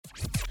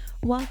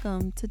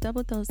Welcome to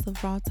Double Dose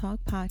of Raw Talk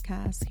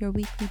Podcast, your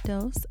weekly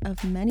dose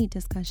of many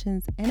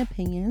discussions and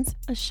opinions,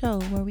 a show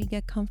where we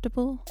get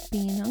comfortable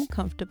being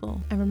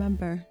uncomfortable. And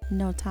remember,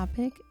 no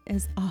topic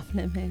is off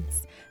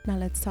limits. Now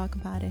let's talk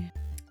about it.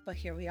 But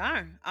here we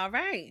are. All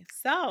right.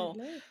 So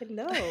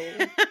Hello.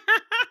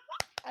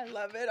 I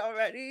love it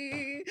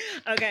already.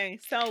 Okay,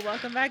 so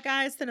welcome back,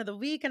 guys, to another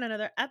week and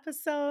another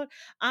episode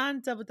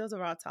on Double Dose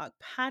of Raw Talk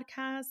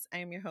podcast. I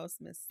am your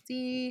host, Miss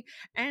D,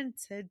 and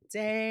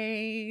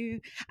today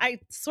I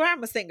swear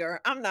I'm a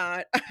singer. I'm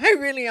not. I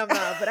really am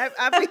not. But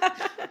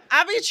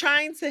I be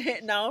trying to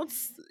hit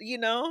notes.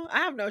 I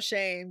have no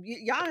shame.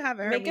 Y'all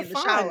haven't heard Make me it in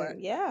the shower. fun. I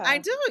Yeah.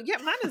 do. Yeah,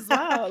 might as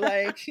well.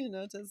 Like,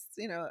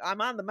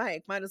 I'm on the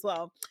mic. Might as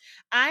well.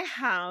 I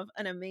have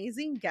an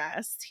amazing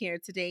guest here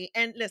today.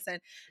 And listen,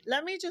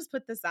 let me just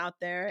put this out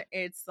there.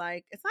 It's not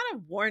a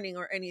warning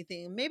or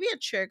anything, maybe a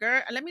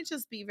trigger. Let me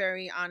just be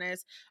very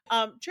honest.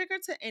 Trigger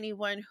to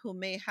anyone who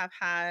may have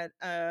had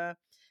a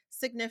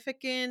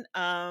significant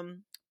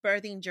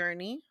birthing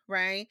journey,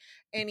 right?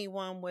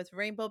 Anyone with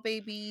rainbow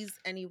babies,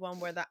 anyone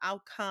where the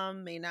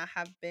outcome may not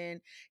have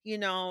been, you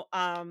know,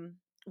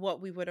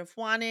 what we would have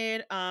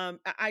wanted.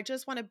 I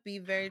just want to be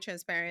very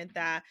transparent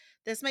that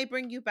this may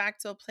bring you back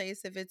to a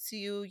place, if it's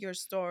you, your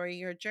story,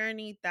 your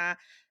journey, that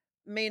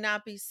may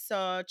not be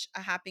such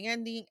a happy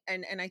ending,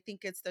 and I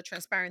think it's the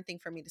transparent thing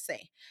for me to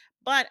say.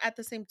 But at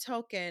the same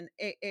token,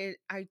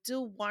 I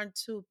do want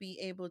to be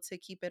able to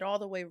keep it all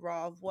the way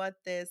raw of what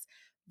this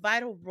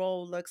vital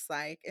role looks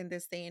like in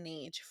this day and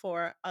age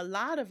for a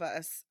lot of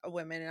us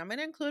women, and I'm going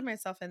to include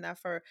myself in that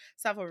for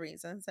several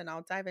reasons, and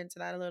I'll dive into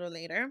that a little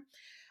later,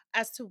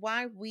 as to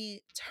why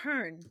we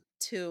turn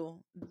to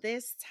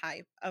this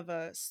type of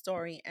a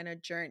story and a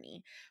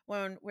journey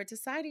when we're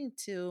deciding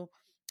to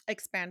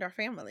expand our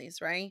families,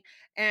 right?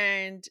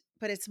 And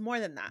but it's more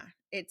than that.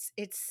 It's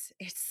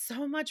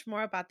so much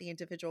more about the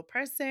individual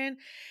person.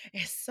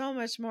 It's so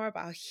much more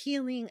about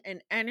healing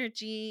and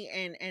energy,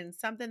 and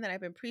something that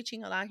I've been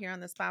preaching a lot here on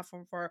this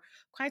platform for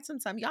quite some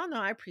time. Y'all know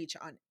I preach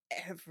on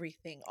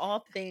everything,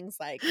 all things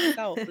like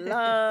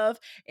self-love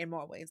in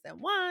more ways than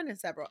one in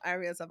several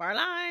areas of our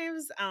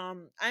lives.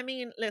 I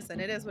mean, listen,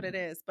 it is what it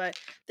is, but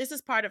this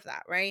is part of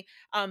that, right?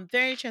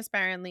 Very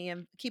transparently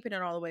and keeping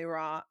it all the way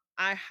raw,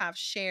 I have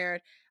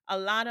shared a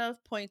lot of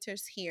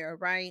pointers here,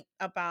 right,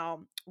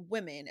 about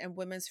women and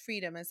women's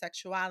freedom and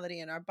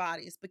sexuality in our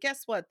bodies. But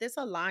guess what? This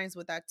aligns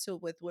with that too,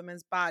 with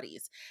women's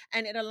bodies.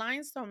 And it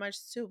aligns so much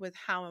too with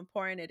how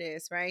important it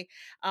is, right?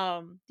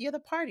 The other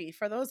party,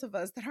 for those of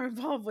us that are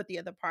involved with the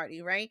other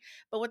party, right?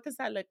 But what does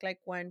that look like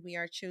when we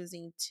are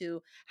choosing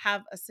to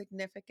have a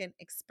significant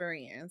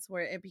experience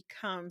where it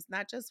becomes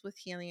not just with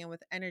healing and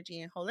with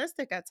energy and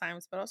holistic at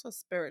times, but also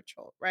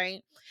spiritual,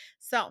 right?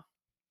 So,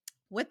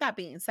 with that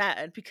being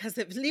said, because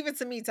leave it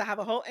to me to have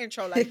a whole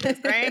intro like this,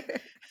 right?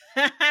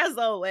 As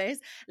always,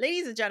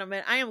 ladies and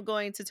gentlemen, I am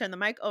going to turn the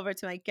mic over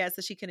to my guest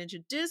so she can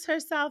introduce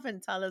herself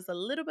and tell us a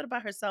little bit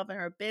about herself and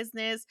her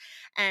business,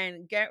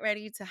 and get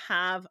ready to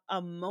have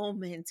a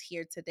moment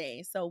here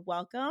today. So,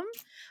 welcome.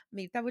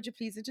 Mita, would you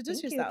please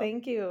introduce Thank you. yourself?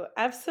 Thank you.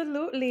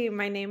 Absolutely.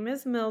 My name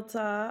is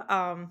Milta,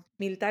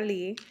 Milta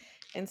Lee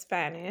in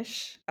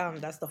Spanish.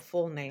 That's the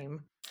full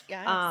name.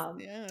 Yes, Um,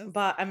 yes,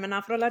 but I'm an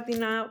Afro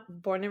Latina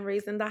born and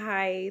raised in the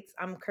Heights.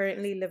 I'm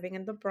currently living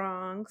in the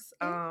Bronx.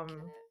 yes.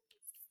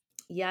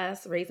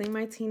 Yes, raising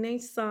my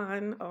teenage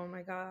son. Oh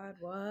my God,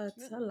 what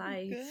a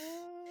life. Girl,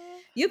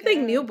 You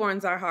think girl.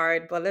 newborns are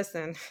hard, but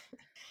listen,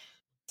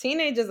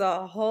 teenage is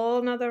a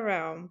whole nother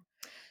realm.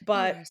 You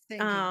But are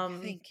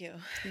singing. Thank you.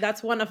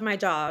 that's one of my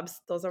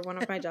jobs. Those are one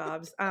of my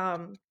jobs.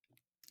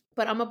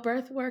 But I'm a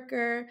birth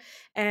worker,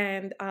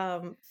 and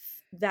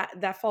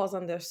that falls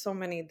under so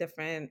many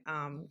different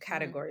Mhm.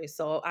 categories.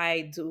 So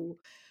I do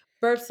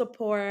birth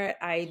support,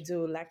 I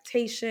do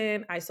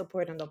lactation, I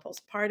support in the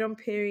postpartum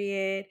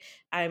period,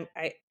 I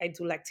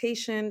do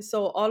lactation.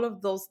 So all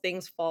of those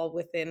things fall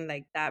within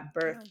like that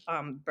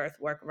Yeah. birth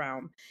work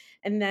realm.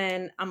 And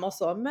then I'm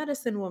also a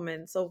medicine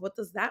woman. So what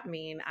does that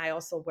mean? I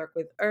also work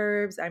with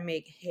herbs. I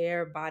make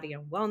hair, body,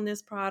 and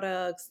wellness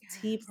products,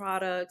 tea Yes.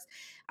 products.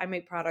 I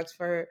make products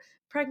for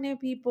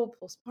pregnant people,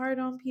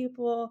 postpartum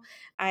people.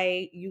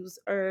 I use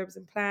herbs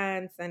and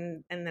plants,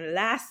 and then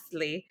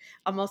lastly,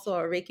 I'm also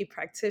a Reiki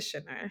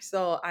practitioner.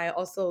 So I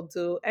also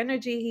do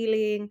energy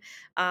healing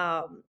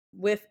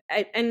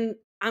and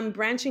I'm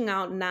branching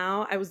out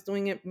now. I was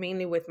doing it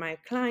mainly with my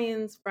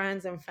clients,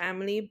 friends, and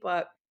family,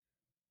 but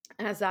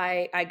as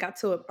I got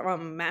to a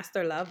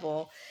master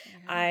level,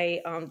 Yes.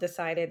 I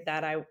decided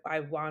that I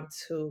want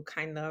to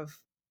kind of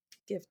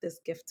give this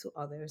gift to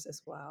others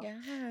as well.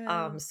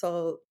 Yes.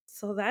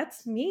 So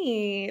that's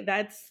me.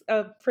 That's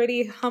a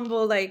pretty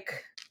humble,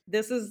 like,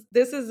 this is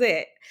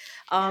it.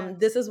 Yes.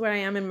 This is where I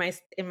am in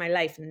my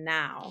life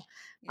now.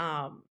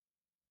 Yeah. Um,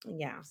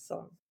 yeah.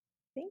 So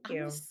I'm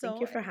thank so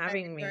you for excited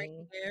having you're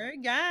me. here.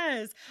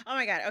 Yes. Oh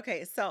my God.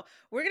 Okay. So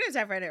we're going to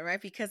dive right in,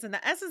 right? Because in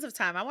the essence of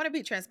time, I want to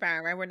be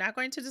transparent, right? We're not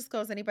going to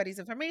disclose anybody's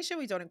information.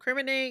 We don't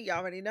incriminate. You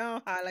already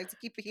know how I like to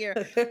keep it here.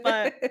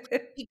 But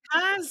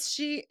because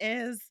she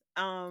is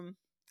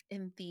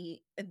in the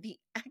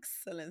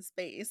excellent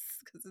space,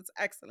 because it's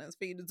excellence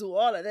for you to do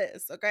all of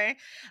this, okay?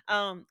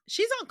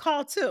 She's on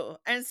call too.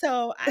 And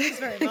so at this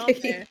very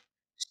moment,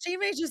 she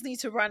may just need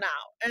to run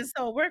out. And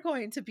so we're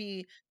going to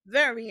be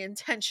very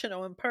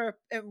intentional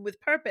and with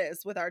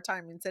purpose with our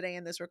timing today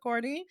in this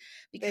recording,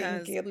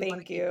 Thank because you, we want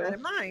to thank keep that you.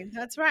 in mind.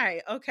 That's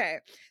right. Okay.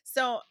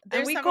 So And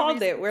there's we several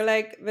called it. reasons. We're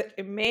like,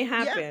 It may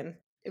Yeah, happen."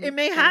 it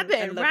may And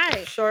happen, look,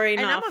 right? sure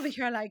And I'm over enough.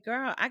 here like,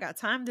 girl, I got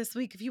time this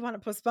week. If you want to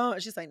postpone,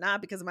 she's like, nah,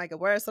 because it might get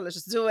worse. So let's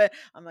just do it.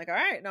 I'm like, all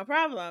right, no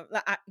problem.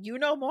 You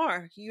know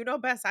more. You know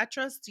best. I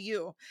trust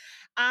you.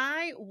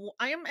 I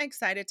am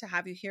excited to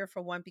have you here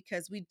for one,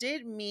 because we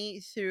did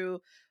meet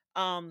through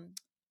um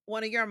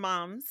one of your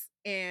moms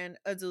and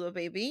Adula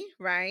baby,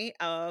 right?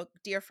 A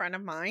dear friend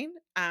of mine.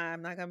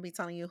 I'm not gonna be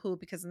telling you who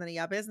because it's none of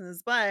y'all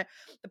business, but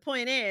the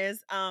point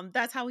is,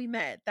 that's how we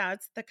met.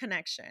 That's the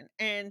connection.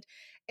 And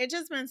it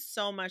just meant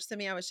so much to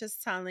me. I was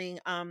just telling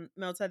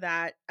Milta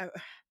that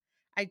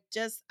I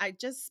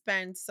just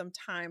spent some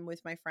time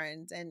with my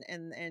friends and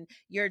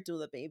your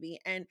doula baby,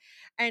 and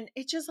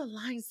it just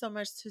aligns so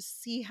much to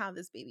see how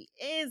this baby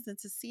is and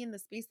to see in the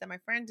space that my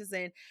friend is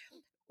in,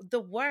 the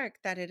work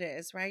that it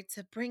is, right?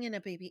 To bring in a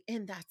baby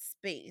in that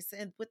space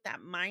and with that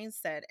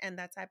mindset and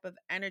that type of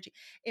energy,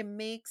 it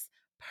makes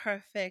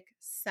perfect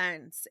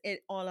sense. It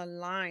all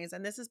aligns.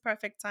 And this is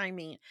perfect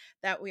timing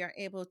that we are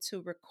able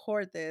to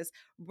record this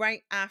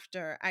right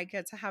after I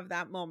get to have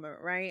that moment,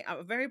 right?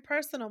 A very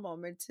personal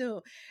moment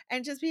too.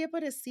 And just be able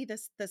to see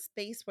the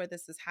space where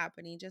this is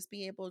happening, just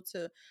be able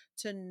to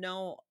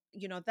know,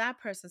 that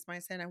person's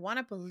mindset. And I want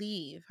to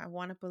believe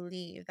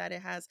that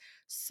it has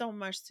so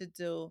much to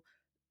do,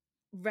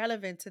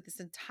 relevant to this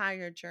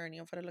entire journey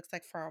of what it looks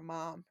like for our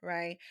mom,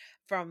 right?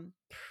 From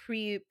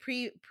pre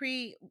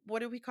what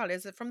do we call it?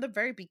 Is it from the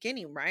very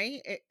beginning,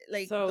 right?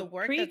 Like the So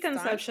work that's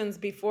done. preconceptions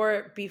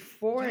before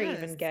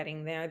even Yes.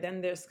 getting there, then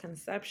there's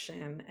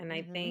conception. And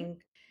I Mm-hmm. think,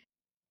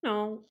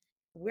 no,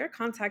 we're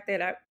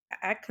contacted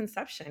at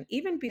conception.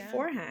 Even Yeah.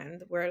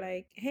 beforehand, we're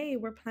like, hey,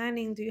 we're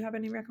planning. Do you have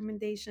any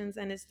recommendations?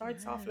 And it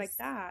starts off like Yes.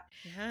 that.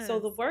 So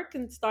Yes. the work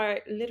can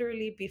start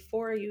literally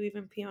before you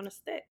even pee on a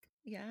stick.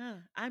 Yeah.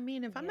 I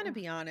mean, if I'm going to Yeah,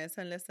 be honest,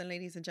 and listen,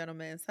 ladies and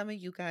gentlemen, some of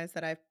you guys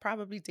that I've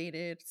probably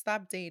dated,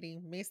 stopped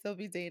dating, may still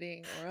be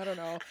dating, or I don't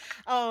know.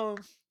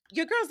 Um,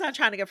 your girl's not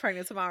trying to get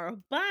pregnant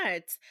tomorrow,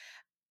 but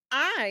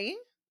I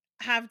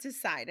have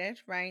decided,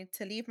 right,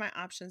 to leave my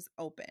options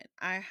open.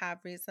 I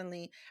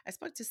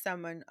spoke to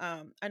someone,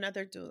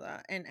 another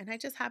doula, and I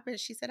just happened,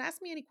 she said,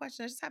 ask me any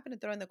question. I just happened to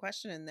throw in the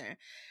question in there.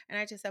 And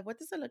I just said, what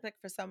does it look like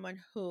for someone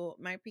who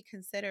might be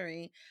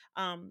considering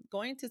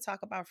going to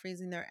talk about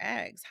freezing their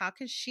eggs? How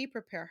can she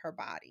prepare her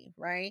body,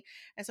 right?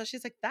 And so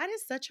she's like, that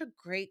is such a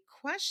great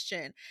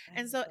question. that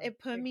And is so a it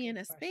put very me good in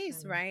a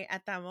space, question. right,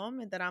 at that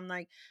moment that I'm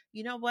like,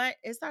 you know what?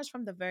 It starts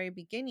from the very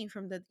beginning,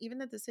 from the even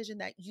the decision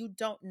that you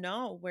don't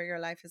know where your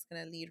life is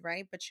going to lead,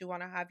 right? But you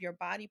want to have your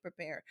body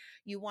prepared.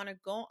 You want to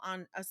go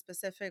on a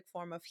specific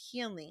form of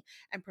healing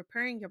and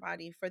preparing your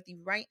body for the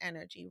right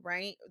energy,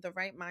 right? The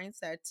right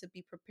mindset to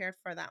be prepared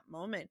for that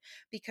moment,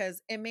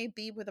 because it may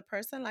be with a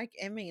person, like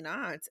it may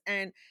not.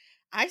 And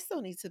I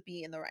still need to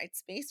be in the right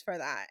space for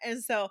that.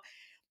 And so,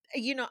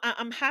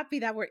 I'm happy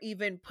that we're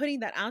even putting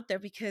that out there,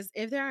 because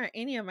if there are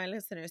any of my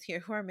listeners here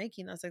who are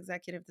making those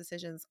executive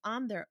decisions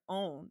on their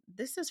own,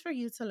 this is for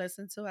you to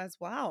listen to as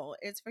well.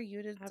 It's for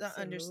you to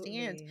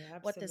understand Absolutely,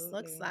 what this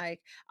looks absolutely.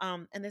 like.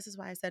 And this is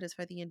why I said it's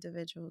for the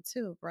individual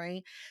too,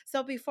 right?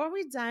 So before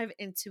we dive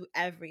into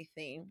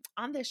everything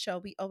on this show,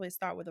 we always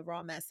start with a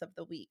raw mess of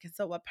the week. And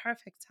so, what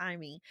perfect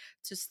timing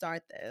to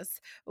start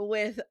this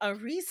with a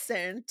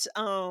recent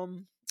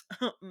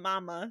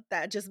mama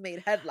that just made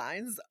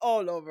headlines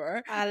all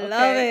over. I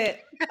love Okay. it.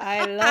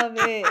 I love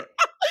it.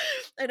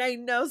 And I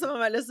know some of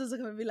my listeners are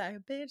gonna be like,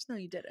 bitch, no,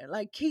 you didn't.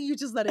 Like, can you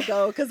just let it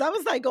go? Because I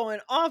was like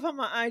going off on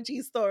my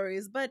IG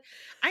stories, but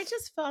I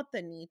just felt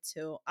the need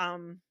to.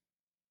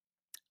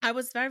 I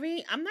was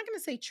very, I'm not going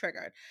to say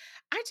triggered.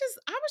 I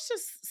was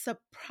just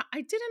surprised.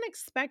 I didn't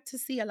expect to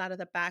see a lot of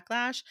the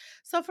backlash.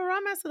 So for Raw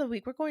Mess of the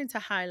Week, we're going to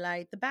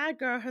highlight the bad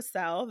girl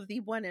herself, the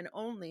one and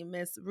only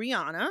Miss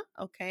Rihanna,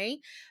 okay?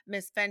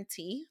 Miss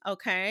Fenty,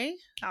 okay?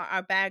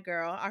 Our bad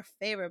girl, our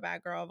favorite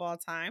bad girl of all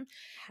time.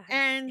 Yes,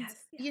 And,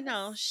 yes,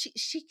 yes.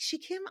 she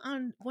came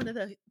on one of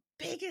the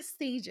biggest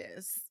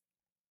stages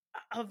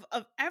of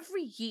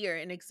every year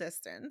in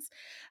existence,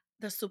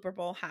 the Super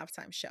Bowl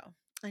halftime show.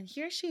 And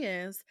here she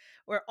is.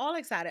 We're all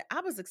excited.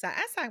 I was excited.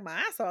 I sang my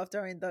ass off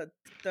during the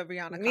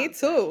Rihanna Me concert.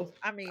 too.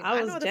 I mean, I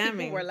I was know the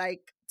people were jamming.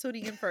 like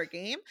tuning in for a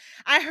game.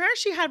 I heard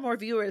she had more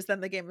viewers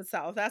than the game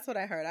itself. That's what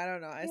I heard. I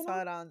don't know. I You saw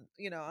know, it on,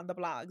 on the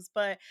blogs.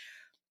 But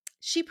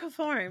she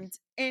performed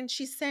and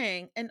she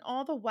sang, and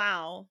all the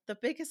while, the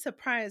biggest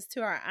surprise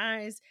to our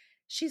eyes,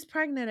 she's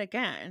pregnant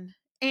again.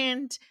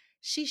 And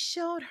she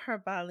showed her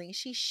belly.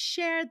 She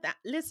shared that.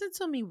 Listen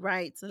to me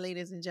right,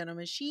 ladies and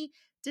gentlemen. She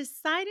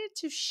decided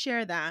to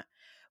share that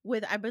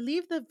with, I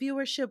believe the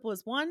viewership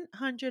was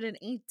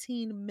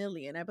 118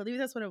 million. I believe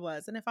that's what it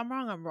was. And if I'm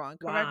wrong, I'm wrong.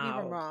 Correct me if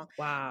I'm Wow. wrong.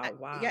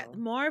 Wow. Yeah, Wow.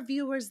 more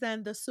viewers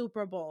than the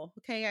Super Bowl.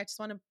 Okay. I just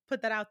want to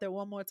put that out there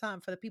one more time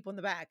for the people in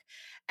the back.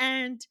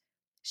 And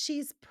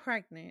she's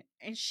pregnant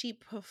and she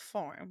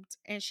performed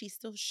and she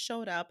still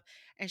showed up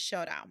and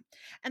showed out.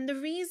 And the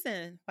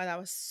reason why that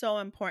was so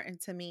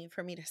important to me,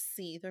 for me to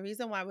see, the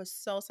reason why I was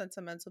so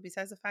sentimental,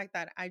 besides the fact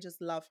that I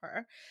just love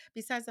her,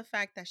 besides the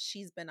fact that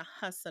she's been a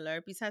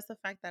hustler, besides the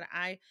fact that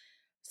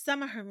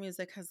some of her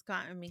music has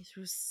gotten me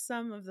through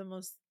some of the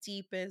most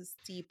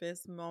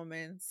deepest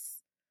moments.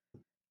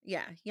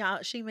 Yeah,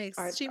 y'all, she makes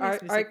music Art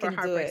for can do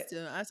heartbreaks it.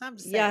 too. As I'm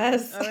just saying,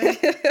 Yes.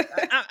 okay.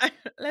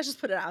 Let's just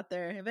put it out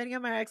there. If any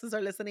of my exes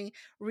are listening,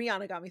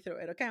 Rihanna got me through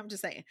it. Okay, I'm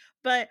just saying.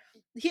 But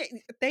yeah,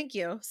 thank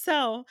you.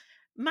 So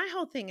my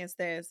whole thing is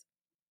this: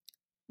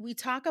 we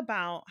talk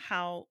about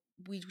how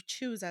we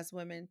choose as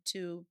women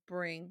to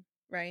bring,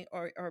 right,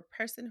 or a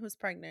person who's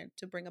pregnant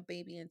to bring a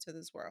baby into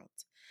this world,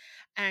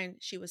 and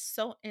she was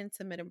so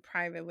intimate and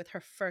private with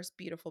her first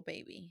beautiful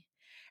baby.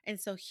 And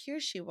so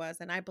here she was,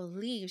 and I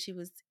believe she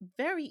was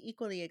very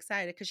equally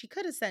excited because she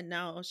could have said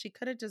no, she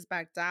could have just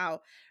backed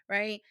out,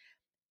 right?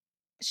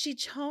 She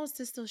chose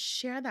to still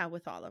share that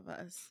with all of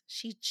us.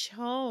 She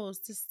chose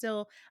to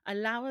still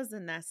allow us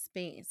in that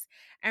space.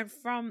 And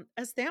from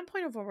a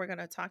standpoint of what we're going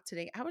to talk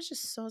today, I was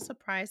just so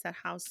surprised at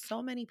how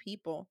so many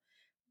people,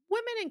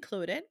 women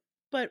included,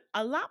 but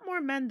a lot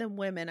more men than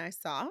women I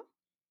saw,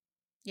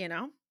 you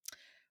know,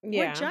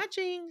 we're Yeah.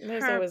 judging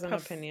There's her always an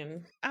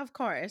opinion. of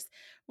course.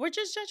 We're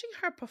just judging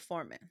her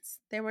performance.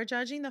 They were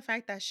judging the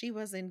fact that she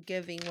wasn't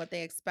giving what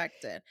they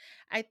expected.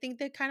 I think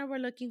they kind of were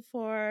looking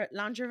for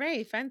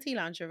lingerie, Fenty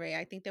lingerie.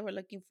 I think they were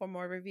looking for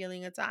more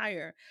revealing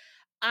attire.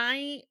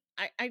 I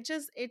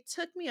just, it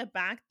took me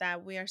aback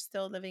that we are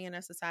still living in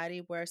a society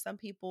where some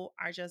people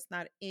are just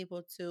not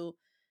able to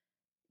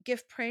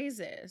give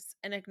praises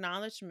and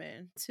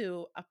acknowledgement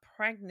to a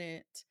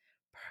pregnant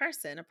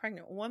person, a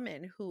pregnant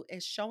woman who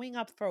is showing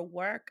up for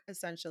work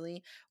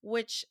essentially,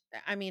 which,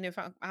 I mean, if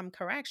I'm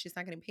correct, she's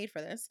not getting paid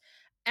for this.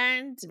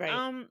 And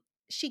Right.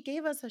 she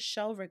gave us a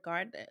show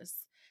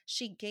regardless.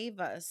 She gave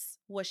us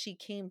what she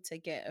came to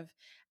give.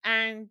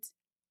 And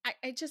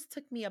it just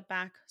took me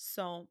aback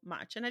so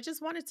much. And I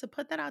just wanted to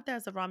put that out there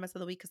as a raw mess of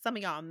the week because some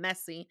of y'all are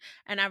messy.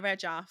 And I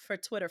read y'all for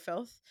Twitter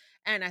filth.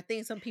 And I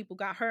think some people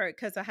got hurt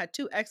because I had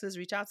two exes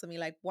reach out to me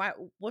like, "Why?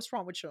 What's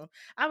wrong with you?"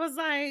 I was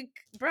like,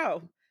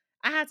 "Bro,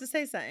 I had to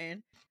say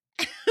something."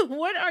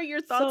 What are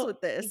your thoughts So,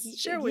 with this?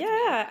 Share with me.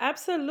 yeah,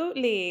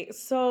 absolutely.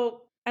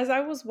 So, as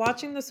I was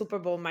watching the Super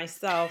Bowl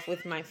myself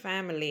with my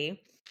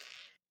family,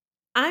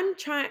 I'm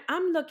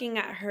looking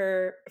at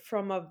her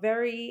from a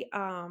very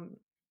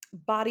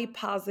body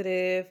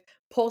positive,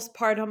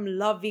 postpartum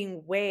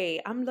loving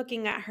way. I'm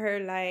looking at her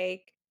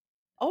like,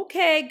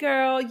 okay,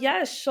 girl,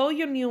 yes, show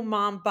your new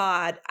mom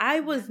bod.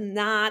 I was Yes.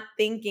 not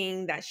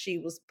thinking that she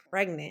was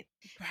pregnant.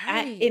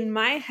 Right. In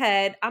my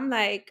head, I'm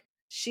like,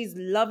 she's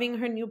loving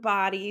her new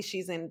body,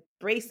 she's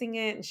embracing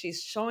it, and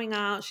she's showing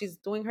out, she's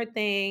doing her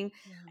thing.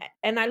 Yeah.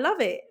 And I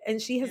love it.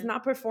 And she has Yeah.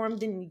 not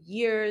performed in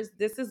years.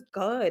 This is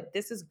good.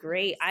 This is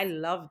great. I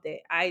Yes. loved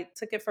it. I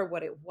took it for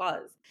what it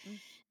was. Mm.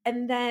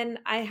 And then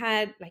I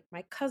had like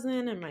my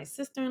cousin and my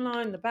sister in law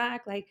in the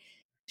back, like,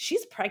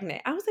 she's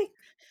pregnant. I was like,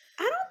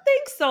 I don't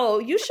think so.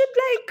 You should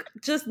like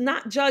just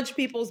not judge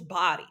people's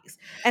bodies.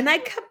 And I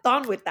kept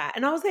on with that.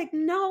 And I was like,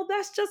 no,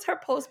 that's just her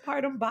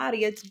postpartum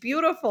body. It's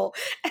beautiful.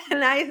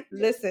 And I, Yeah.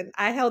 listen,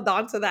 I held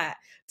on to that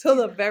till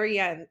the Yeah. very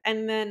end.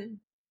 And then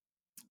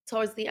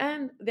towards the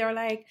end, they're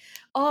like,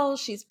 oh,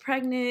 she's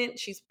pregnant,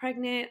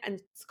 and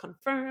it's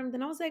confirmed.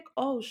 And I was like,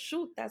 oh,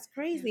 shoot, that's Yeah.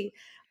 crazy.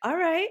 All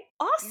right,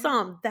 Yeah.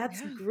 awesome.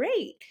 That's Yeah.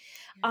 great.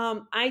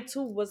 Yes. I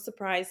too was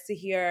surprised to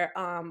hear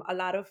a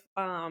lot of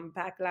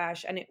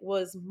backlash, and it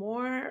was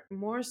more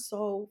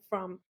so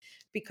from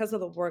because of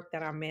the work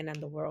that I'm in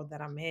and the world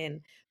that I'm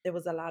in. There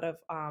was a lot of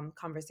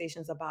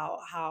conversations about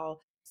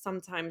how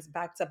sometimes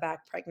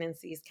back-to-back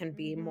pregnancies can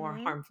be more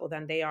Mm-hmm. harmful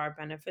than they are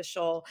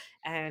beneficial,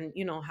 and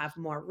have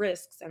more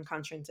risks and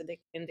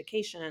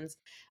contraindications,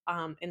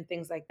 and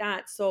things like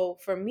that. So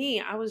for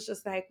me, I was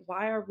just like,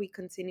 why are we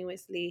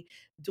continuously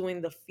doing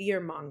the fear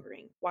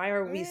mongering? Why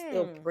are we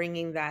still Mm.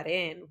 bringing that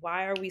in?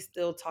 Why are we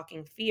still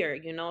talking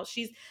fear?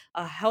 She's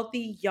a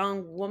healthy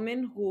young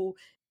woman who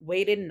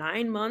waited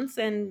 9 months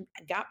and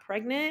got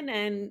pregnant,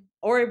 and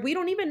or we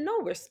don't even know,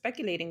 we're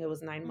speculating it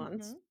was 9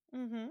 months.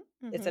 Mm-hmm.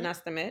 Mm-hmm. It's an Mm-hmm.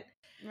 estimate.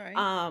 Right.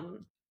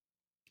 um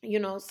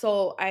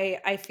so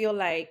I feel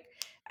like,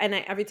 and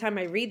every time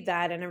I read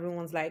that, and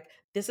everyone's like,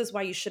 this is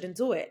why you shouldn't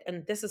do it,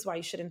 and this is why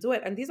you shouldn't do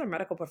it, and these are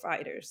medical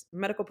providers,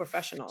 medical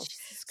professionals.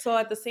 Jesus So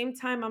at the Christ. same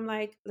time, I'm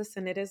like,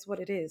 listen, it is what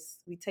it is.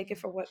 We take it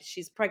Yeah. for what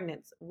she's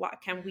pregnant.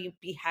 What can Yeah. we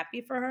be happy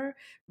for her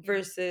Yeah.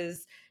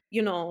 versus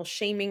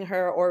shaming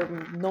her or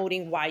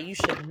noting why you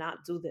should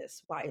not do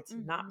this, why it's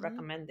not Mm-hmm.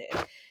 recommended.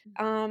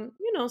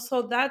 Mm-hmm.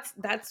 So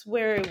that's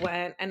where it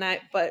went. And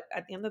but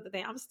at the end of the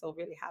day, I'm still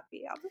really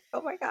happy. I'm like,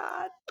 oh my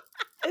God,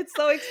 it's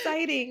so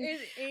exciting. It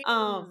is.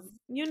 um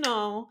you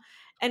know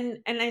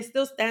And I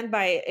still stand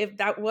by it. If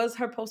that was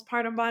her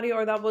postpartum body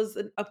or that was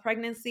a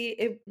pregnancy,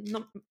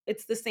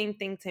 it's the same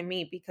thing to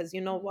me, because you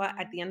know what?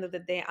 At Mhm. the end of the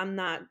day, I'm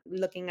not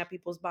looking at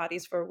people's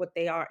bodies for what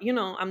they are.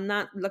 I'm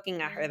not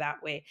looking at her Right.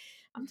 that way.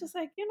 I'm Mhm. just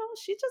like,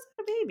 she just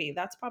had a baby.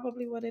 That's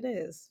probably what it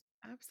is.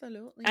 I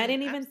Absolutely.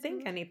 didn't even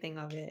think Absolutely. anything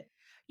of it.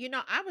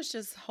 I was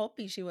just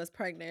hoping she was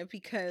pregnant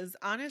because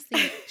honestly,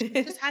 she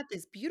just had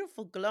this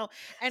beautiful glow.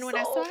 And when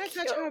I So saw her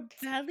touch her cute.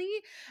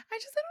 belly, I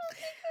just said, "Oh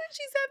my God,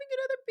 she's having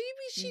another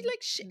baby." She Mm,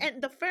 like, mm.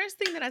 and the first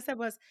thing that I said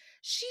was,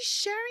 "She's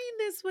sharing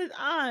this with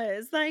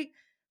us." Like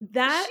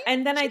That, she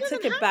and then I she took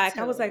doesn't it have back.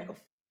 I was like, to.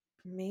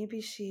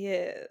 maybe she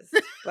is.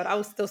 But I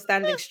was still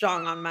standing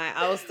strong on my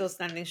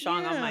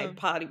Yeah.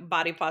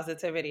 body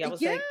positivity. I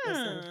was like,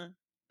 listen, Yeah.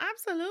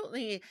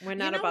 Absolutely. we're You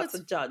not know about to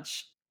what's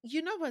judge.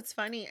 you know what's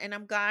funny? And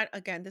I'm glad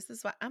again, this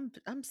is why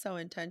I'm so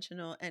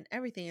intentional and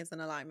everything is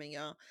in alignment,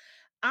 y'all.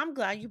 I'm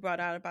glad you brought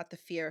out about the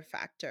fear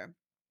factor.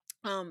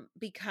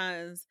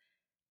 Because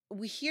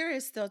we hear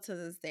it still to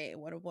this day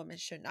what a woman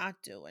should not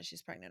do when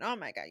she's pregnant. Oh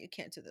my God, you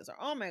can't do this, or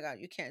oh my God,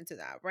 you can't do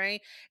that, right?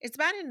 It's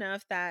bad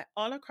enough that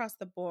all across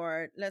the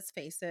board, let's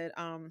face it,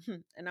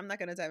 and I'm not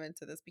gonna dive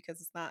into this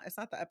because it's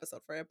not the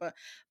episode for it, but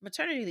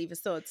maternity leave is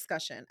still a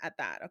discussion at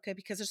that, okay?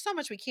 Because there's so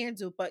much we can't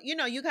do, but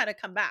you gotta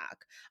come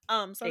back.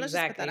 So let's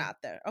just put that Exactly.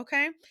 out there,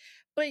 okay?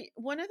 But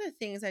one of the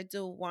things I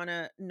do want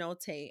to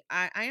notate,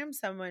 I am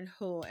someone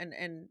who,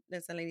 and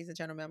listen, ladies and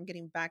gentlemen, I'm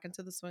getting back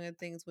into the swing of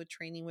things with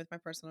training with my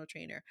personal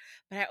trainer.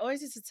 But I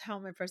always used to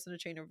tell my personal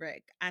trainer,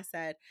 Rick, I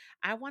said,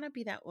 I want to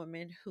be that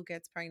woman who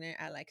gets pregnant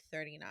at like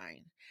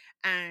 39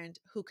 and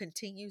who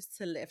continues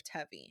to lift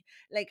heavy.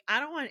 Like, I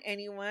don't want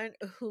anyone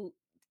who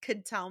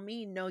could tell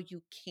me, no,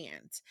 you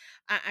can't.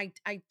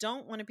 I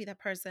don't want to be that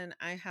person.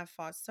 I have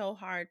fought so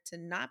hard to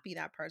not be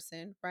that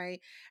person, right?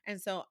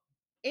 And so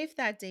if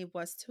that day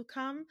was to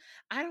come,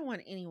 I don't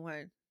want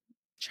anyone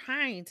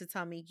trying to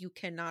tell me you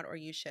cannot or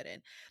you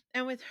shouldn't.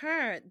 And with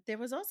her, there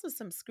was also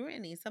some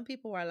scrutiny. Some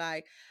people were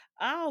like,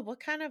 "Oh,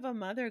 what kind of a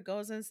mother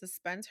goes and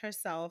suspends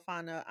herself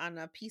on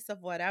a piece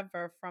of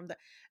whatever from the?"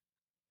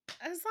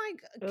 I was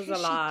like, It was a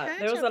 "Cause she lot. There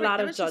catch was up." a But lot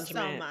there of was just so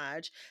judgment.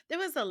 much. There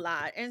was a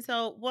lot, and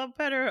so what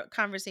better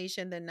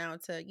conversation than now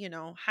to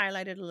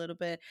highlight it a little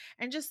bit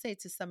and just say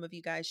to some of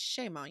you guys,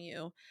 shame on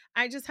you.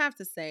 I just have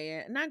to say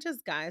it. Not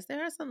just guys.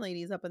 There are some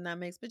ladies up in that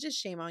mix, but just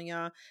shame on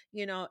y'all.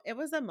 It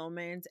was a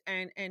moment,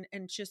 and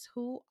just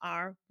who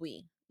are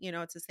we?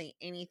 To say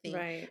anything.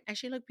 Right. And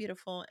she looked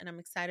beautiful, and I'm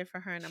excited for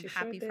her, and I'm She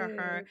sure happy for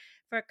her did.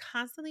 for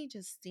constantly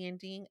just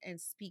standing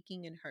and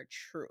speaking in her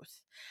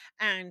truth,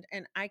 and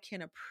I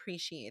can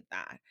appreciate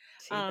that.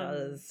 She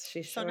does.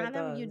 She So sure now that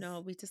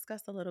does. we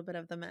discussed a little bit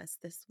of the mess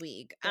this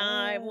week,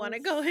 I want to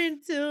go Yes.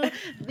 into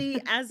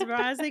the As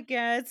Raw as It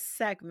Gets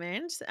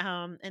segment.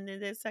 And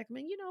in this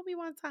segment, we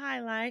want to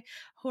highlight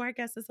who our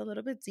guest is a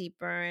little bit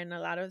deeper and a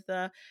lot of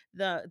the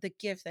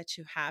gift that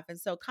you have.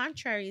 And so,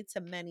 contrary to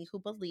many who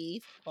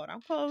believe, quote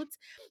unquote,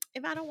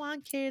 if I don't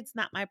want kids,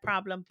 not my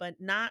problem,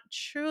 but not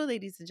true,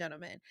 ladies and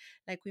gentlemen.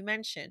 Like we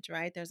mentioned,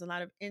 right? There's a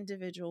lot of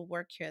individual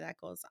work here that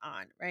goes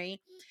on, right?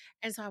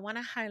 And so I want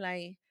to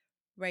highlight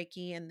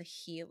Reiki and the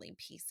healing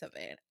piece of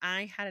it.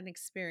 I had an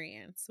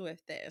experience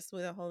with this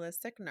with a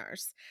holistic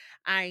nurse.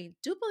 I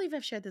do believe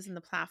I've shared this in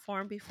the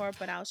platform before,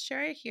 but I'll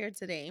share it here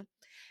today.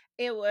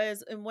 It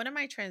was in one of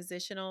my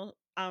transitional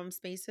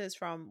spaces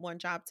from one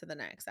job to the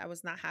next. I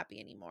was not happy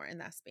anymore in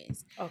that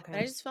space. But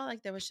I Okay. just felt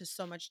like there was just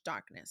so much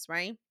darkness,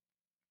 right?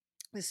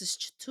 This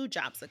is 2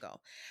 jobs ago.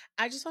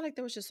 I just felt like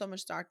there was just so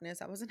much darkness.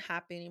 I wasn't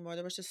happy anymore.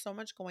 There was just so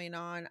much going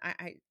on.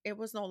 It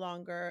was no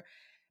longer,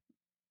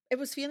 it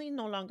was feeling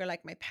no longer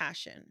like my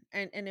passion,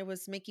 and it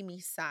was making me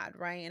sad,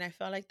 right? And I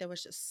felt like there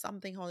was just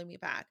something holding me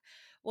back.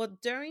 Well,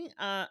 during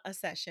a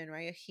session,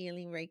 right, a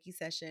healing Reiki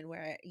session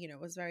where it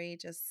was very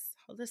just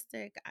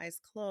holistic, eyes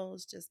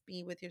closed, just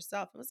be with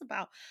yourself. It was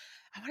about,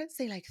 I want to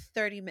say, like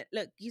 30 minutes.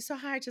 Look, you saw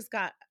how I just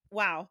got,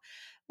 wow,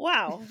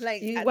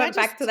 like You that went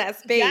back to just, that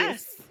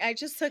yes, space. I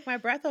just took my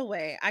breath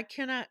away. I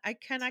cannot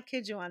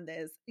kid you on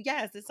this.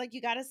 Yes, it's like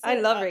you got to I sit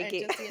love and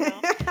Reiki. just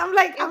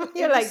I'm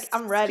here it like was,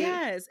 I'm ready.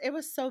 yes, it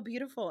was so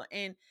beautiful.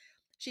 And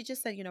she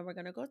just said, we're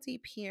gonna go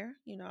deep here.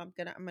 I'm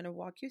gonna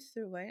walk you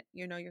through it.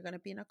 You're gonna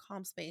be in a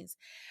calm space.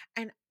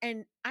 And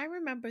I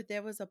remember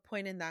there was a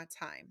point in that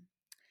time.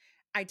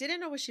 I didn't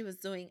know what she was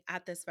doing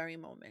at this very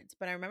moment,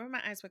 but I remember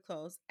my eyes were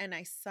closed and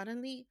I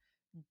suddenly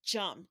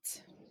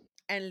jumped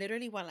and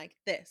literally went like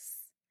this.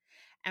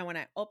 And when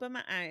I opened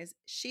my eyes,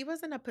 she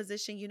was in a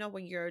position,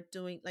 when you're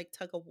doing like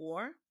tug of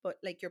war, but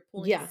like you're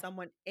pulling Yeah.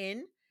 someone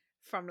in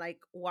from like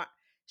what,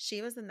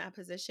 she was in that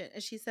position.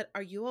 And she said,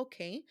 "Are you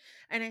okay?"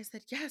 And I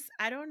said, "Yes,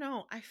 I don't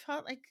know. I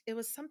felt like it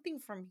was something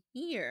from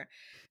here,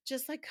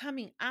 just like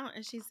coming out."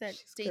 And she said,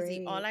 She's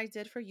 "Daisy, all great. I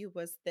did for you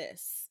was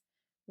this.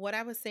 What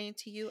I was saying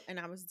to you, and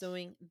I was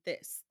doing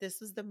this.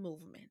 This was the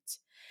movement."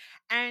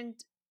 And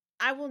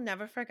I will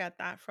never forget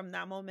that. From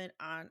that moment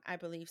on, I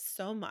believe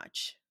so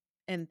much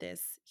in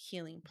this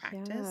healing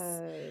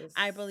practice.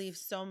 I believe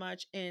Yes. so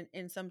much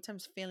in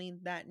sometimes feeling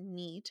that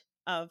need.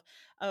 of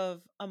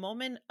a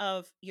moment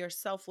of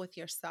yourself with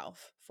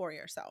yourself for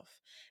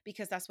yourself,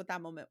 because that's what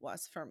that moment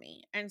was for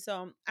me. And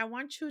so I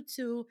want you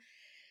to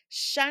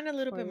shine a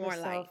little For bit more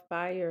light. yourself,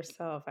 by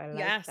yourself. I like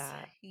Yes,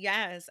 that.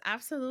 yes,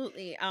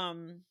 absolutely.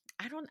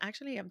 I don't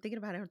actually, I'm thinking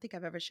about it, I don't think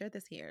I've ever shared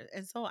this here.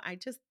 And so I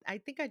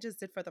think I just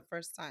did for the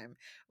first time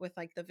with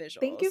like the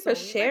Thank visuals. you for So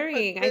we might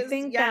put sharing. I this,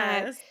 think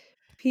that yes.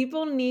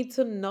 people need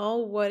to know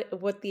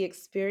what the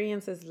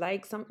experience is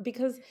like, some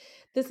because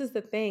this is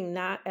the thing,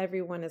 not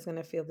everyone is going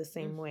to feel the Mm,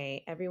 same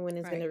way. Everyone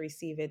is going right, to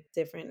receive it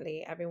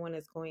differently. Everyone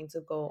is going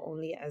to go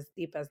only as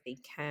deep as they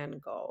can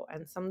go.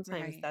 And sometimes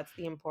right. that's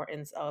the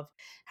importance of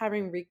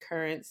having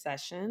recurrent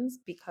sessions,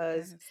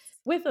 because Yes.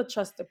 with a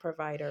trusted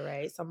provider,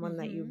 right? Someone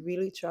that you Mm-hmm.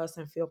 really trust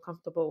and feel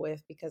comfortable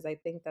with, because I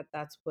think that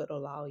that's what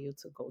allow you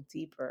to go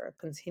deeper Yes.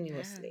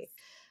 continuously.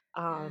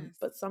 Yes.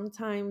 But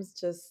sometimes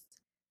just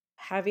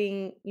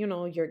having,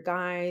 your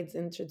guides,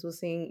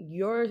 introducing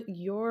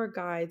your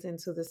guides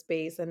into the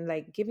space, and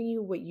like giving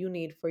you what you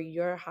need for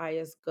your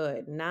highest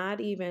good,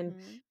 not even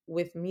Mm-hmm.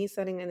 with me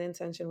setting an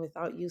intention,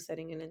 without you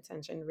setting an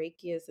intention.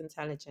 Reiki is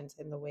intelligent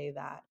in the way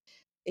that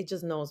it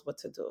just knows what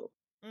to do.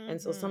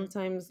 And so Mm-hmm.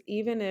 sometimes,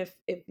 even if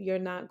you're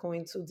not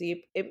going too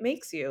deep, it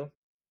makes you.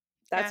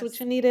 That's what Yes.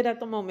 you needed at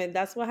the moment.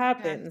 That's what Yes.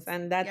 happens,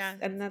 and that's Yes.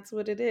 and that's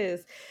what it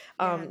is.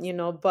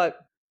 Yes. But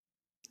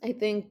I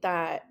think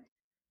that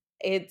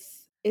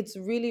it's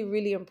really,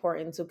 really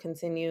important to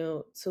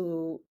continue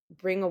to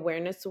bring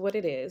awareness to what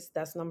it is.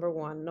 That's number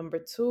one. Number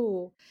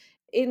two,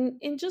 in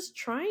just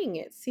trying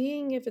it,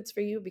 seeing if it's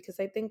for you, because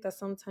I think that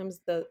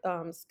sometimes the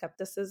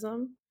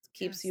skepticism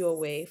keeps you Yes.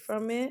 away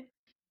from it,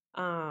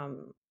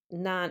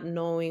 not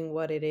knowing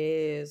what it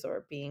is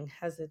or being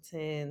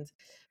hesitant.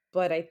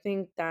 But I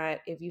think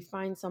that if you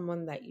find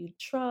someone that you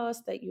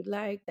trust, that you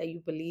like, that you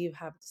believe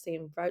have the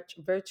same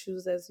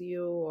virtues as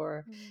you,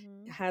 or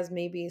Mm-hmm. has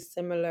maybe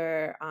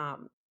similar,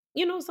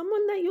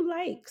 someone that you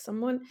like,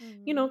 someone,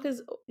 Mm-hmm.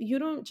 because you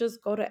don't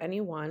just go to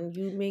anyone.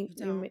 You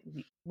don't.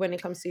 When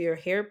it comes to your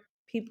hair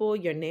people,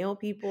 your nail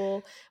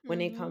people,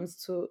 when it Mm-hmm.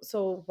 comes to,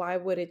 so why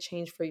would it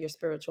change for your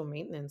spiritual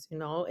maintenance?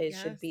 It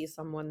should Yes. be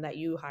someone that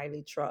you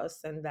highly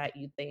trust and that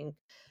you think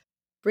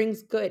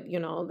brings good,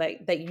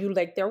 like that you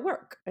like their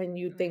work and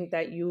you think Right.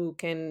 that you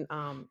can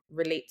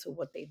relate to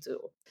what they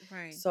do.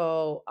 Right.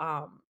 So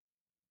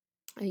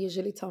I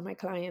usually tell my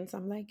clients,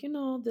 I'm like,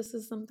 this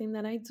is something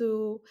that I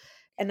do.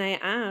 And I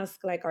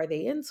ask, like, are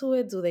they into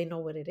it? Do they know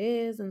what it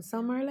is? And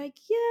some Yeah. are like,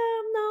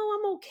 yeah, no,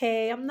 I'm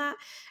okay. I'm not.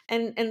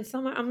 And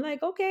some are, I'm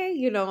like, okay,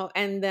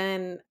 and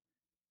then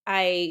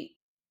I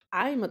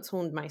I'm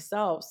attuned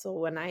myself. So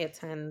when I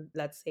attend,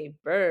 let's say,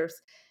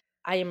 births,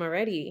 I am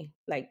already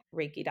like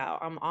Reiki'd out.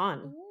 I'm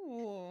on.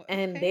 Ooh,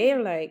 And they're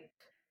okay. like,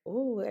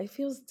 oh, it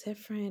feels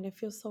different. It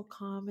feels so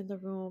calm in the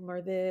room,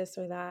 or this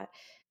or that.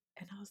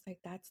 And I was like,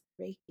 that's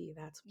Reiki.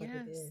 That's what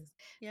it Yes. is.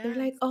 They're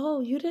like, Yes.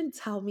 oh, you didn't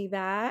tell me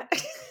that.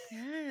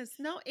 Yes.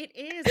 No, it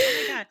is.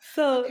 Oh my God.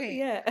 So, Okay.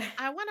 yeah.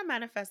 I want to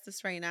manifest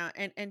this right now.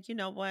 And you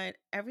know what?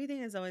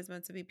 Everything is always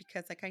meant to be,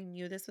 because like I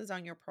knew this was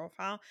on your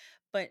profile,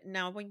 but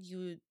now when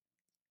you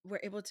were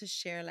able to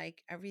share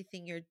like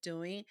everything you're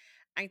doing,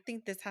 I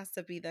think this has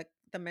to be the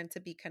meant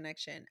to be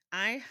connection.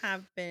 I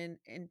have been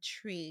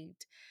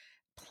intrigued,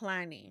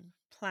 planning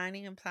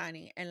and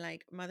planning, and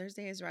like Mother's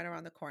Day is right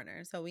around the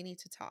corner, so we need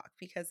to talk,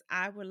 because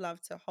I would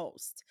love to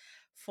host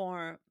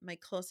for my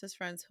closest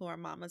friends who are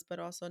mamas but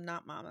also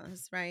not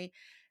mamas, right?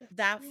 Let's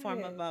That do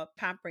form of it. a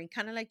pampering,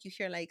 kind of like you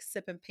hear like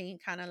sip and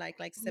paint, kind of like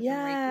sip and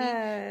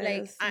reiki.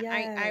 Like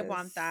Yes. I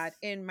want that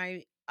Yes. in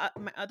my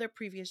other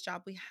previous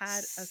job. We had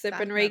a Sip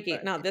staff and Reiki.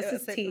 member, No, this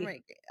is sip and tea.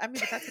 reiki. I mean,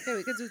 but that's okay,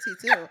 we could do tea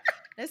too.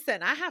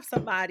 Listen, I have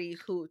somebody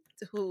who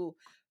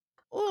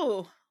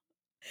ooh,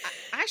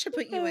 I should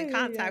put you in Ay,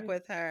 contact ay.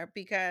 with her,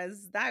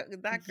 because that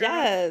girl,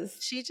 Yes.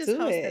 she just Do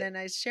hosted, it. and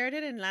I shared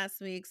it in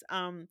last week's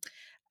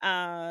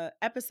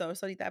episode.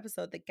 So the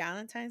episode, the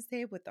Galentine's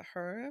Day with the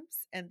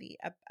herbs and the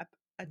Mm.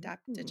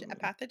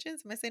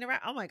 adaptogens. Am I saying it right?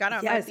 Oh my god, I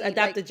might Yes. be like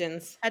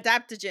Adaptogens.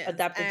 adaptogens. And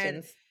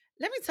Adaptogens.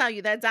 let me tell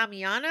you, that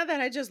Damiana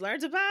that I just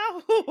learned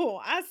about,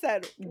 I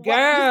said, what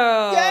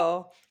you yes,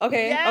 Girl.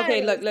 Okay. yes.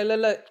 Okay. Look, look, look,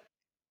 look.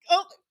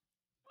 Oh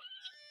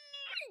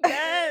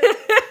yes.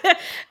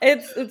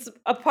 It's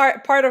a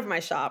part of my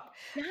shop.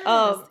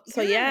 Yes,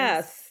 So yes.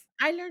 yes.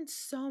 I learned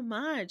so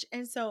much.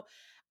 And so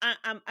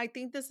I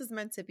think this is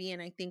meant to be,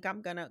 and I think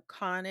I'm gonna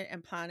con it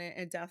and plan it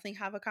and definitely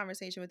have a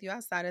conversation with you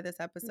outside of this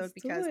episode, Let's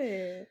do because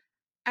it.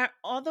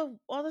 all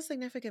the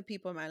significant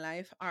people in my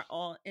life are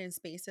all in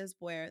spaces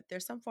where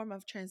there's some form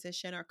of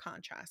transition or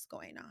contrast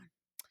going on.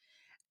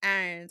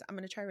 And I'm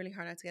gonna try really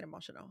hard not to get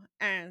emotional.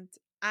 And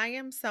I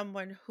am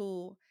someone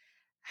who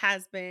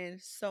has been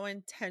so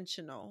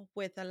intentional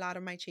with a lot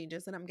of my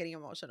changes, and I'm getting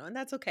emotional, and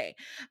that's okay.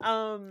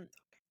 Um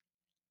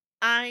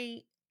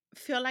I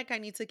feel like I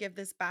need to give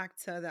this back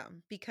to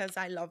them, because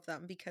I love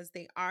them, because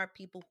they are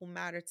people who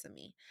matter to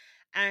me.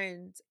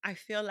 And I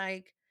feel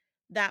like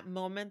that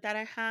moment that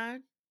I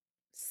had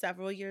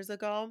several years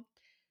ago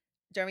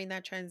during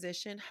that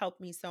transition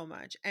helped me so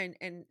much. And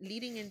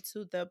leading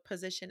into the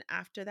position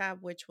after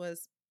that, which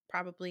was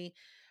probably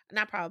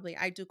not probably,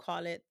 I do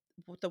call it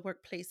the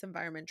workplace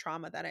environment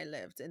trauma that I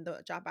lived in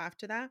the job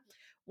after that.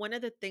 One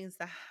of the things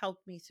that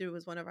helped me through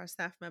was one of our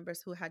staff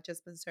members who had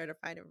just been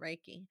certified in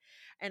Reiki.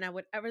 And I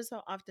would ever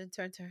so often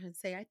turn to her and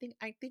say, I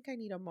think I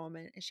need a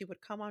moment. And she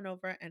would come on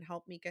over and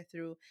help me get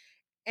through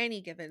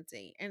any given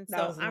day. And That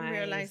so was I'm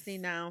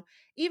realizing nice. now,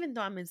 even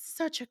though I'm in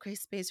such a great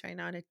space right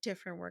now in a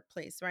different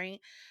workplace, right?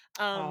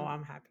 Oh, Um,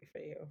 I'm happy for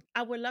you.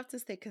 I would love to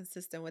stay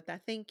consistent with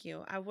that. Thank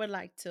you. I would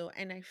like to.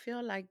 And I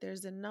feel like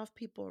there's enough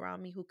people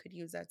around me who could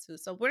use that too.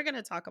 So we're going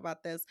to talk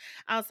about this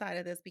outside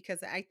of this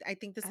because I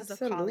think this is a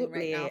calling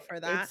right now Absolutely. for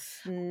that.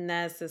 It's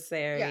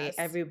necessary. Yes.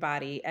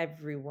 Everybody,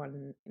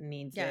 everyone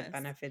needs it, Yes.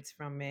 benefits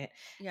from it.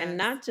 And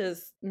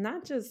Yes.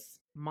 not just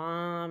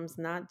moms,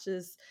 not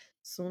just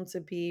soon to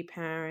be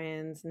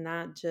parents,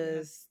 not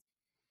Yeah. just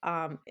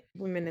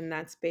women in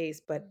that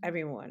space, but Mhm.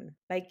 everyone.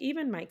 Like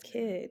even my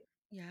kid,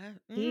 Yeah.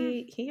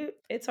 he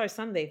it's our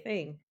Sunday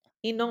thing.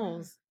 He Yeah.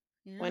 knows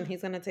when Yeah.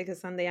 he's gonna take a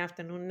Sunday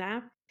afternoon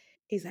nap.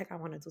 He's like, I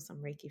want to do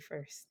some Reiki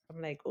first.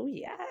 I'm like, oh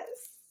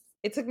yes.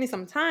 It took me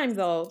some time Yes.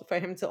 though for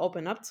him to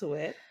open up to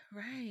it.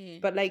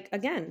 Right. But like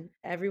again,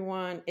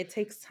 everyone, it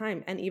takes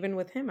time. And even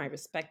with him, I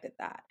respected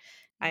that.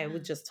 I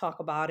would Yeah. just talk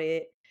about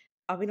it.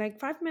 I'll be like,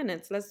 5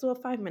 minutes, let's do a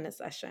 5 minute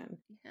session.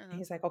 And Yeah.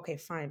 he's like, okay,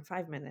 fine,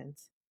 5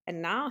 minutes.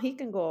 And now he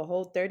can go a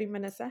whole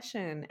 30-minute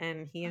session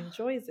and he Oh,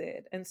 enjoys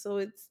it. And so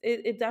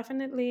it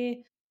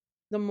definitely,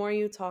 the more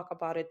you talk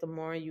about it, the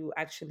more you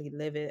actually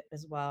live it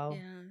as well.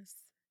 yes.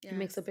 It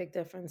makes a Yes. big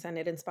difference and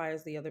it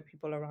inspires the other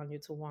people around you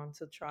to want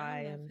to I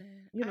try love and,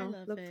 it. I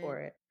love look it. for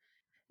it.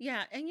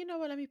 Yeah, and you know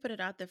what? Let me put it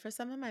out there for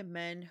some of my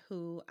men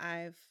who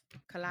I've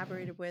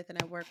collaborated with and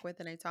I work with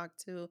and I talk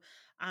to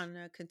on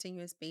a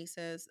continuous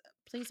basis.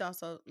 Please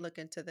also look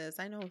into this.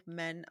 I know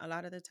men a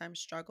lot of the time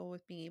struggle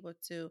with being able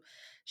to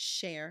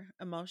share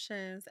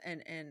emotions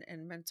and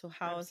mental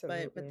health,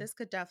 but Absolutely. this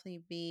could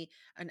definitely be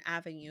an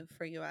avenue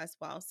for you as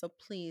well. So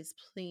please,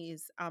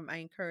 I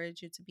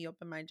encourage you to be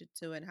open minded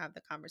to and have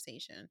the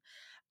conversation.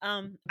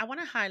 I want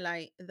to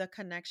highlight the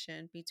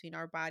connection between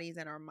our bodies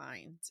and our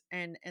minds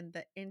and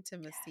the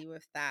intimacy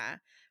with that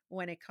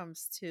when it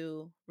comes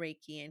to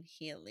Reiki and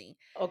healing.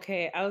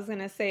 Okay, I was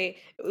gonna say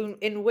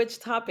in which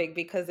topic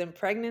because in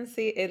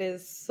pregnancy it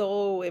is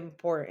so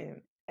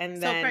important,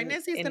 and So then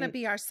pregnancy is going to in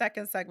be our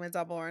second segment,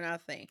 double or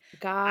nothing.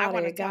 I got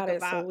want to it, talk got it.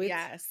 about So it's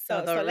yes. so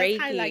So the so let's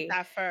highlight Reiki.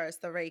 that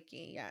first, the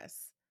Reiki.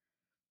 Yes.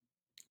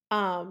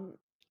 Um,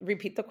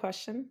 Repeat the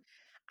question.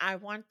 I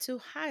want to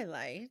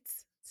highlight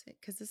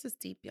because this is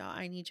deep, y'all.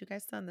 I need you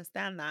guys to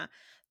understand that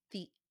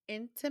the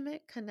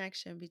intimate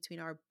connection between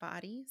our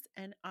bodies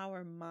and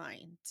our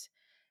mind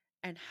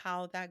and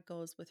how that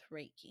goes with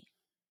Reiki.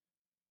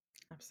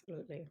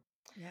 Absolutely.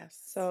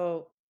 Yes.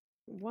 So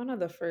one of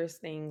the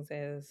first things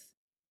is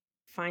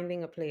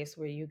finding a place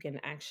where you can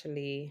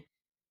actually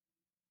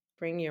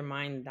bring your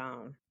mind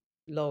down,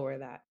 lower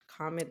that,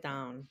 calm it Yeah.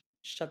 down,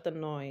 shut the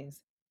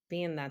noise,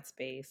 be in that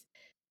space,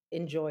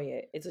 enjoy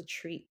it. It's a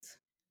treat.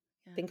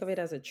 Think of it Yes.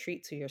 as a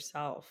treat to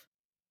yourself.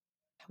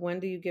 When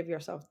do you give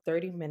yourself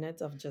 30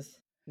 minutes of just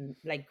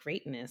like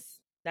greatness?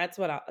 That's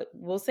what I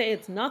will say.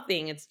 It's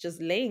nothing. It's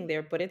just laying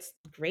there, but it's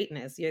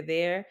greatness. You're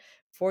there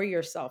for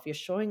yourself. You're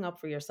showing up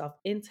for yourself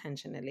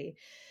intentionally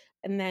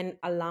and then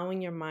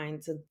allowing your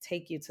mind to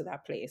take you to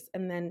that place.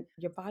 And then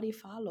your body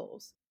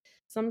follows.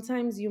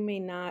 Sometimes you may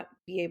not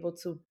be able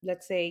to,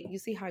 let's say, you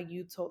see how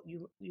you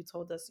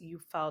told us you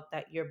felt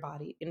that your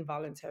body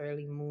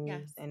involuntarily moved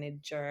Yes. and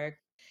it jerked.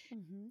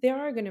 Mhm. There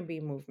are going to be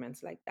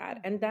movements like that,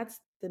 and Mhm. that's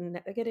the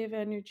negative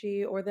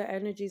energy or the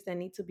energies that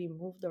need to be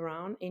moved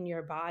around in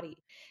your body,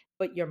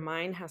 but your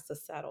mind has to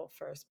settle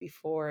first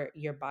before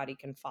your body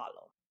can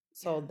follow.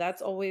 So Yes.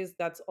 that's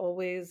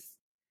always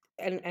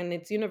and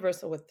it's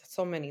universal with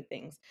so many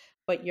things,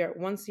 but your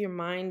once your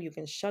mind, you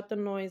can shut the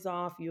noise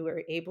off, you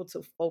are able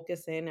to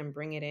focus in and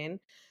bring it in.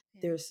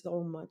 Yeah. There's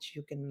so much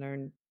you can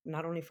learn,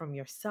 not only from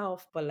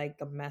yourself, but like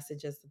the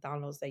messages, the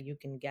downloads that you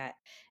can get.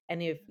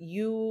 And if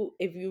you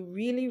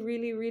really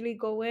really really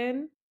go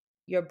in,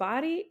 your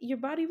body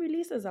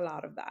releases a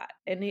lot of that,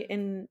 and Yeah.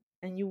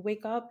 and you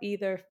wake up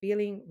either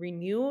feeling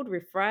renewed,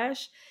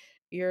 refreshed,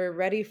 you're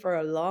ready for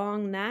a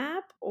long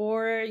nap,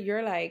 or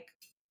you're like,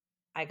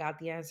 I got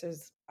the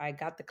answers, I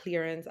got the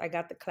clearance, I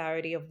got the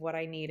clarity of what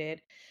I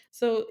needed.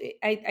 So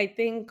I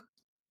think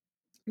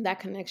that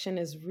connection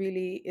is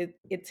really,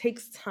 it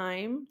takes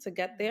time to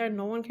get there.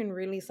 No Mhm. one can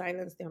really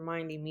silence their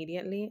mind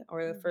immediately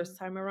or the first Mhm.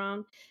 time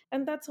around,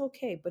 and that's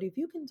okay. But if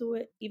you can do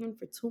it even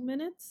for 2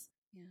 minutes,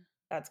 Yeah.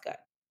 that's good.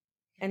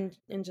 Yeah.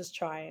 And just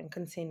try and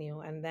continue,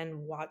 and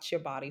then watch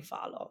your body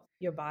follow.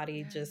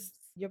 Yes.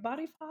 Your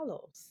body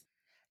follows.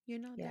 You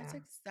know, that's Yeah,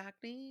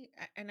 exactly,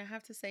 and I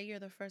have to say, you're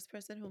the first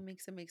person who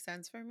makes it make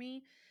sense for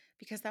me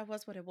because that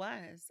was what it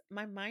was.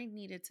 My mind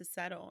needed to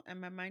settle and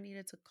my mind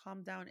needed to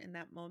calm down in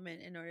that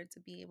moment in order to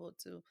be able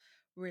to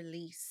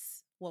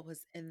release what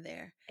was in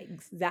there.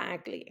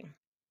 exactly.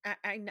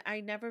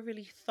 I never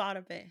really thought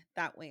of it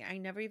that way. I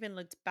never even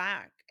looked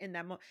back in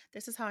that moment.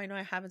 This is how I know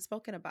I haven't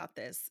spoken about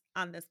this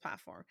on this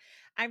platform.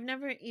 I've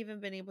never even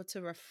been able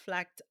to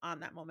reflect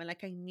on that moment.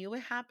 Like I knew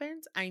it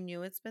happened. I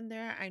knew it's been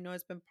there. I know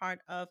it's been part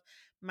of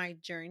my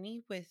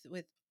journey with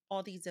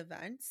all these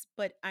events,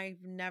 but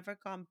I've never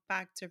gone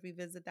back to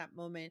revisit that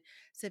moment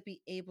to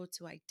be able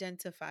to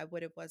identify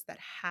what it was that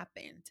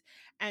happened.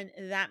 And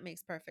that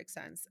makes perfect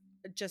sense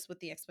just with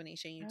the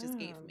explanation you just Yeah.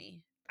 gave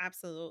me.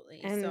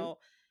 Absolutely. And So,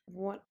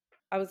 what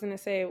I was going to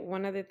say,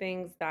 one of the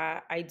things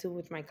that I do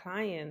with my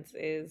clients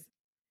is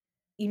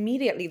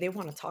immediately they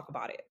want to talk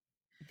about it.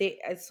 They,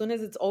 as soon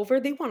as it's over,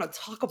 they want to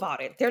talk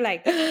about it. They're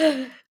like,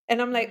 and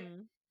I'm like,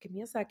 mhm. give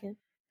me a second.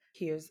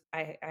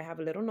 I have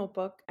a little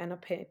notebook and a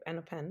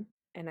pen.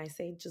 And I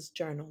say, just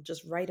journal,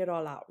 just write it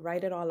all out,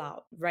 write it all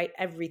out, write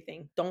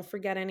everything. Don't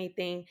forget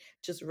anything,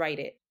 just write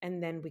it.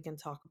 And then we can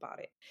talk about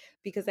it.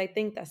 Because I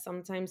think that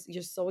sometimes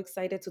you're so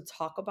excited to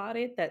talk about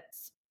it that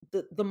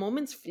the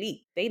moments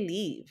flee, they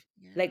leave.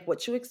 Like Yeah.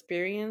 what you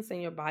experienced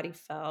and your body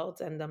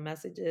felt and the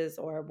messages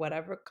or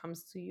whatever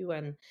comes to you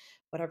and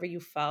whatever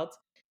you felt,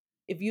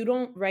 if you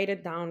don't write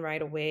it down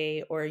right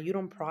away or you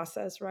don't Mhm.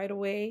 process right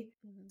away,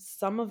 Mhm.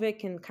 some of it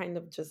can kind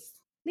of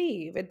just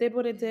leave. It did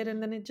what it did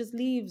and Yeah. then it just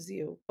leaves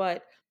you.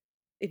 But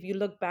if you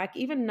look back,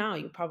 even now,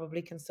 you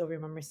probably can still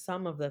remember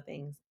some of the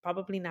things,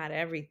 probably not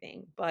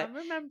everything. But I'm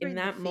in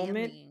remembering the that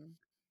moment, feeling.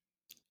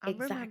 I'm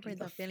exactly remembering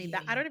the the feeling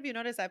that I don't feeling. know if you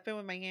noticed, I've been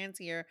with my hands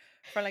here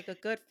for like a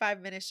good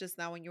 5 minutes just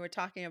now when you were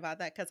talking about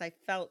that because I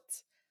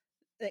felt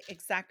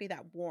exactly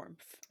that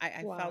warmth.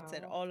 I felt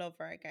it Wow. all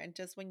over again.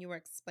 Just when you were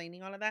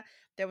explaining all of that,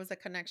 there was a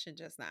connection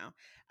just now.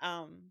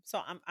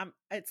 So I'm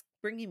it's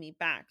bringing me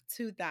back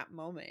to that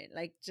moment,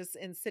 like just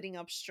in sitting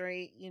up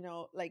straight,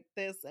 like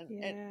this, and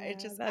it Yeah,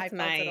 just I that's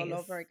felt it all nice.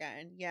 over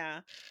again.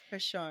 Yeah, for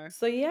sure.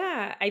 So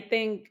yeah, I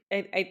think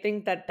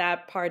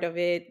that part of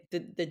it,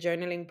 the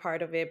journaling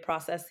part of it,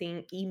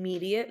 processing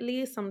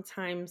immediately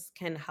sometimes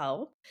can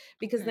help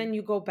because Okay. then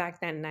you go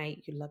back that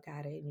night, you look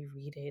at it and you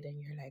read it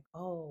and you're like,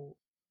 oh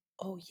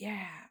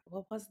yeah,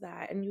 what was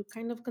that? And you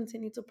kind of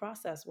continue to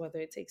process whether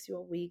it takes you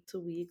a week, 2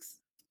 weeks,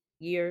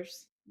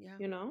 years, Yeah.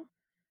 you know?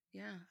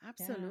 Yeah,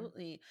 Yeah.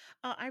 absolutely.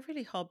 I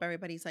really hope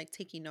everybody's like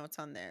taking notes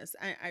on this.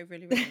 I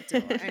really, really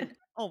do. And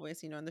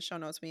always, in the show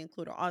notes, we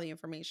include all the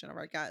information of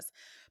our guests.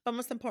 But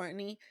most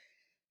importantly,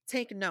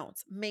 take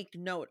notes, make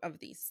note of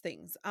these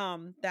things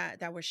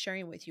that we're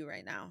sharing with you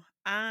right now.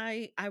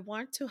 I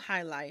want to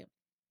highlight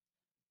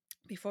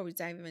before we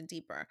dive even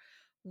deeper,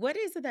 what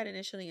is it that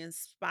initially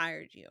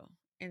inspired you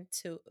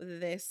into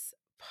this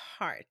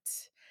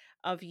part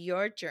of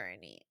your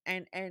journey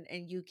and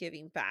you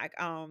giving back?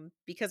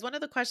 Because one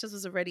of the questions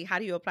was already, how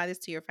do you apply this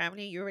to your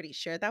family? You already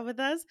shared that with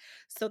us.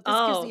 So this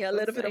gives me Oh, a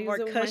little because bit I of use more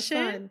it with my cushion.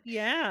 son.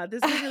 Yeah,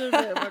 this gives me a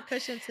little bit more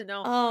cushion to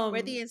know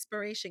where the um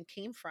inspiration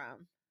came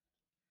from.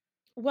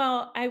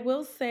 Well, I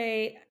will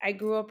say I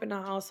grew up in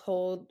a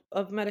household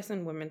of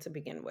medicine women to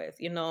begin with.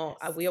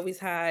 We always Yes.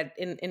 had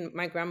in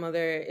my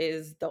grandmother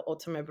is the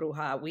ultimate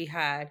bruja. We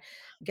had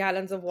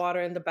gallons of water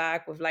in the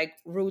back with like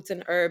roots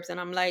and herbs. And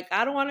I'm like,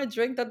 I don't want to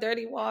drink the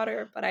dirty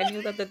water, but I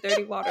knew that the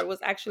dirty water was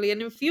actually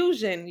an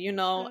infusion,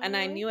 and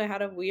I Uh-huh. knew it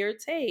had a weird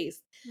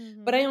taste.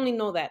 But I Mm-hmm. only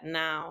know that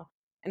now.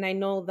 And I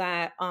know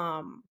that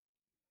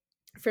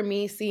for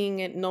me, seeing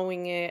it,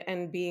 knowing it,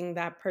 and being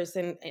that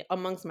person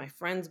amongst my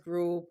friends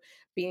group,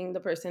 being the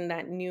person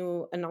that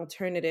knew an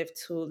alternative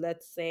to,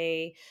 let's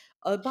say,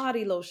 a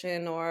body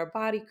lotion or a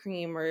body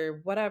cream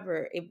or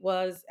whatever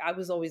I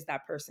was always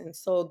that person.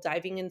 So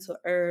diving into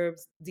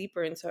herbs,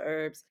 deeper into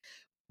herbs,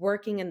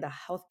 working in the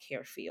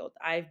healthcare field.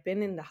 I've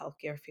been in the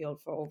healthcare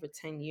field for over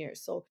 10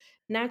 years. So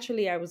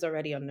naturally I was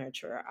already a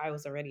nurturer. I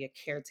was already a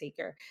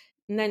caretaker.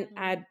 And then Mm-hmm.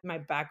 add my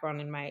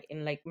background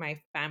in like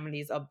my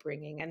family's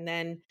upbringing. And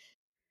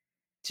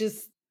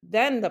just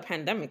then the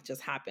pandemic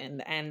just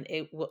happened and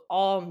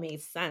all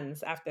made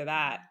sense after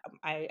that.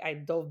 Yeah. I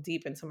dove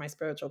deep into my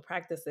spiritual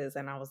practices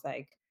and I was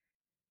like,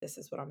 this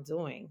is what I'm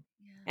doing.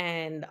 Yeah.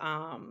 And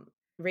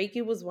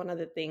Reiki was one of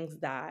the things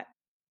that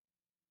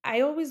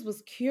I always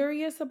was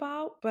curious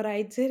about, but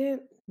I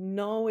didn't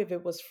know if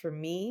it was for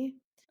me.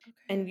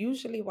 And Okay.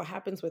 usually what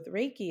happens with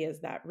Reiki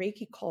is that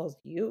Reiki calls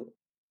you.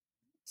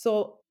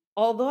 So,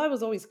 although I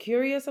was always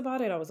curious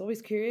about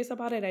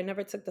it, I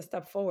never took the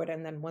step forward.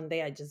 And then one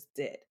day I just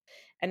did.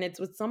 And it's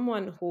with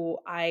someone who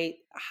I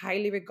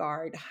highly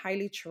regard,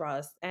 highly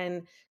trust.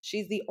 And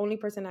she's the only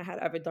person I had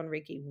ever done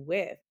Reiki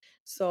with.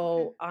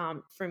 Okay. So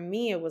for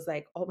me, it was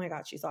like, oh my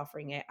God, she's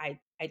offering it.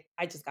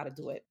 I just gotta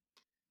do it.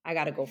 I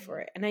gotta go for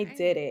Right. it. And I Right.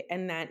 did it.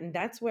 And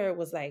that's where it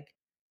was like,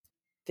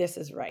 this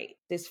is right.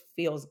 This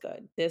feels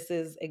good. This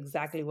is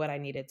exactly what I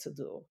needed to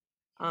do.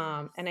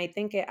 And Yes. I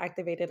think it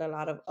activated a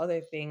lot of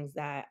other things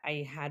that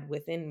I had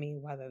within me,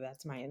 whether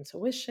that's my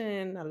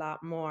intuition, a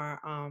lot more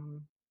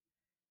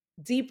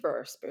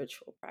deeper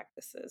spiritual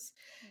practices.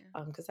 Yeah.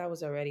 Because I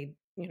was already,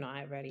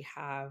 I already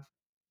have.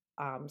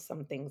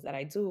 some things that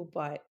I do,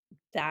 but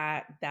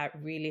that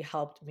really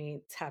helped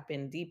me tap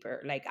in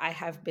deeper. Like I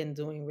have been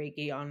doing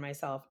Reiki on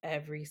myself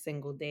every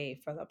single day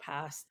for the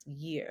past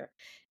year.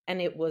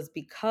 And it was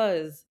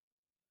because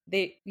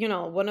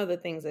one of the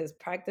things is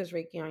practice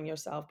Reiki on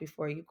yourself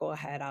before you go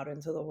ahead out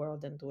into the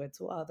world and do it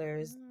to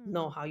others.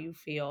 Know Mm, how you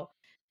feel.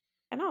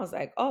 And I was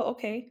like, oh,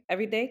 okay,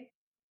 every day,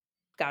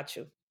 got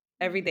you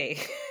every mm, day.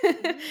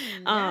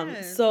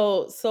 yes.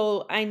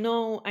 So I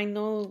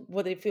know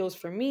what it feels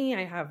for me.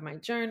 I have my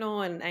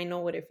journal and I know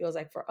what it feels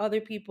like for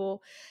other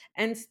people.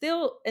 And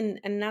still, and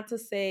not to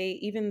say,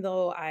 even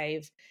though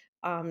I've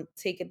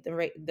taken the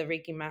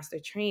Reiki master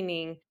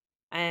training,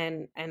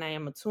 and I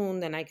am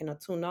attuned and I can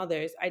attune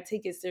others, I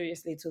take it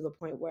seriously to the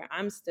point where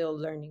I'm still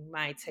learning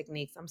my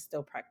techniques. I'm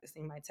still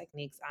practicing my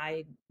techniques.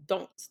 I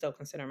don't still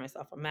consider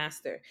myself a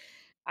master.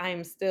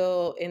 I'm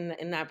still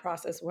in that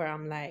process where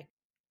I'm like,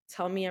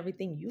 tell me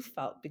everything you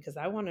felt because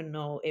I want to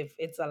know if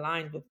it's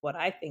aligned with what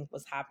I think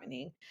was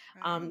happening.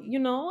 Right.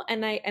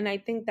 And I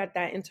think that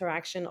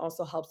interaction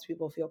also helps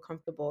people feel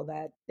comfortable,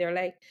 that they're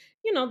like,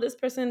 this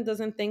person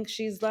doesn't think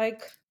she's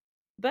like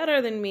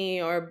better than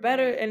me or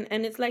better, Right.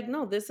 and it's like,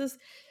 no, this is,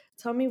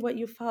 tell me what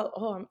you felt.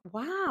 Oh,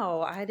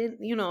 wow, I didn't,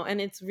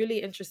 and it's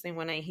really interesting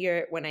when I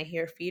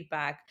hear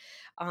feedback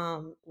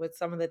with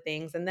some of the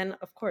things, and then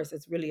of course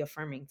it's really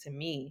affirming to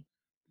me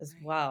as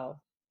Right.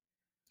 well.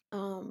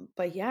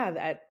 But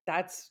yeah,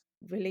 that's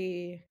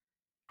really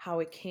how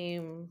it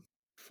came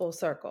full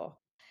circle.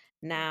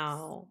 Yes.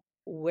 Now,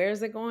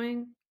 where's it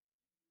going?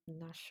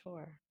 Not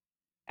sure.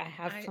 I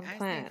have some I say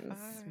plans, far.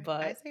 I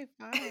but say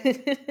far.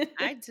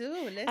 I I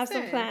do. have some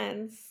Listen.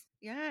 plans.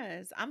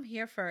 Yes, I'm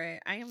here for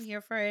it. I am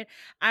here for it.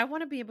 I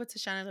want to be able to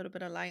shine a little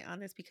bit of light on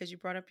this because you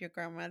brought up your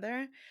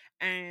grandmother.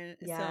 And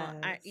so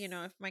Yes.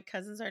 if my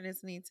cousins are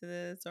listening to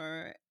this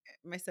or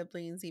my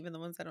siblings, even the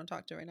ones I don't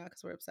talk to right now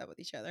because we're upset with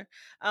each other,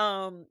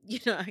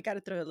 I got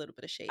to throw a little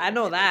bit of shade I if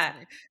know they're that.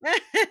 listening.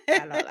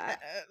 I know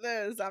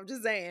that. So I'm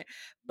just saying.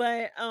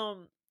 But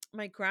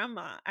my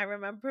grandma, I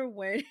remember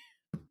when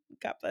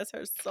God bless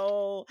her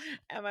soul.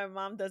 And my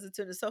mom does it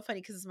too. And it's so funny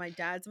because it's my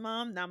dad's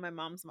mom, not my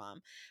mom's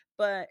mom.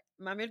 But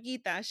Mami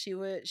Olguita, she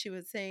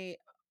would say,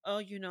 "Oh,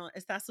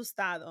 está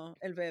asustado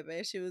el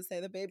bebé." She would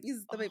say the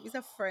baby's Oh,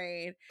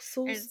 afraid.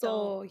 And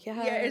so susto.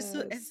 yeah,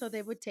 and so they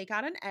Yes. would take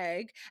out an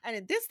egg. And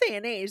in this day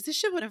and age, this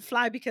shit wouldn't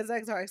fly because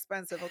eggs are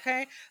expensive,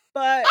 okay?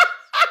 But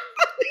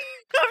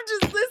I'm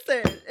just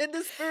listen in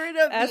the spirit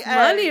of the That's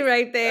money eggs.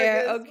 right Okay, there,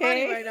 it's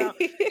funny okay? right now.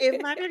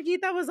 If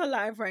Margarita was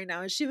alive right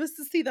now and she was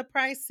to see the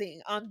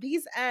pricing on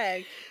these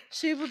eggs,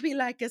 she would be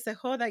like, "Que se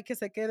joda y que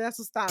se quede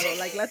asustado."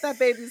 Like, let that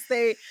baby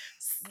stay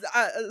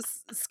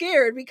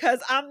scared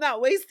because I'm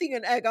not wasting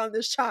an egg on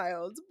this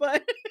child.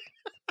 But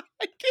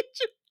I kid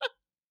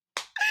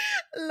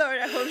you, Lord,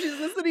 I hope she's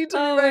listening to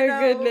me Oh right my now.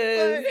 But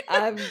goodness,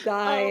 I'm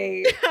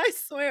dying. I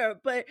swear.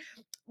 But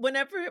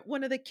whenever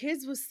one of the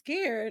kids was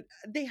scared,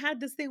 they had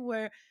this thing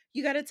where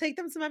you got to take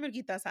them to my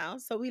Margita's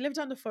house. So we lived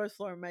on the fourth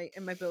floor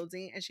in my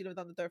building, and she lived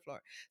on the third floor.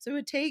 So we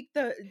would take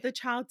the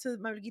child to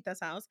my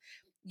Margita's house.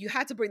 You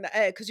had to bring the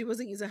egg because she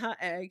wasn't using her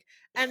egg,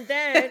 and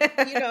then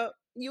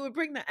you would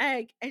bring the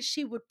egg, and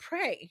she would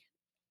pray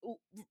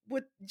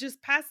with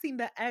just passing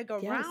the egg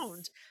around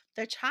Yes,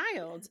 the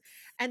child. yes.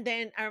 And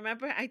then I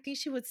remember, I think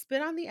she would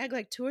spit on the egg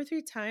like two or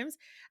three times,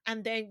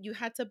 and then you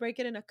had to break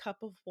it in a cup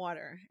of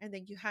water, and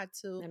then you had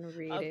to, And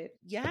read it.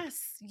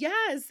 yes,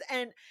 yes,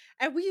 and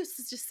we used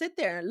to just sit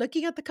there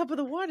looking at the cup of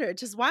the water,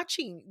 just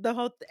watching the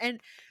whole and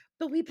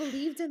but we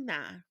believed in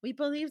that. We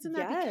believed in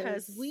that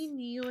because we Yes.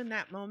 knew in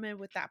that moment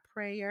with that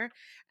prayer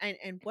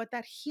and what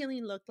that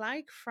healing looked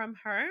like from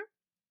her,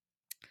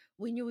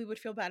 we knew we would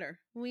feel better.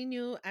 We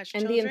knew as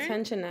And the children.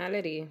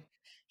 intentionality.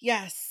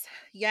 Yes.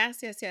 Yes,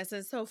 yes, yes.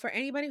 And so for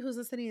anybody who's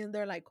listening and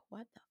they're like,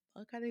 what the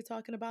fuck are they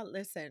talking about?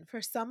 Listen,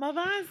 for some of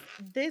us,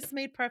 this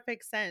made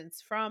perfect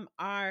sense from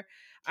our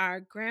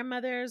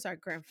grandmothers, our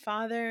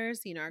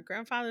grandfathers. Our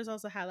grandfathers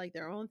also had like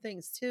their own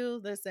things too.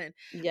 Listen,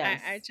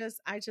 Yes.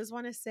 I just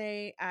want to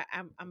say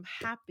I'm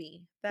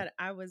happy that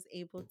I was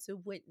able to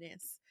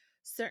witness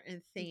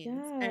certain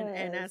things. And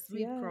as Yes.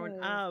 we've grown Yes.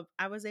 up,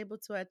 I was able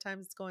to at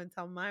times go and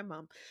tell my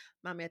mom,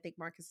 Mommy, I think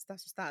Marcus está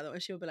asustado.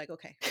 And she would be like,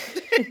 okay.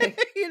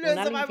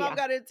 Una So my mom limpia.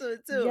 got into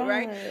it too,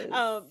 right?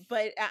 Yes.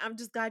 But I'm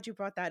just glad you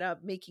brought that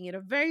up, making it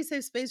a very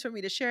safe space for me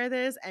to share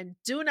this. And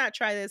do not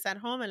try this at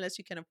home unless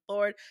you can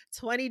afford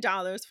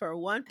 $20 for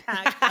one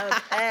pack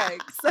of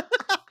eggs.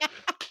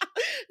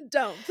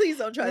 Please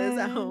don't try this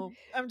at Man. home.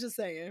 I'm just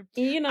saying.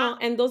 And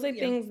Yeah. those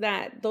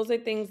are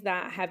things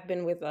that have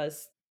been with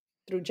us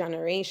through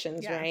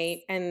generations, right?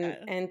 Yes. and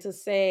Yes. and to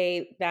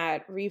say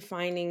that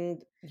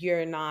refining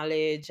your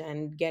knowledge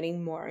and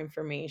getting more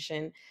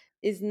information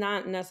is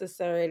not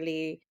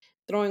necessarily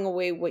throwing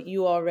away what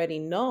you already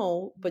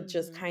know, but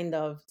just Mhm. kind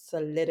of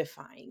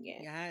solidifying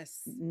it,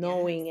 Yes. Yes.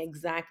 knowing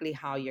exactly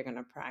how you're going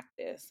to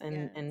practice. and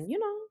Yes. and you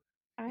know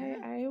I Yeah.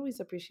 I always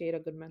appreciate a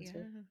good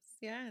mentor. Yes,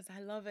 yes,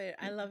 I love it.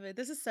 I Mhm. love it.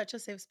 This is such a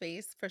safe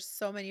space for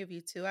so many of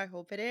you too. I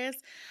hope it is.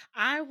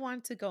 I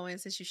want to go in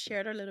since you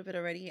shared a little bit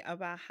already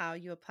about how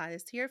you apply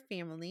this to your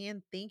family.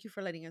 And thank you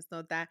for letting us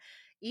know that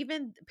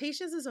even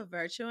patience is a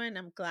virtue. And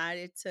I'm glad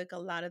it took a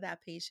lot of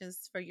that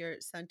patience for your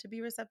son to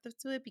be receptive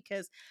to it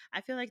because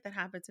I feel like that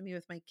happened to me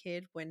with my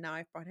kid when now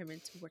I brought him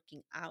into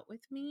working out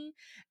with me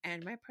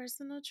and my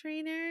personal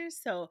trainer.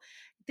 So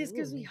this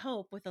gives me Ooh,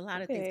 hope with a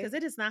lot of things because okay.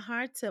 it is not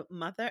hard to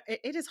mother.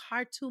 It is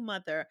hard to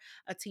mother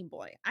a teen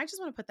boy. I just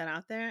want to put that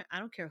out there. I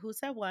don't care who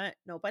said what.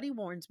 Nobody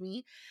warned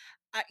me.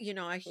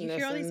 You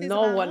hear all these Listen, things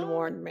no about, one oh,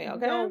 warned me,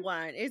 no okay?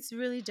 one. It's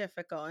really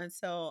difficult, and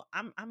so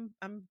I'm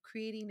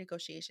creating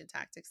negotiation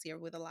tactics here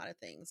with a lot of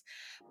things.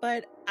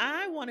 But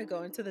I want to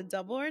go into the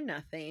double or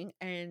nothing.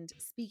 And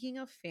speaking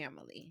of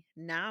family,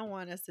 now I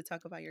want us to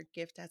talk about your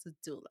gift as a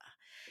doula.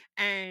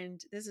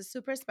 And this is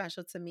super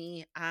special to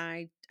me.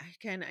 I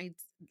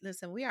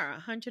listen, we are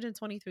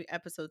 123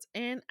 episodes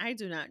in. I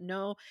do not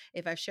know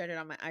if I've shared it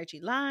on my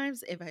IG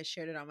lives, if I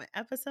shared it on my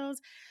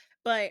episodes,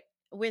 but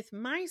with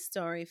my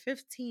story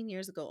 15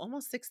 years ago,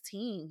 almost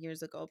 16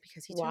 years ago,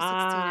 because he turned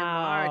 16 in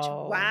March.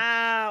 Wow.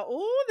 Wow.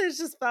 Oh, this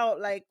just felt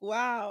like,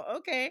 wow.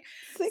 Okay.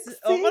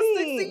 Almost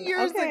 16 16.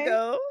 years Okay.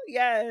 ago.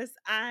 Yes.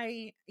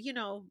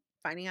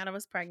 Finding out I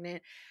was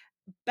pregnant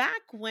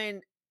back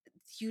when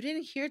you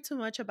didn't hear too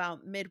much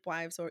about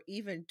midwives or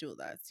even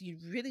doulas. You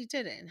really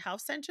didn't.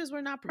 Health centers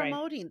were not Right.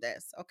 promoting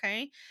this.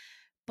 Okay.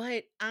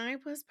 But I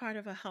was part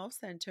of a health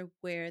center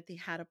where they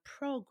had a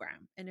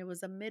program and it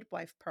was a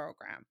midwife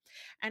program.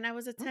 And I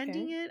was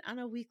attending Okay. it on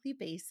a weekly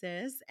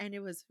basis and it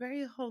was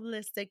very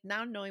holistic.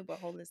 Now knowing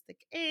what holistic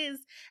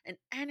is and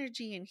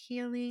energy and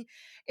healing,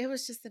 it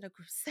was just in a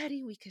group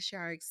setting. We could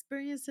share our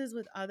experiences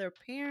with other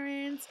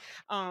parents,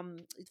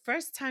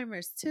 first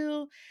timers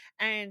too.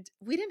 And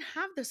we didn't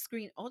have the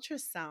screen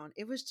ultrasound.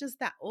 It was just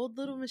that old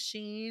little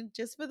machine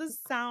just for the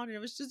sound. And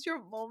it was just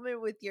your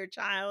moment with your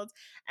child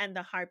and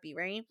the heartbeat,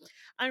 right?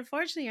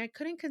 Unfortunately, I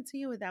couldn't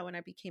continue with that when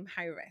I became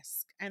high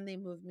risk and they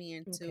moved me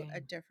into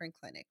a Okay. different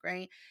clinic,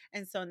 right?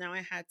 And so now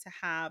I had to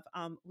have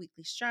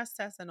weekly stress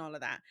tests and all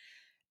of that.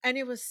 And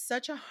it was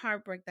such a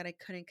heartbreak that I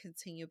couldn't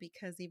continue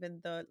because even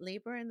the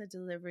labor and the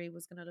delivery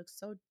was going to look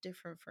so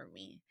different for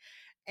me.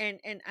 And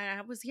I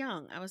was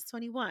young. I was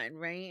 21,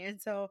 right?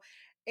 And so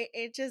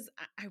it just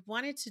I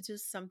wanted to do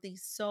something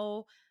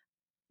so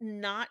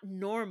not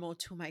normal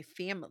to my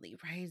family,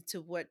 right?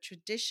 To what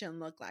tradition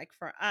looked like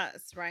for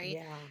us, right?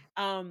 Yeah.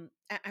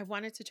 I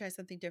wanted to try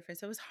something different.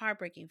 So it was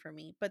heartbreaking for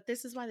me. But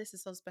this is why this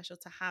is so special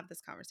to have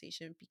this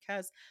conversation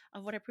because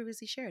of what I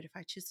previously shared. If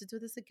I choose to do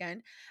this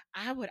again,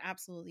 I would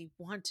absolutely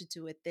want to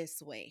do it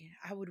this way.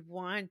 I would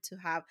want to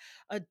have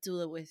a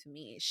doula with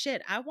me.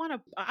 Shit, I want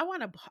a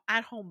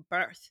at home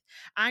birth.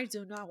 I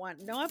do not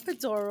want no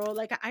epidural.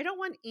 Like I don't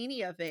want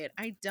any of it.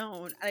 I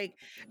don't. Like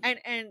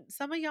and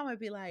some of y'all might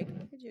be like,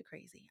 you're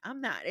crazy.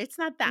 I'm not. It's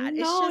not that.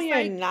 It's No, just you're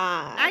like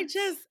not.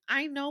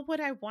 I know what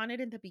I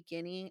wanted in the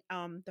beginning,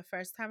 the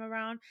first time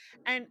around,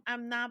 and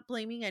I'm not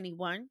blaming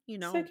anyone, the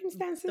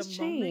Circumstances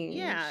moment,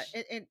 yeah.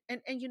 change.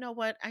 And you know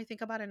what? I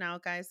think about it now,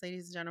 guys,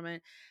 ladies and gentlemen.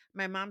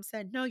 My mom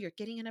said, no, you're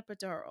getting an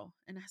epidural.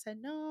 And I said,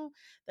 no.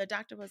 The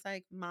doctor was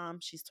like, Mom,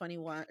 she's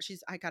 21.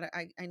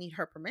 I need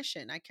her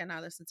permission. I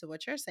cannot listen to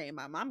what you're saying.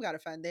 My mom got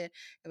offended.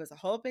 It was a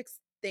whole big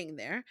thing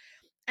there.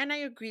 And I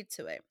agreed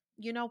to it.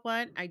 You know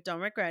what? I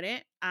don't regret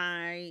it.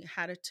 I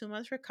had a 2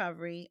 month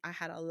recovery. I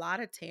had a lot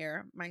of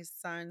tear. My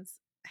son's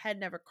head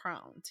never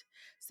crowned.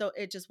 So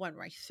it just went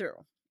right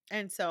through.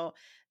 And so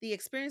the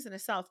experience in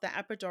itself, the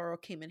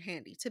epidural came in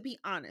handy, to be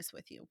honest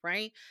with you,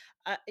 right?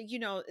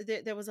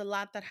 There was a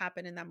lot that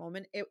happened in that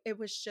moment. It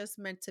was just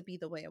meant to be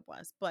the way it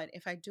was. But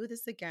if I do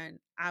this again,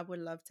 I would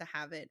love to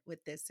have it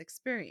with this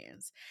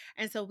experience.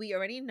 And so we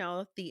already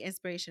know the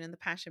inspiration and the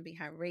passion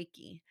behind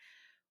Reiki.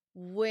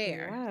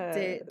 Where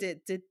did Yes.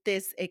 did did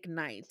this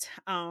ignite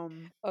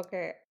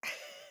Okay.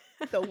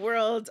 the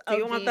world Do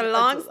you of want the being a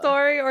long doula?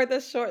 story or the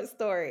short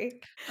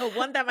story? Oh,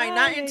 one that might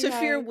not Ay, ay,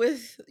 interfere ay.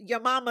 with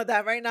your mama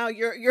that right now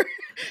you're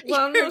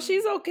Well, no, you're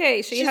she's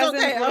okay. She she's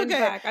hasn't okay. went Okay.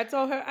 back. I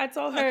told her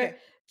Okay.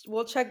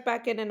 we'll check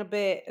back in a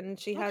bit, and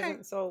she Okay.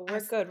 hasn't. So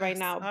we're good right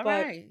now. All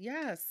But right.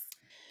 Yes.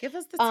 Give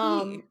us the tea.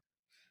 um,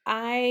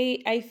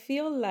 I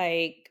feel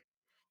like,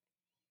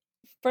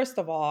 first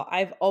of all,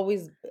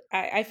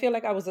 I feel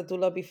like I was a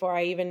doula before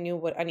I even knew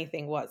what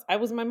anything was. I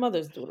was my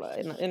mother's doula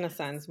in a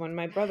sense. When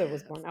my brother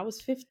was Yes. born, I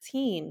was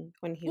 15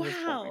 when he was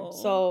born. Wow.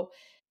 So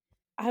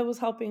I was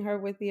helping her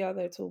with the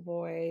other two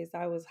boys.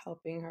 I was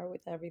helping her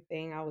with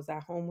everything. I was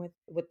at home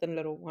with the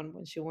little one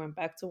when she went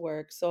back to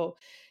work. So,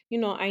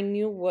 I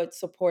knew what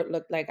support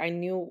looked like.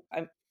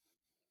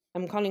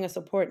 I'm calling it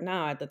support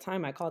now. At the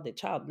time I called it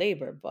child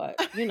labor, but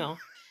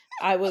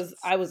I was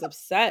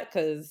upset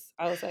cuz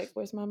I was like,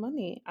 "Where's my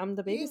money? I'm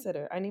the You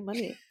babysitter. I need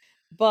money."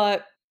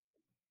 But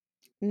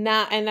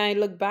now, and I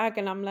look back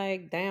and I'm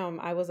like, "Damn,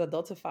 I was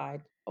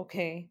adultified."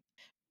 Okay.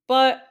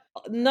 But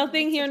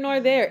Nothing Lots here of nor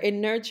there. time. It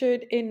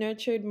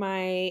nurtured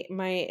my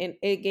and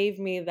it gave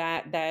me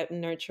that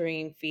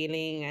nurturing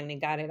feeling, and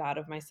it got it out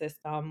of my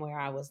system where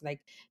I was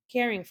like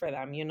caring for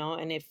them,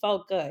 and it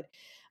felt good.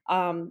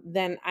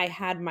 Then I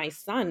had my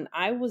son.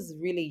 I was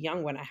really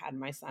young when I had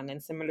my son,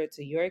 and similar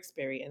to your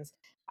experience,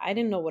 I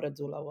didn't know what a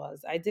doula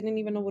was. I didn't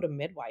even know Mm, what a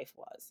midwife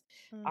was.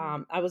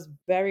 mm, I was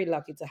very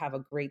lucky to have a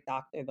great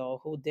doctor though,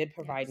 who did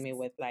provide me yes.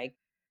 with like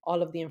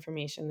all of the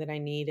information that I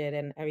needed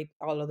and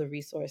all of the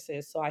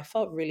resources. So I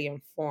felt really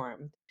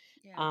informed.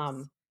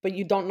 Yes. But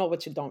you don't know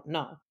what you don't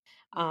know.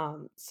 Yeah.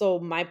 So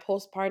my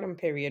postpartum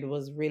period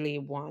was really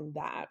one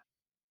that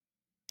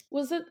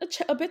was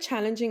a bit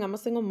challenging. I'm a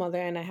single mother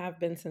and I have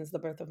been since the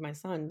birth of my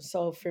son.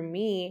 So for Mm,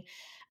 me,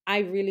 I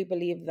really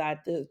believe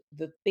that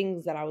the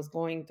things that I was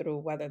going through,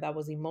 whether that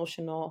was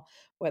emotional,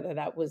 whether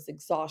that was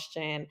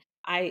exhaustion,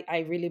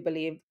 I really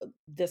believe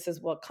this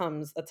is what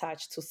comes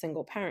attached to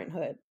single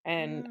parenthood.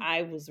 And mm.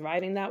 I was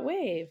riding that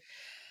wave.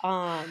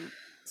 Um,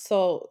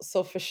 so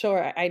for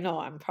sure, I know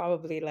I'm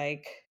probably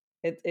like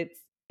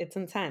it's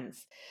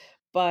intense.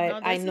 But No,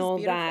 I this is know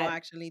beautiful that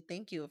actually.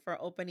 Thank you for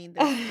opening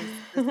this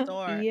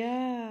door.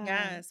 yeah.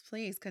 Yes,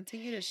 please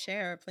continue to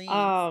share, please.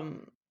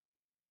 Um,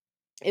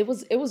 it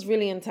was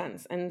really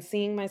intense, and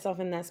seeing myself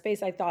in that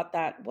space, I thought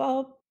that,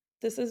 well,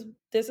 this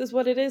is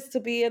what it is to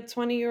be a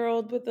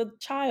 20-year-old with a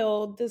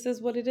child. This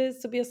is what it is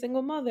to be a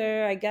single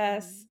mother, I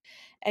guess.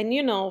 Mhm.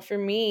 And for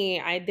me,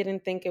 I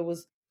didn't think it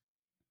was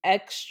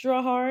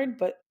extra hard,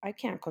 but I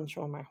can't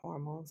control my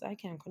hormones. I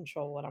can't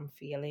control what I'm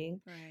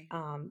feeling. Right.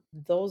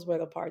 Those were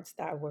the parts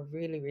that were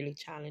really, really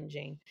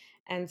challenging.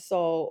 And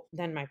so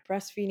then my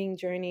breastfeeding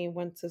journey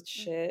went to Mm,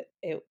 shit.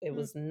 It mm.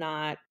 was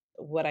not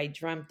what I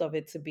dreamt of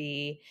it to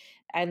be.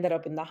 I ended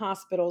up in the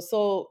hospital.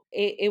 So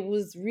it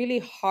was really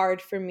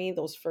hard for me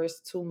those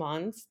first 2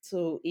 months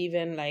to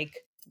even like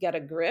get a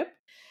grip.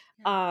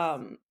 Yes.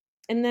 um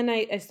and then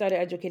I started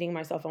educating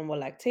myself on what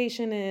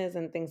lactation is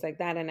and things like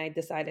that, and I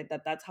decided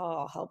that that's how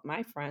I'll help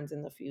my friends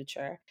in the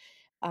future,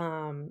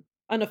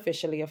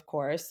 unofficially, of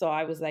course. So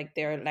I was like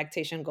their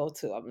lactation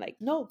go-to. I'm like,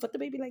 no, put the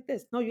baby like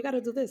this, no, you got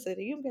to do this, and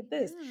you get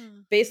this,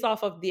 Yeah. based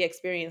off of the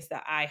experience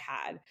that I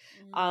had.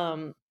 Mm,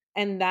 Um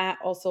and that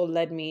also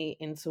led me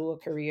into a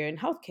career in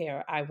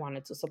healthcare. I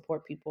wanted to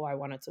support people, I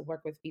wanted to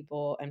work with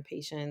people and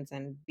patients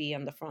and be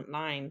on the front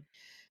line.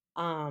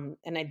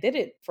 And I did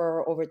it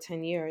for over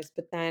 10 years.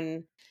 But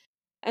then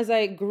as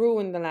I grew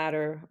in the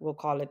ladder, we'll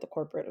call it the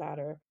corporate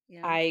ladder,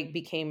 yes. I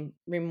became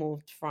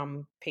removed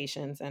from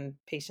patients and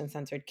patient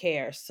centered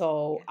care.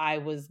 So Yes. I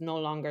was no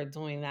longer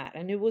doing that.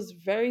 And it was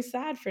very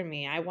sad for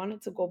me. I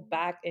wanted to go Mm,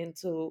 back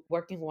into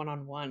working one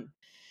on one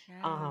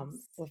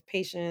yes. with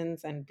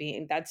patients, and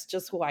being that's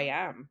just who I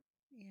am.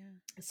 Yeah.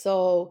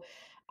 So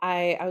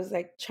I was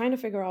like trying to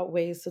figure out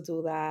ways to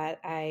do that.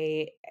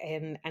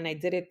 And I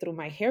did it through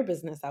my hair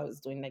business. I was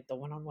doing like the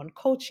one-on-one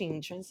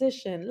coaching,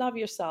 transition, love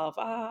yourself,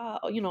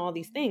 all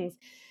these things.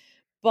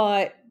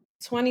 But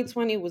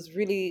 2020 was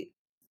really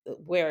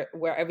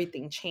where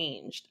everything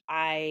changed.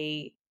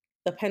 I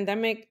The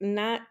pandemic,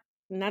 not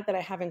that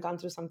I haven't gone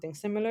through something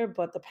similar,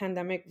 but the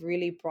pandemic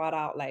really brought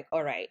out like,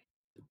 all right,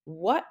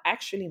 what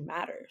actually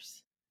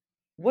matters?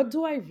 What Mm,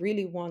 do I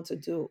really want to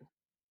do?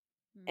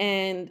 mm.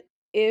 And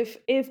if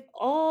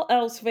all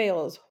else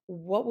fails,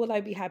 what will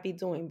I be happy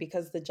doing?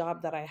 Because the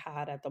job that I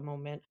had at the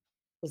moment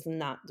was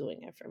not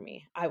doing it for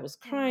me. I was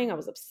crying, I Oh.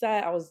 was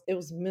upset, it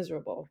was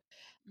miserable.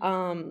 Mm-hmm.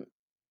 Um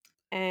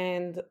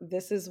and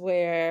this is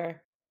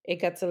where it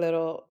gets a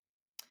little,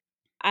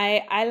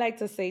 I like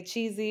to say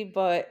cheesy,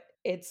 but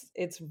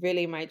it's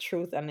really my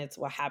truth and it's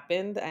what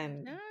happened,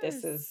 and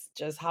this Yes. is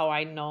just how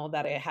I know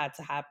that it had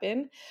to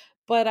happen.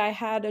 But I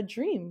had a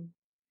dream,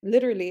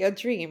 literally a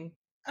dream,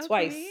 Okay.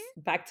 twice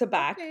back to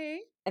back.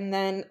 Okay. And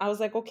then I was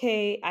like,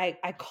 okay,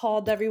 I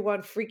called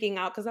everyone freaking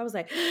out because I was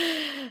like,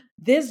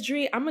 this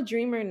dream, I'm a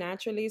dreamer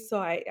naturally. So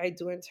I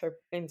do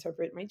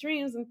interpret my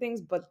dreams and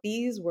things, but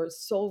these were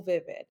so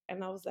vivid.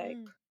 And I was like,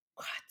 Mm,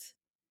 what?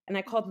 And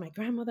I mm, called my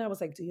grandmother. I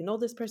was like, do you know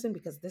this person?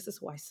 Because this is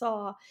who I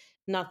saw.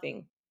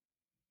 Nothing.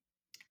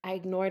 I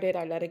ignored it.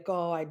 I let it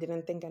go. I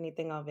didn't think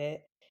anything of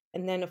it.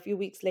 And then a few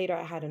weeks later,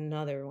 I had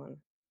another one.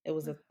 It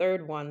was mm. a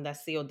third one that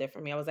sealed it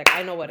for me. I was like,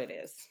 I know what it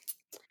is.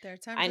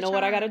 Third time's I a know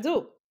what I got to charm.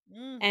 do.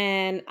 Mm.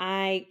 And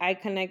I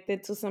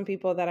connected to some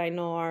people that I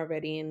know are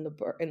already in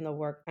the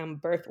work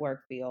birth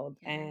work field,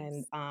 and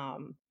Yes.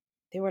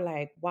 they were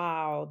like,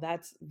 "Wow,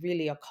 that's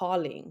really a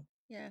calling."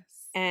 Yes.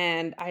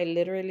 And I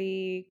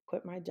literally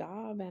quit my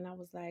job and I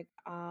was like,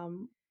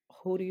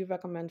 who do you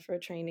recommend for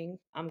training?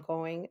 I'm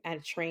going.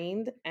 And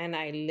trained, and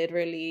I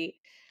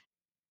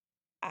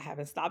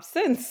haven't stopped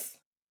since.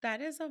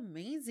 That is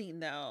amazing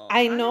though.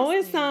 I know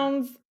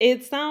Honestly.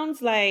 it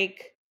sounds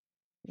like,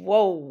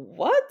 whoa,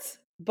 what?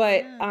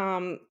 But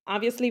Yeah.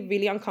 obviously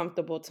really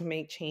uncomfortable to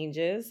make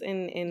changes Yes.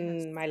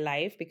 in my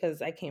life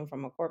because I came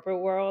from a corporate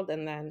world,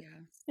 and then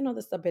Yes.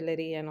 the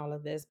stability and all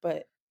of this.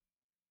 But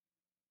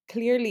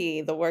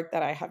clearly the work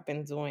that I have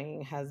been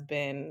doing has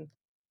been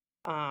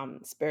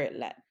spirit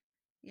led,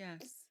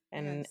 Yes.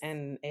 and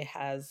Yes. it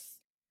has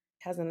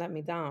hasn't let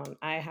me down.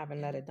 I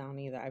haven't let Yeah. it down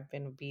either. I've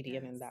been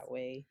obedient in Yes. that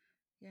way.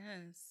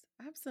 Yes,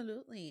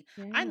 absolutely.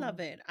 I Yeah. love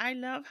it. I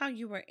love how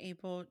you were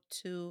able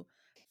to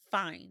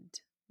find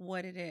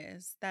what it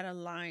is that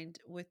aligned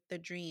with the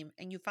dream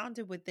and you found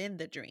it within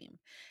the dream.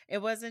 It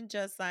wasn't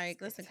just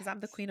like, listen, because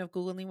I'm the Exactly. queen of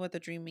Googling what the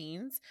dream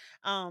means.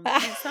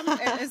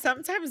 And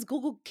sometimes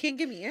Google can't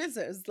give me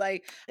answers.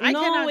 Like I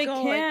No, cannot it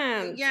go and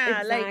can't.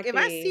 yeah, like if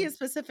I see a Exactly.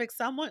 specific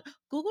someone,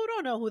 Google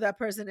don't know who that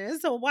person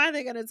is. So why are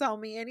they gonna tell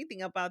me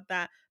anything about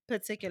that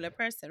particular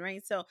person,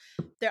 right? So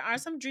there are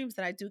some dreams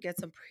that I do get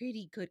some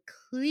pretty good,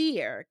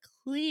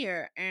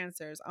 clear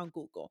answers on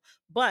Google,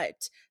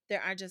 but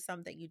there are just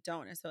some that you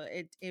don't, and so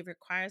it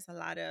requires a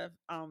lot of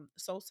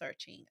soul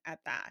searching at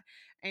that,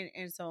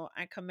 and so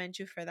I commend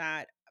you for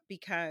that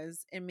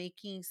because in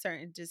making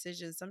certain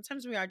decisions,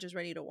 sometimes we are just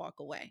ready to walk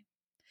away.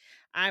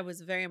 I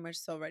was very much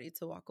so ready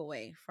to walk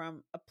away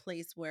from a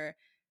place where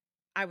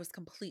I was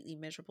completely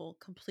miserable,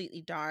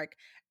 completely dark.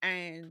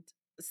 And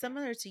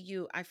similar to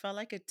you, I felt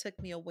like it took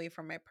me away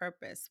from my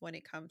purpose when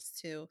it comes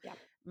to Yeah.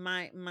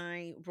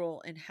 my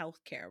role in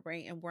healthcare,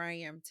 right? And where I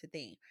am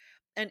today.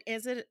 And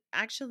is it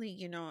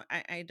actually,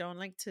 I don't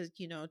like to,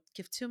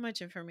 give too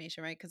much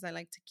information, right? Because I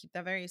like to keep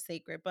that very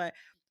sacred. But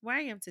where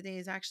I am today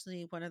is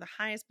actually one of the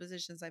highest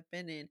positions I've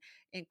been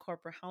in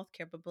corporate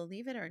healthcare. But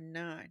believe it or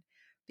not,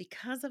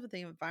 because of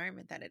the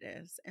environment that it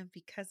is and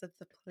because of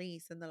the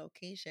place and the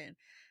location,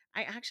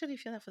 I actually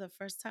feel that for the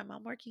first time,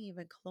 I'm working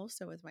even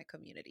closer with my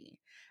community.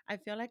 I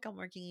feel like I'm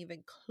working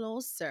even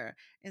closer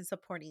in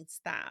supporting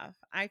staff.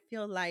 I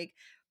feel like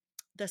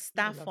the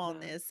I love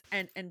that. staffalness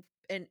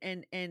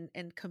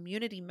and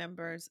community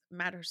members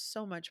matter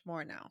so much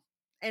more now.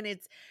 And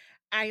it's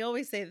I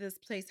always say this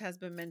place has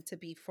been meant to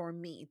be for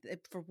me,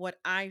 for what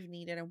I've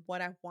needed and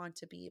what I want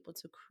to be able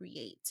to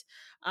create,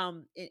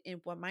 in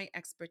what my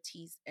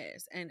expertise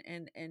is, and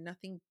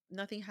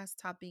nothing has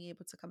stopped being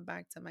able to come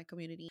back to my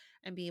community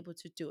and be able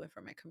to do it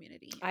for my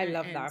community, I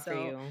love and that for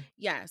so you.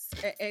 yes,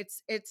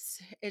 it's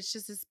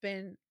just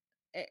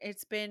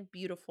it's been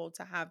beautiful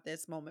to have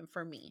this moment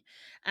for me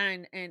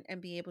and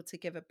be able to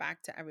give it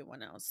back to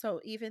everyone else. So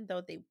even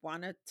though they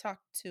want to talk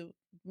to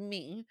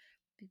me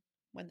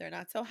when they're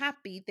not so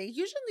happy, they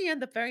usually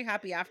end up very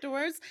happy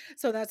afterwards.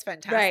 So that's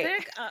Right.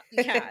 fantastic.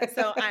 Yeah.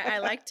 So I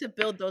like to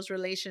build those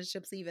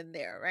relationships even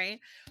there, right?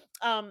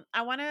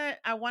 I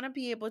wanna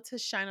be able to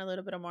shine a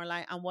little bit of more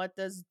light on what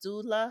does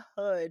doula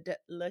hood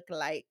look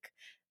like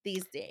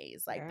these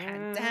days, like Girl.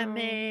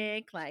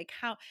 pandemic, like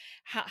how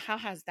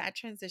has that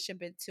transition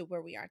been to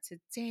where we are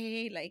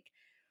today? Like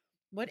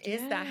what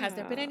is that? Has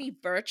there been Yeah. any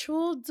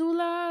virtual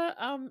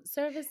doula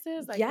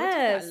services? Like what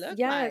does that Yes, look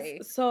yes.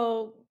 like?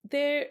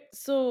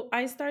 So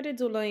I started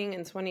doulaing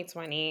in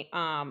 2020.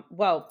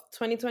 Well,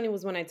 2020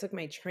 was when I took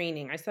my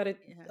training. I started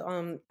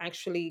Yes.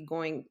 actually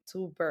going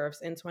to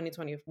births in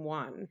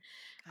 2021.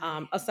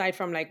 Got it. Aside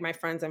from like my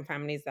friends and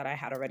families that I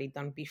had already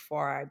done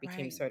before I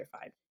became Right.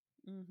 certified.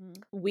 Mm-hmm.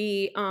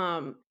 We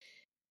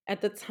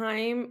At the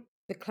time,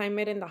 the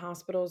climate in the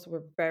hospitals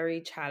were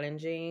very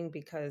challenging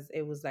because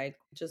it was like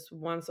just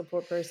one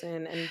support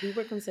person, and we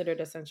were considered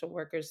essential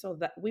workers, so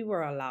that we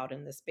were allowed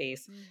in the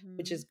space,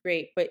 which Mm-hmm. is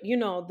great. But you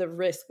know, the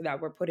risk that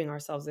we're putting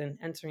ourselves in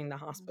entering the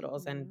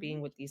hospitals and Mm-hmm.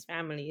 being with these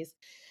families.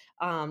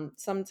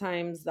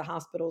 Sometimes the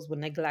hospitals would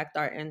neglect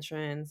our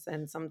entrance,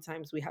 and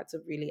sometimes we had to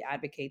really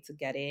advocate to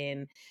get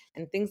in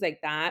and things like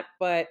that.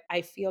 But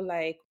I feel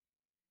like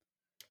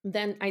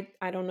then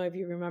I don't know if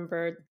you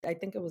remember, I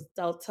think it was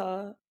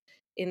Delta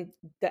in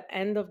the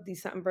end of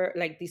December,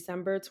 like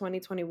December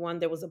 2021,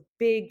 there was a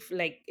big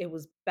like it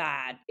was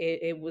bad.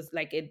 It was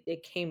like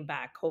it came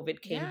back.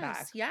 COVID came Yes,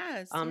 back.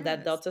 yes, That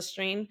yes. Delta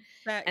strain.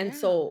 That And yeah.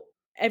 so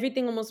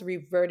everything almost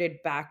reverted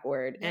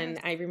backward. And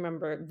Yes. I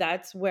remember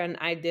that's when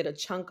I did a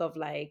chunk of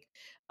like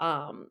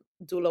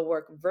doula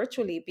work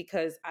virtually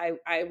because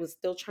I was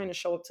still trying to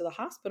show up to the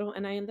hospital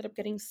and I ended up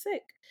getting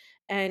sick,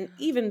 and Yeah.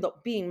 even though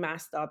being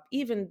masked up,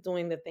 even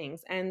doing the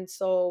things. And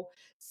so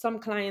some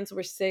clients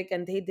were sick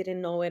and they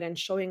didn't know it and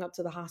showing up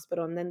to the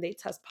hospital, and then they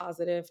test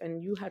positive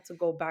and you had to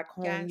go back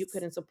home. You Yes.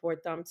 couldn't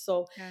support them.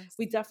 So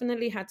we Yes.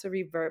 definitely had to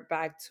revert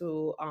back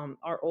to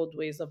our old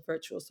ways of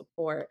virtual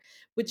support,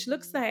 which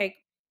looks Mm-hmm. like,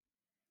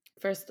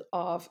 first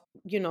off,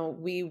 you know,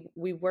 we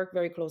work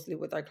very closely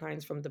with our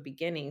clients from the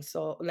beginning,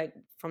 so like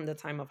from the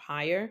time of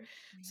hire.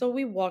 So Yeah.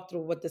 we walk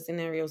through what the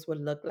scenarios would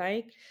look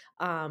like,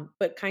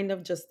 but kind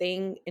of just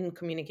staying in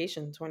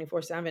communication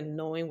 24/7,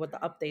 knowing what the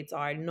Right. updates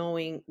are,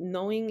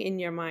 knowing in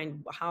your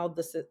mind how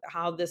this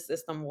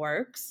system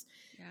works,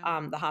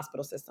 Yeah. the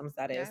hospital systems,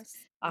 that is. Yes.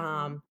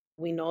 Mm-hmm.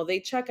 We know they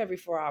check every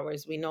 4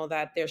 hours. We know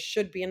that there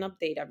should be an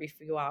update every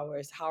few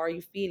hours. How are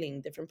you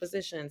feeling? Different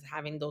positions,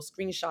 having those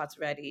screenshots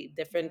ready,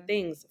 different Yes.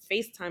 things,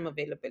 FaceTime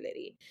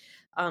availability.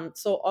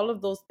 So all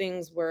of those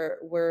things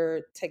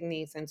were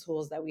techniques and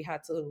tools that we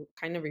had to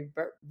kind of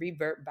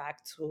revert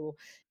back to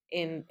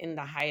Yeah. in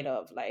the height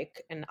of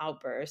like an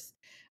outburst,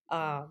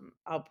 Yeah.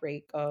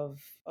 outbreak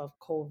of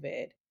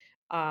COVID.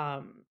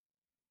 Um,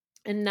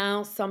 And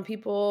now some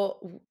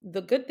people,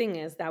 the good thing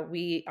is that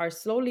we are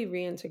slowly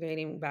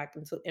reintegrating back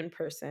into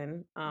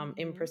Mm-hmm.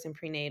 in-person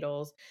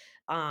prenatals.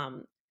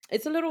 um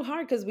it's a little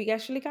hard because we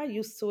actually got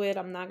used to it.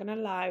 I'm not gonna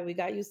lie, we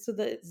got used to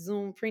the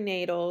Zoom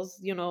prenatals,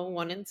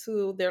 one Mm-hmm. and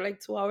two. They're like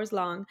 2 hours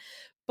long,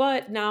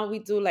 but now we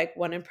do like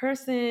one in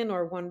person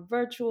or one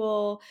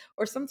virtual,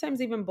 or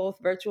sometimes even both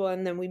virtual,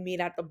 and then we meet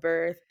at the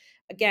birth.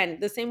 Again,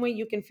 the same way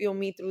you can feel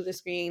me through the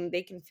screen,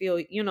 they can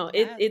feel,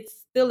 Yes. it's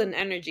still an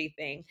energy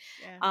thing.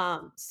 Yes.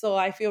 So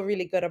I feel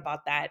really good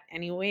about that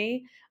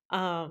anyway.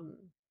 Um,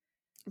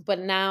 but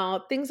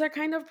now things are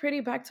kind of pretty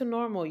back to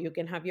normal. You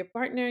can have your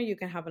partner, you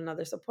can have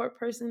another support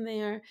person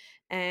there,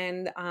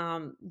 and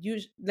you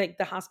like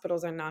the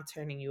hospitals are not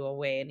turning you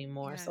away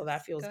anymore, so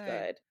that Yes. feels Good.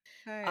 good.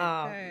 Good.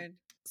 Um, Good.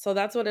 so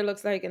that's what it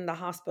looks like in the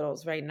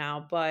hospitals right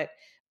now. But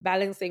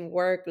balancing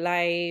work,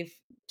 life,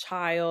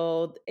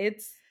 child,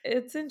 it's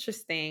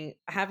interesting.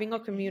 Having a It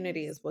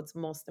community is. is what's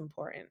most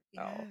important,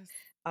 though. Yes.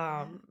 Yeah.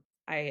 Um,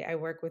 I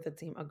work with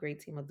a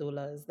great team of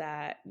doulas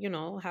that,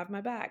 have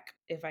my back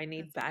if I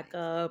need That's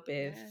amazing. backup,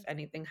 if Yes.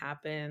 anything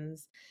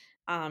happens.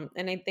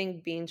 And I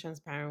think being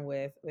transparent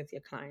with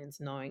your clients,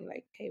 knowing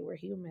like, hey, we're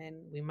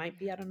human, we might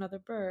be Yeah. at another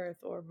birth,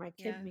 or my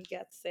kid Yeah. may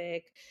get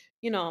sick,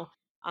 you know,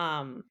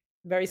 um,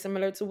 very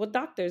similar to what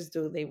doctors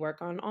do. They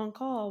work on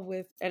call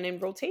with and in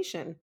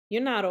rotation.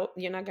 You're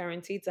not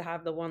guaranteed to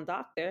have the one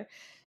doctor.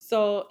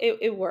 So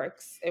it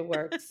works. It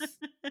works.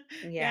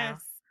 Yeah.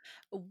 Yes.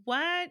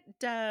 What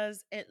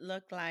does it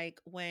look like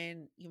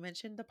when you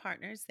mentioned the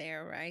partner's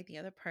there, right? The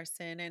other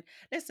person. And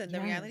listen,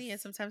 the reality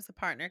is Yes. sometimes the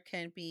partner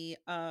can be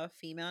a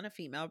female and a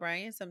female,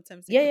 right? And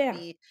sometimes it Yeah, could yeah.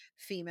 be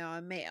female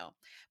and male.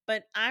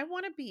 But I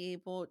want to be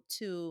able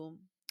to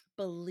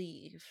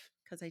believe,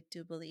 because I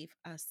do believe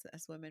us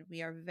as women,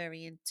 we are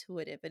very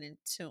intuitive and in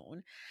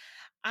tune.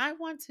 I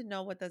want to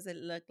know, what does it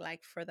look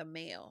like for the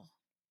male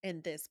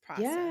in this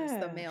process?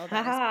 The Yeah. male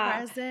that is Haha.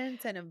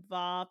 present and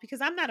involved,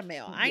 because I'm not a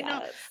male.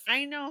 Yes.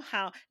 I know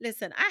how.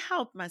 Listen, I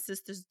helped my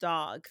sister's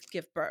dog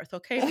give birth,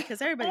 okay?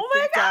 Because everybody Oh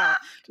my freaked out. god.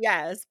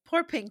 Yes,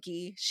 poor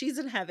Pinky. She's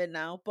in heaven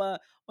now,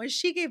 but when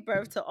she gave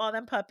birth to all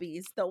them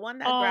puppies, the one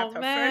that Oh grabbed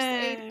her first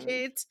aid man.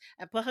 kit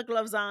and put her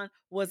gloves on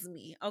was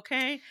me,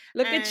 okay?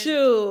 Look at And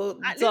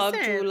you,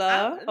 dog listen, I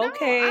doula.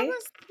 no, I Okay.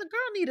 was the girl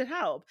needed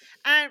help,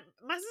 and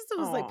my sister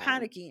was like Oh,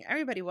 panicking.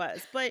 Everybody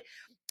was, but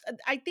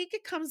I think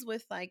it comes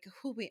with like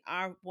who we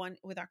are, one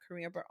with our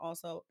career, but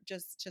also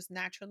just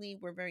naturally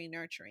we're very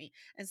nurturing,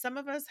 and some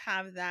of us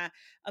have that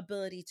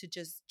ability to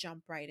just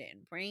jump right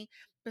in, right?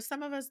 But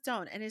some of us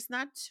don't, and it's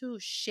not to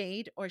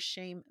shade or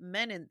shame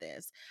men in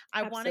this.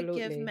 I want to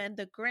give absolutely. men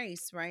the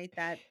grace, right?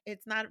 That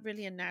it's not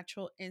really a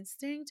natural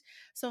instinct.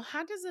 So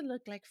how does it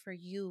look like for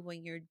you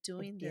when you're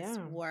doing this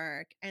Yeah.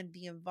 work and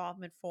the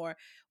involvement for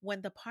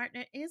when the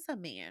partner is a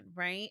man,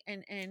 right?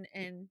 And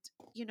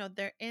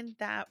they're in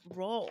that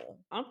role.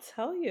 I'll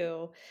tell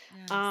you.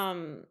 Yes.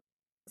 Um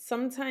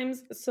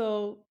Sometimes,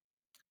 so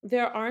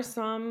there are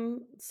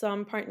some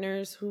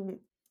partners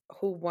who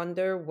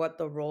wonder what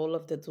the role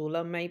of the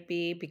doula might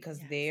be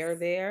because they're Yes.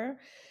 there.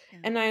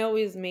 And I Yes.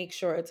 always make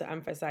sure to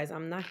emphasize,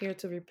 I'm not here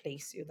to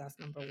replace you. That's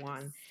number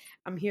one. Yes.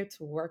 I'm here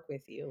to work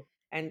with you.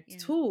 And Yeah.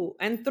 two,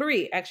 and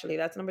three, actually,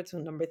 that's number two.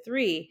 Number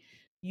three,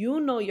 you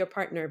know your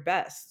partner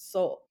best.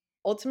 So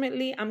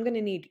ultimately, I'm going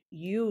to need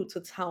you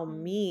to tell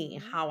me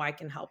Mm-hmm. how I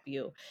can help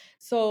you.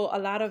 So a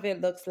lot of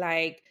it looks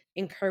like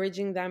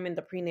encouraging them in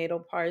the prenatal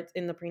part,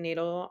 in the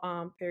prenatal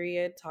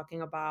period,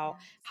 talking about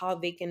Yes. how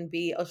they can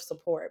be of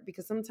support,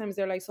 because sometimes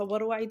they're like, so what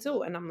do I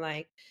do? And I'm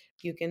like,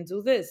 you can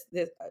do this,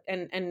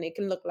 and it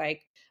can look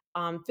like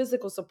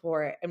physical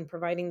support and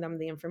providing them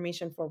the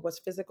information for what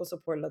physical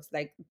support looks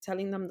like,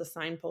 telling them the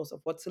signposts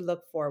of what to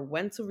look for,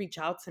 when to reach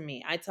out to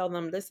me. I tell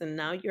them, listen,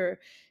 now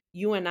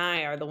you and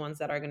I are the ones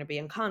that are going to be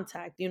in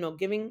contact,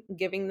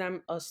 giving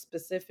them a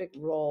specific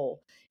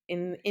role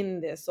in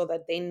this, so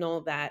that they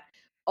know that,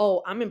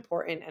 oh, I'm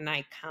important and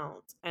I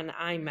count and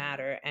I Right.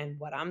 matter and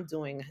what I'm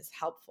doing is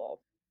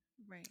helpful.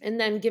 Right. And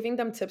then giving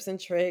them tips and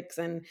tricks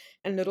and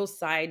little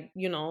side,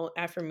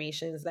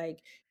 affirmations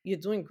like, you're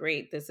doing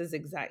great, this is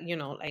exact,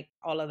 like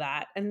all of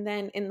that. And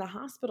then in the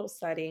hospital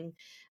setting,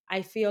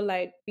 I feel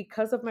like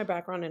because of my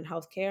background in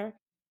healthcare,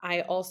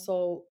 I Mm-hmm.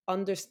 also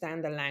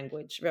understand the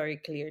language very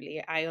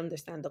clearly. I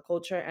understand the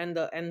culture and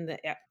the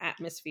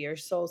atmosphere.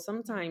 So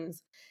Mm-hmm.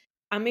 sometimes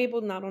I'm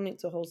able not only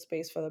to hold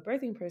space for the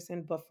birthing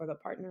person, but for the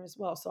partner as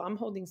well. So I'm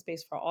holding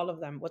space for all of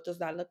them. What does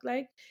that look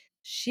like?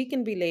 She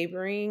can be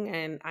laboring,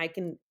 and I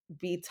can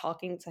be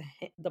talking to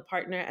the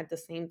partner at the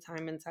same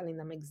time and telling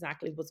them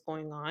exactly what's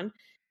going on,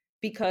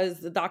 because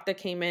the doctor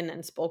came in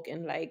and spoke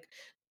in like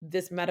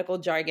this medical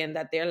jargon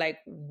that they're like,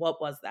 what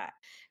was that?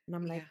 And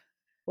I'm like, Yeah.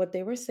 what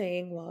they were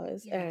saying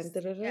was, and Yes. da,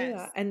 da, da, da,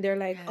 da. Yes. And they're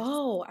like, Yes.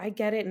 oh, I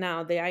get it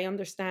now. I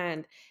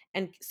understand.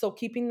 And so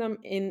keeping them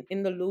in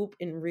the loop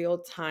in real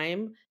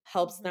time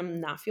helps Mm-hmm. them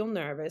not feel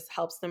nervous,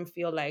 helps them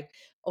feel like,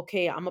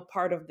 okay, I'm a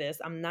part of this.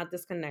 I'm not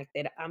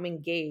disconnected. I'm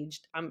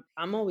engaged. I'm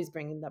always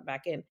bringing that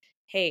back in.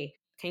 Hey,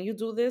 can you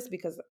do this?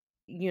 Because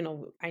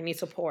I need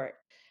support.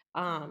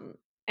 Yeah.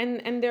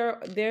 And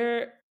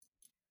they're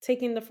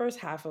taking the first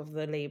half of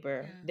the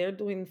labor. Yeah. They're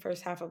doing the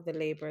first half of the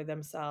labor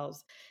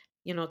themselves,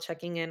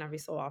 checking in every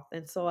so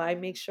often. So I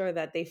make Mhm. sure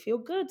that they feel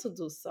good to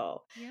do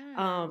so.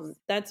 Yes.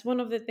 That's one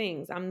of the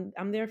things.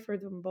 I'm there for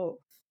them both.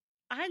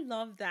 I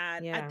love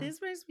that. Yeah. This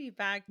brings me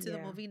back to the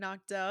Yeah. movie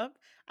Knocked Up.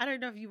 I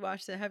don't know if you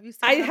watched it. Have you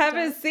I seen Knocked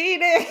haven't Up? seen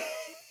it.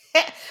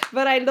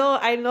 But I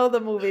know the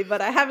movie, but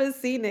I haven't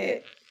seen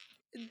It,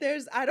 it.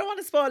 there's I don't want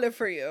to spoil it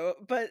for you,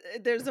 but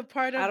there's a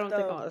part I of don't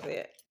think I want to see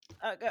it.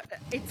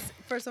 it's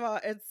first of all,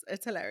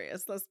 it's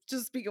hilarious. Let's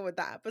just begin with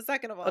that. But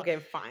second of all, Okay,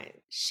 fine.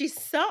 she's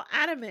so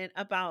adamant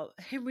about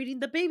him reading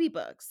the baby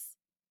books.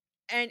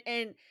 And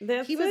he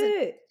That's wasn't,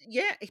 it.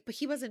 yeah, but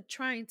he wasn't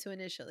trying to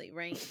initially,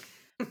 right?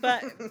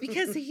 But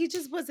because he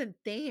just wasn't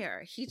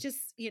there. He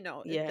just,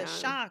 the Yeah.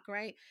 shock,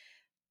 right?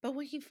 But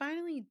when he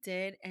finally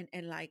did,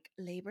 and like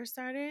labor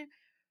started,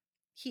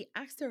 he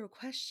asked her a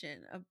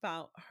question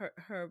about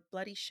her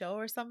bloody show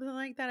or something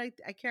like that.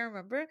 I can't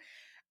remember.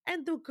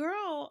 And the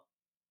girl,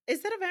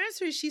 instead of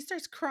answering, she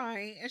starts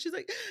crying and she's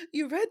like,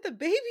 "You read the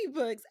baby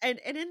books." And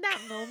in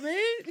that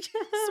moment,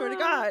 swear to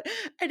God,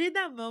 and in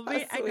that How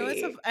moment, I know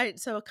sweet.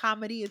 it's a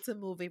comedy, it's a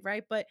movie,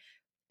 right? But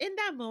in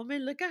that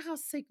moment, look at how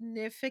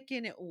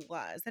significant it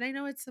was. And I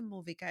know it's a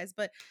movie, guys,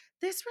 but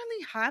this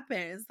really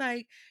happens.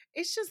 Like,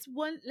 it's just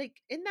one,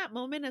 like, in that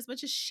moment, as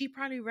much as she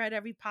probably read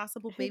every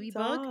possible baby It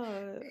book,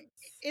 does.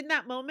 in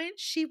that moment,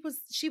 she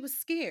was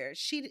scared.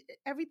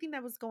 Everything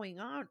that was going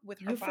on with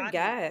her You body.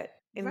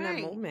 forget in that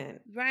Right.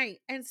 moment.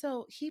 Right. And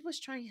so he was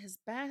trying his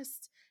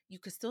best. You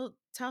could still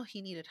tell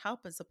he needed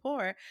help and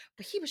support,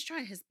 but he was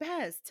trying his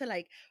best to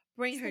like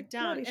bring It's her a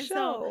down. bloody And so,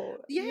 show.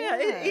 yeah,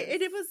 Yes.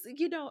 it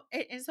was,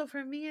 and so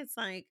for me, it's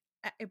like,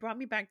 it brought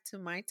me back to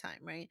my time,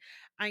 right?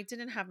 I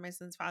didn't have my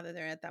son's father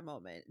there at that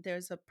moment.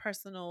 There's a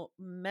personal,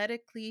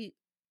 medically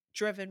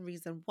driven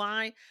reason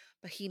why,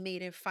 but he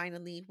made it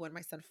finally when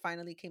my son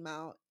finally came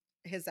out.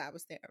 His dad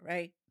was there,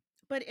 right?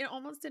 But it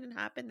almost didn't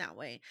happen that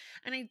way.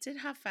 And I did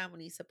have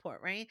family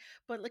support, right?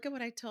 But look at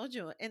what I told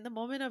you. In the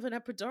moment of an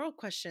epidural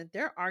question,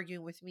 they're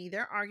arguing with me,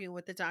 they're arguing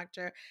with the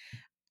doctor.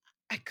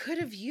 I could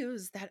have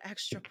used that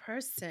extra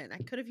person. I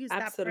could have used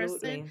that person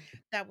Absolutely.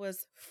 that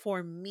was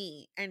for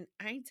me. And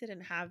I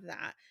didn't have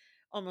that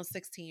almost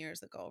 16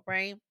 years ago,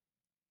 right?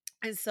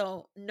 And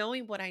so,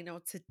 knowing what I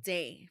know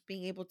today,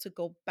 being able to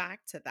go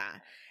back to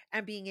that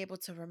and being able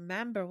to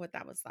remember what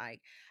that was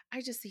like,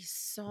 I just see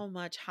so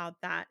much how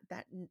that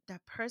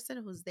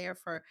person who's there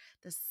for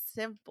the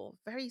simple,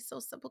 very so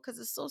simple, because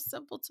it's so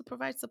simple to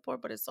provide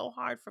support, but it's so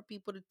hard for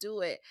people to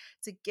do it,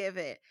 to give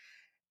it.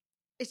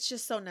 It's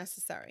just so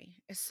necessary.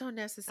 It's so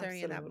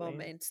necessary in that Absolutely.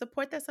 moment.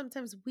 Support that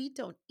sometimes we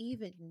don't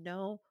even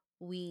know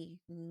we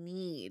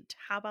need.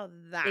 How about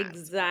that?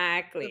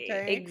 Exactly.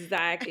 Okay.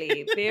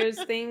 Exactly. There's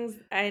things,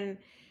 and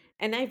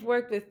I've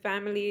worked with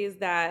families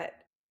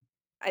that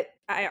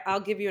I'll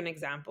give you an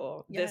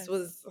example. This Yes.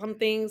 was some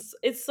things.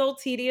 It's so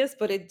tedious,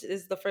 but it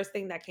is the first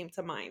thing that came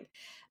to mind.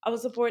 I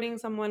was supporting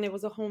someone. It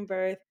was a home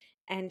birth,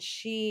 and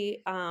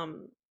she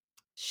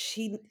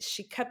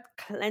kept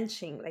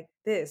clenching like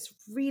this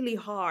really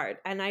hard,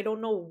 and I don't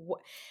know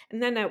what.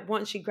 And then at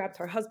once she grabbed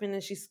her husband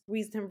and she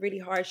squeezed him really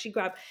hard. She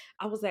grabbed.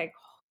 I was like,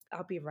 "Oh,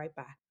 I'll be right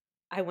back."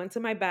 I went to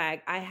my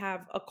bag. I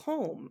have a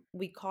comb.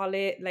 We call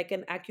it like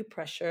an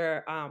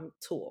acupressure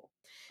tool.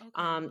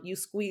 Okay.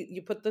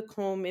 You put the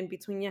comb in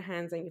between your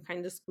hands and you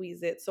kind of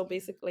squeeze it. So Yeah.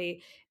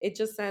 basically it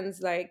just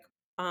sends like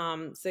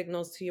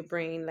signals to your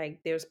brain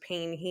like there's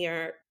pain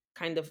here,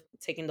 kind of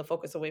taking the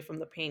focus away from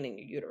the pain in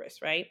your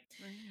uterus, right?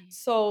 Right.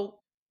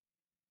 So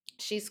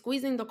she's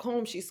squeezing the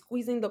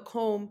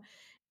comb,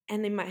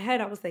 and in my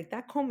head I was like,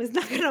 that comb is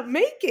not gonna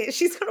make it.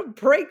 She's gonna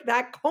break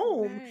that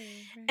comb.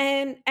 Right,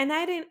 right. And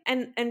I didn't,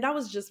 and that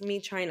was just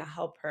me trying to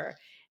help her.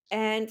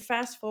 And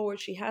fast forward,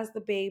 she has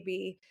the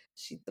baby,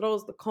 she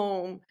throws the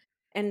comb,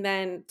 and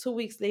then 2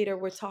 weeks later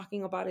we're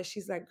talking about it.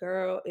 She's like,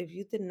 girl, if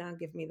you did not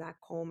give me that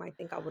comb, I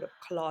think I would have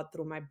clawed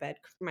through my bed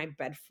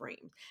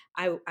frame.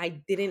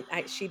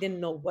 She didn't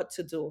know what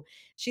to do.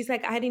 She's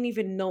like, I didn't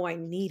even know I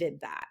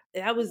needed that.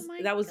 that Oh was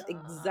my that was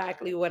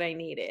exactly God. what I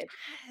needed.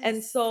 And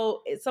Yes.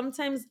 so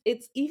sometimes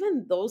it's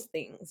even those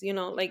things,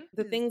 like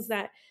the things Yes.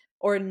 that,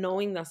 or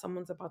knowing that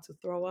someone's about to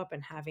throw up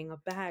and having a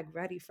bag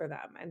ready for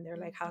them, and they're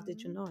like, how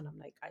did you Mm-hmm. know? And I'm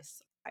like, I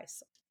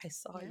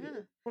saw Yeah.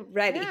 you Yeah.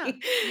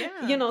 ready.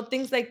 Yeah.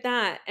 Things like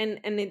that. And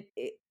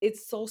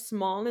it's so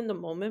small in the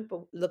moment,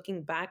 but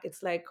looking back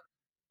it's like,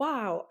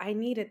 wow, I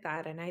needed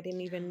that, and I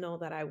didn't even Yeah. know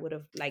that I would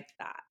have liked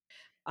that.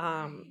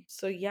 Right.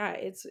 So yeah,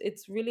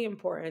 it's really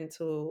important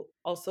to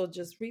also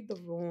just read the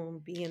room,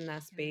 be in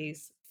that Yes.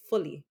 space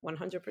fully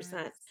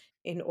 100% Yes.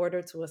 in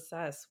order to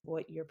assess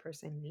what your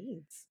person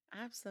needs. It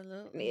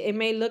Absolutely.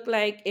 may look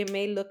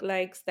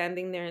like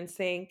standing there and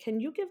saying, "Can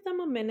you give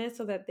them a minute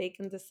so that they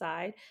can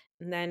decide?"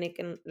 And then it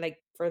can, like,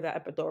 for the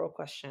epidural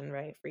question,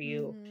 right, for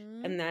you.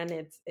 Mm-hmm. And then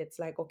it's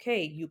like,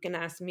 okay, you can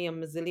ask me a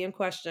mazillion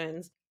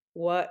questions.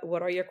 What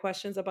are your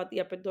questions about the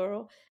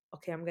epidural?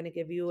 Okay, I'm gonna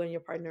give you and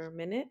your partner a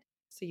minute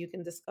so you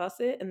can discuss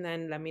it, and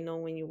then let me know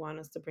when you want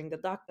us to bring the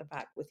doctor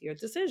back with your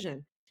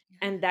decision.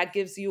 And that Yes.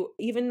 gives you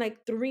even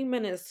like 3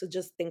 minutes to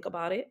just think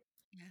about it,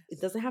 It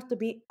Yes. doesn't have to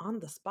be on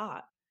the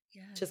spot.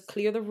 Just Yes.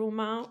 clear the room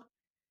out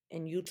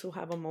and you two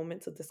have a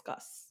moment to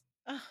discuss.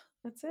 Oh,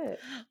 That's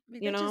it.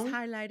 You Mika just know?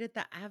 highlighted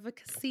the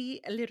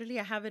advocacy. Literally,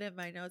 I have it in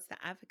my notes, the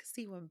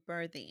advocacy when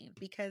birthing,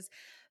 because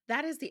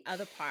that is the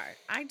other part.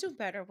 I do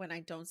better when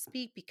I don't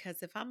speak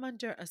because if I'm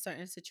under a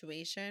certain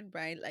situation,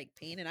 right, like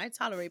pain, and I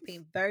tolerate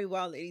pain very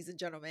well, ladies and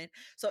gentlemen.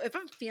 So if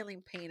I'm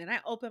feeling pain and I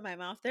open my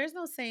mouth, there's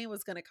no saying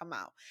what's going to come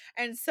out.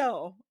 And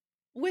so,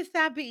 with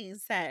that being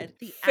said,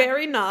 the Fair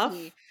enough.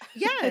 advocacy,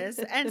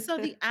 yes. And so,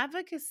 the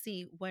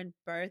advocacy when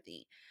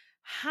birthing,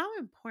 how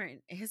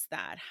important is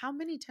that? How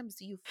many times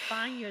do you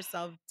find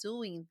yourself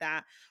doing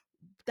that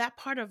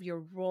part of your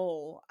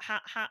role?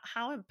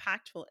 How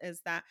impactful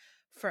is that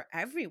for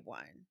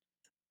everyone?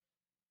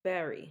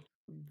 Very,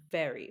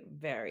 very,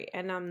 very.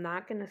 And I'm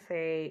not gonna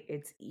say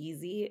it's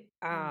easy.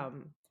 Mm,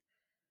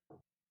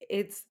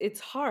 It's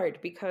hard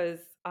because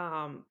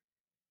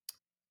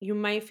you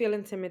might feel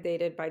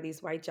intimidated by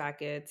these white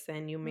jackets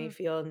and you may mm,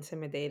 feel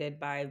intimidated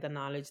by the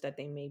knowledge that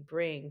they may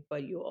bring,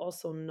 but you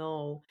also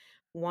know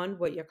one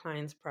what your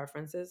client's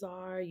preferences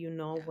are, you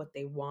know yeah, what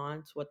they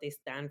want, what they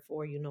stand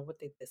for, you know what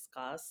they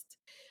discussed.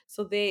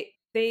 So they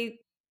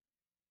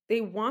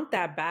want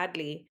that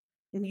badly.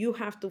 And you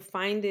have to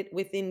find it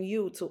within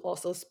you to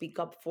also speak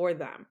up for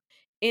them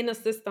in a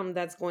system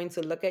that's going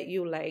to look at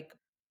you like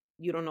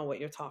you don't know what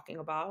you're talking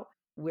about.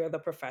 We're the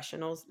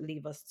professionals,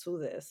 leave us to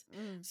this.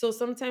 mm, So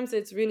sometimes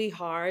it's really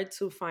hard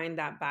to find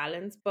that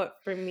balance. But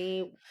for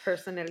me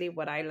personally,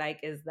 what I like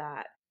is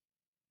that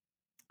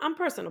I'm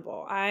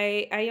personable.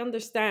 I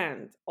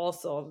understand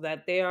also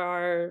that there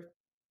are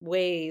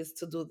ways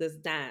to do this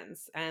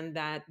dance and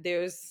that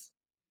there's,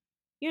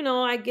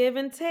 I give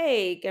and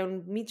take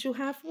and meet you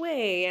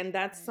halfway, and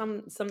that's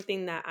right,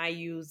 something that I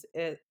use,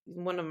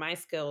 one of my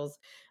skills,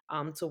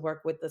 to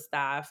work with the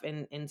staff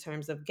in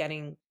terms of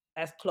getting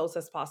as close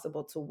as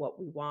possible to what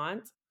we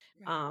want,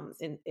 right,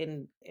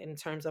 in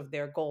terms of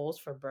their goals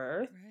for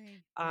birth.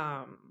 right,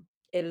 right,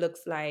 It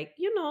looks like,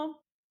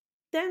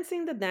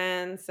 dancing the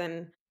dance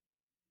and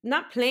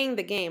not playing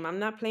the game. I'm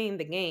not playing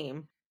the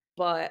game,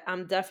 but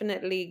I'm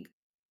definitely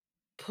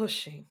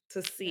pushing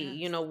to see,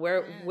 yes,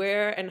 yes,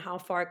 where and how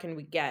far can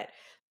we get.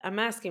 I'm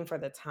asking for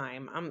the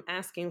time, I'm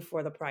asking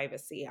for the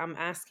privacy, I'm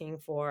asking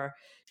for,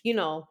 you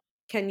know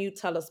can you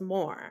tell us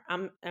more.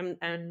 And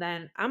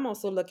then I'm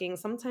also looking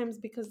sometimes,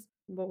 because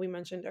what we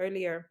mentioned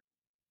earlier,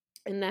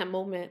 in that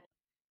moment,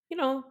 you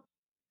know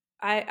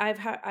I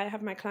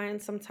have my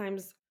clients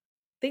sometimes,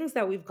 things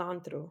that we've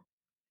gone through,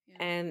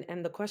 yeah,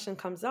 and the question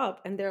comes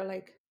up and they're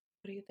like,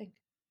 what do you think?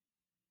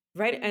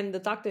 Right, and the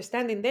mm, doctor's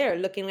standing there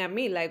looking at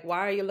me like, why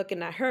are you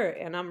looking at her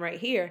and I'm right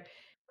here?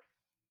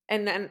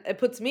 And then it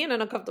puts me in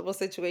an uncomfortable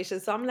situation.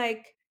 So I'm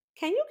like,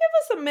 can you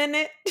give us a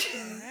minute?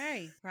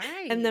 right,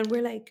 And right, then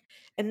we're like,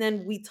 and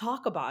then we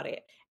talk about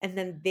it. And yeah,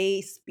 then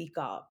they speak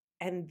up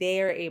and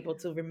they're able yeah,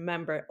 to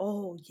remember,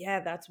 oh, yeah,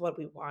 that's what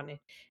we wanted.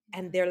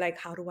 And they're yes, like,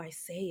 how do I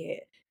say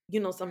it?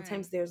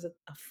 Sometimes right, there's a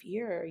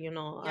fear,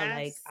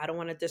 like, yes, I don't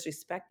want to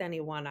disrespect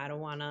anyone. I don't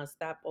want to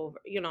step over,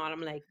 and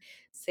I'm like,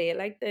 say it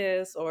like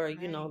this, or,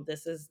 right,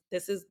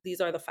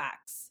 these are the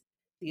facts.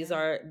 These yeah,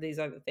 are,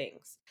 the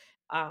things.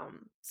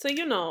 So,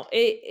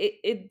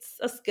 it's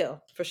a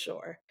skill for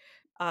sure.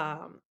 right.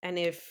 And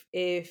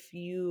if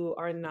you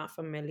are not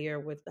familiar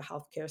with the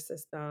healthcare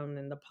system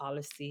and the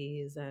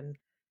policies and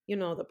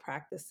the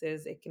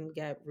practices, it can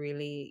get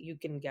really, you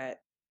can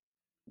get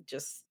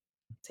just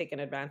taken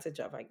advantage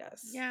of, I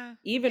guess, Yeah,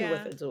 even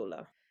with yeah, a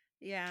doula.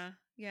 yeah,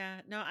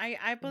 yeah. No,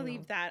 I you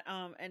believe know that.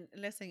 And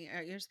listen,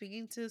 you're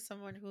speaking to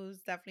someone who's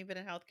definitely been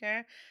in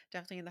healthcare,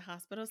 definitely in the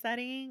hospital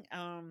setting.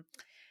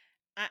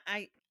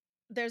 I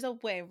there's a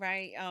way,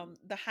 right?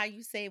 The how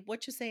you say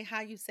what you say,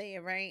 how you say it,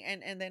 right?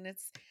 And then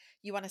it's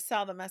you want to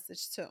sell the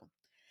message too.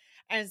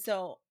 And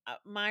so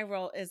my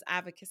role is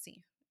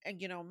advocacy.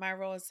 And my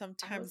role is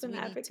I was sometimes an we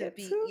need to advocate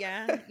be, too.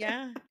 yeah,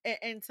 yeah.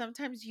 And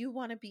sometimes you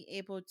want to be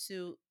able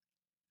to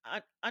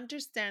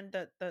understand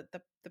the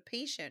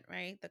patient,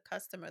 right? The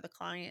customer, the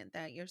client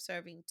that you're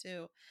serving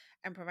to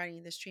and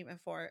providing this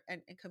treatment for.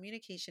 And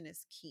communication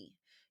is key.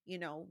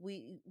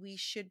 We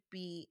should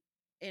be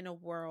in a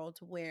world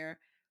where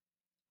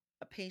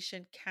a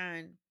patient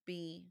can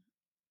be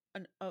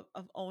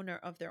of owner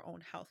of their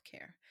own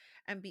healthcare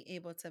and be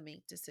able to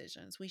make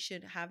decisions. We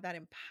should have that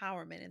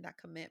empowerment and that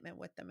commitment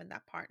with them and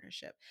that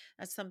partnership.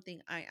 That's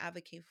something I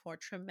advocate for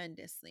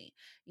tremendously.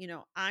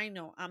 I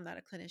know I'm not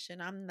a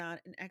clinician, I'm not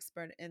an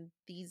expert in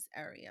these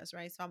areas,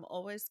 right? So I'm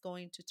always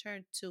going to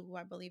turn to who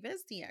I believe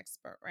is the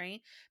expert,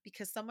 right?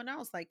 Because someone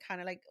else, like, kind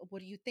of like, what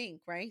do you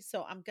think, right?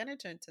 So I'm going to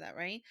turn to that,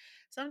 right?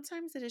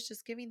 Sometimes it is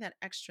just giving that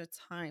extra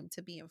time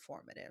to be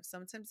informative.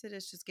 Sometimes it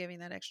is just giving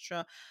that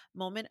extra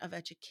moment of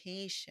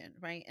education,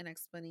 right? And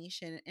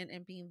explanation,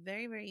 and being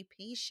very, very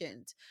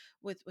patient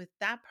with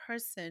that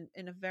person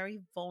in a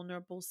very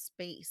vulnerable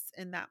space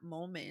in that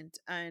moment.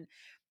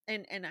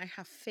 and I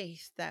have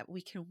faith that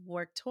we can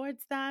work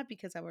towards that,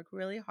 because I work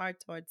really hard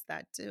towards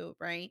that too,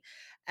 right?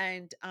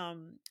 And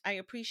I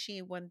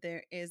appreciate when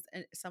there is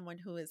someone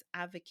who is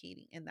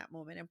advocating in that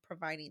moment and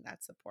providing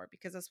that support,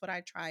 because that's what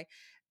I try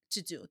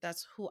to do.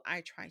 That's who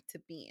I try to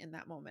be in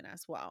that moment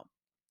as well.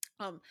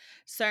 Um,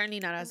 Certainly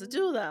not as a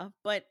doula,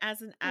 but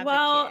as an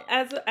Well,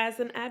 advocate. as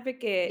an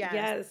advocate, Yes,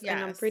 yes,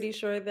 and I'm yes, pretty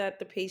sure that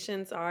the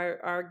patients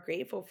are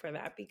grateful for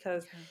that,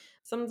 because yeah,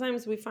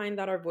 sometimes we find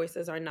that our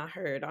voices are not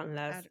heard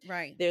unless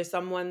right. there's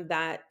someone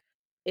that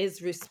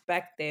is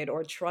respected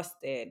or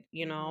trusted,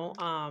 you know.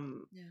 Mm-hmm.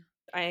 Yeah,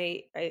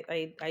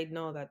 I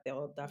know that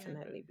they'll yeah.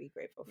 definitely be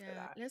grateful for Yeah,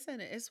 that.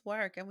 listen, it's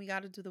work and we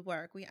got to do the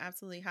work. We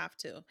absolutely have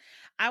to.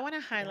 I want to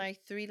Yeah. highlight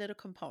three little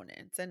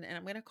components, and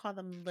I'm going to call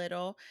them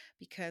little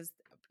because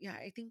yeah,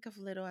 I think of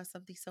little as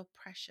something so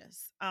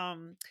precious.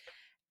 And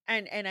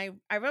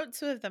I wrote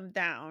two of them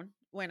down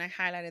when I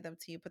highlighted them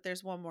to you, but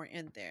there's one more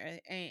in there.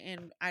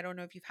 And I don't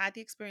know if you've had the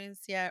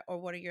experience yet or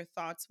what are your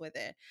thoughts with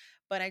it,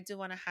 but I do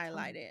want to Tell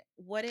highlight me. it.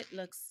 What it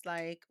looks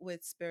like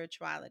with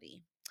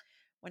spirituality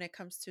when it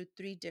comes to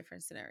three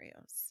different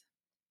scenarios: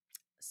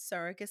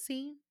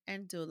 surrogacy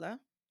and doula,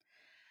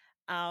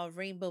 our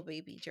rainbow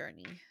baby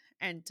journey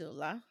and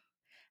doula.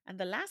 And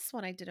the last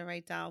one I didn't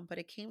write down, but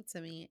it came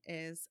to me,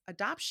 is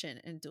adoption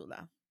and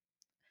doula.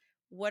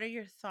 What are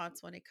your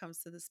thoughts when it comes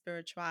to the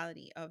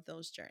spirituality of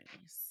those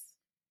journeys?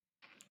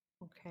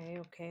 Okay,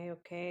 okay,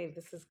 okay.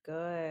 This is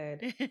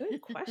good.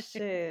 Good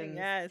questions.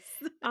 Yes.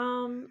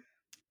 Um,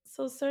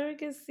 so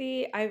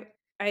surrogacy,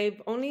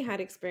 I've only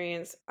had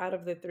experience out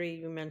of the three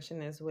you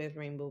mentioned is with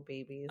rainbow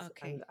babies, and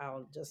Okay.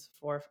 I'll just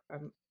for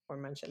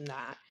mention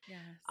that. Yes.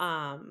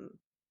 Um,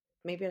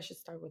 Maybe I should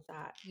start with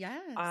that.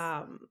 Yes.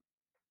 Um,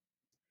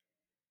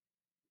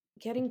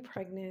 Getting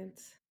pregnant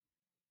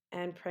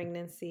and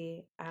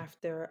pregnancy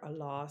after a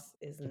loss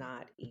is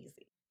not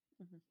easy.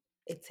 Mhm.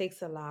 It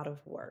takes a lot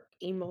of work,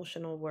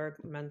 emotional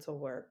work, mental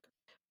work,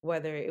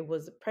 whether it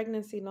was a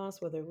pregnancy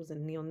loss, whether it was a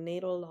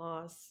neonatal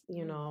loss,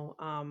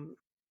 Mm.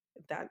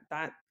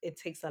 that it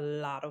takes a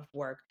lot of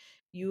work.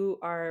 You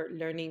are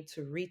learning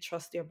to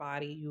retrust your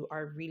body. You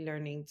are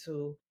relearning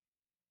to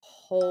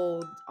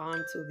hold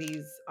on to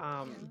these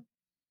Yeah.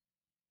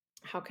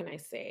 how can I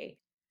say,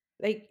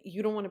 like,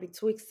 you don't want to be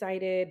too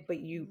excited, but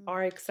you Mhm.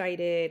 are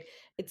excited.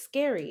 It's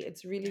scary.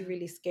 It's really, Yeah.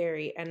 really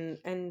scary.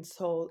 And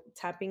so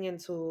tapping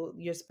into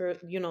your spirit,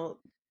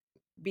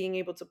 being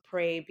able to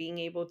pray, being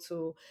able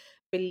to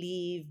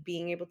believe,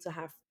 being able to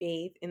have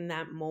faith in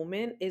that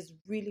moment is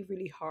really,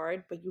 really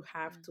hard, but Yeah.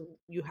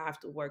 you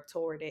have to work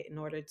toward it in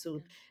order to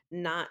Yeah.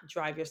 not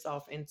drive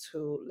yourself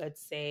into,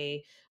 let's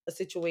say, a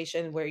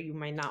situation where you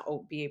might not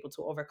be able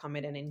to overcome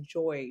it and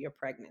enjoy your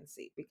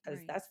pregnancy, because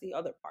Right. that's the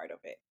other part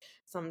of it.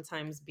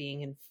 Sometimes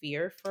being in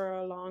fear for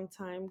a long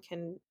time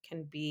can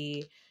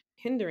be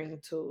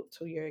hindering to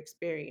your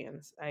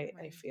experience. I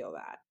Right. feel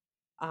that.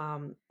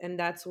 And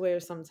that's where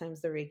sometimes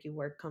the Reiki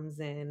work comes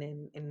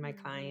in my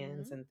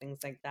clients Mhm. and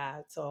things like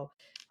that. So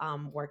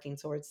working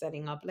towards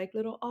setting up like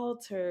little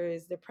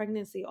altars, the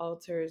pregnancy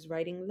altars,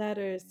 writing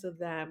letters Right. to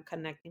them,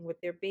 connecting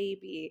with their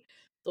baby.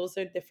 Those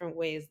are different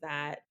ways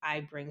that I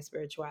bring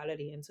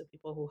spirituality into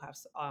people who have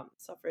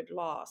suffered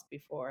loss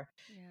before,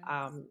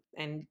 Yes.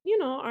 and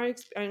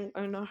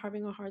are not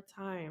having a hard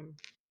time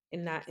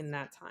in Yes.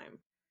 that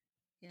time.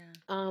 Yeah.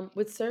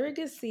 With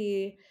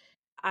surrogacy,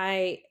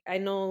 I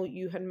know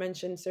you had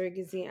mentioned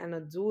surrogacy and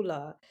a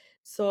doula.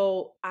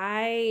 So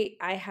I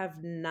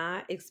have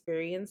not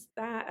experienced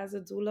that as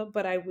a doula,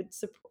 but I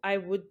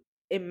would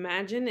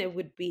imagine it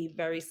would be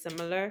very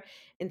similar, Yeah.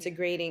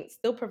 integrating,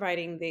 still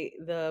providing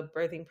the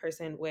birthing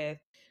person with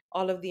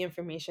all of the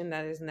information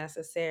that is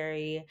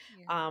necessary,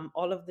 Yeah.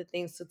 all of the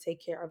things to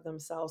take care of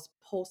themselves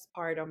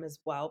postpartum as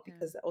well, Yeah.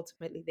 because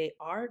ultimately they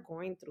are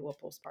going through a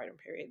postpartum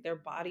period. Their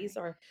bodies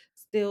Right. are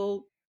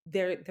still,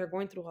 they're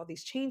going through all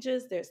these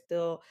changes. They're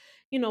still,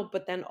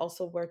 but then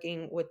also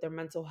working with their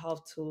mental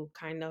health to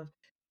kind of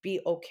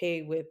be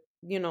okay with,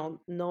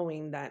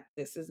 knowing that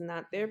this is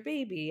not their Yes.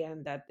 baby,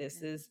 and that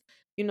this Yeah. is,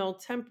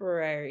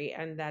 temporary,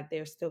 and that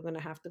they're still going to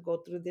have to go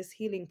through this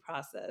healing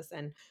process,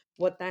 and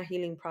what that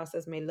healing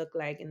process may look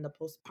like in the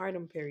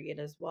postpartum period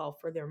as well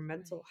for their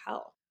mental Right.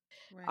 health.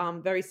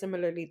 Right. Very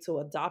similarly to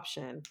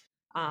adoption,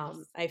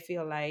 Yes. I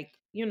feel like,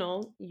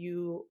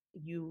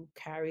 you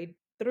carried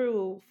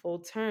through full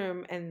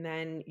term, and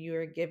then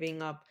you're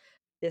giving up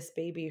this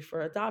baby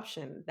for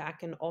adoption. That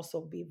can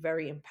also be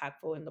very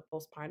impactful in the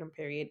postpartum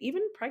period,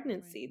 even Right.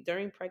 pregnancy.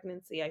 During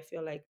pregnancy, I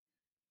feel like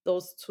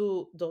those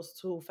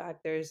two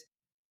factors,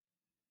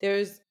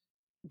 there's,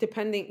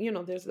 depending,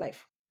 there's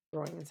life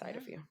growing inside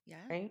Yeah. of you,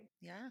 Yeah. right?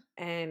 Yeah.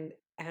 And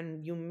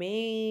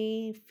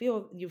you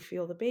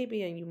feel the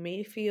baby, and you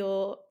may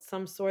feel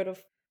some sort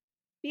of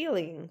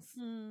feelings,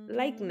 Mhm.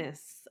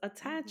 likeness, Mhm.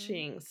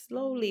 attaching, Mhm.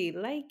 slowly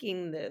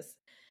liking this.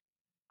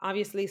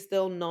 Obviously,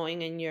 still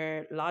knowing in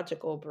your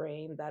logical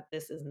brain that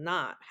this is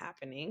not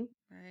happening,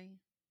 Right.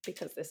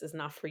 because this is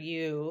not for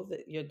you,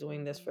 that you're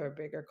doing this for a Mhm.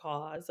 bigger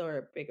cause or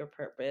a bigger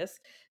purpose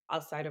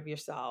outside of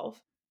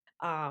yourself.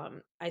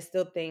 I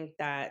still think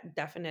that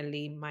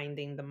definitely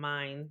minding the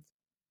mind,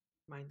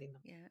 minding the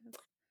Yes.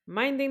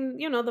 minding,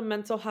 the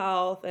mental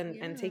health and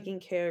Yeah. taking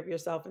care of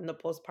yourself in the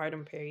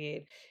postpartum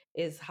period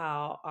is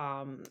how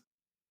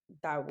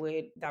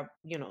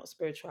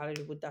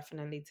spirituality would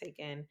definitely take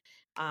in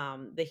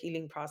the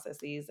healing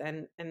processes,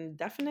 and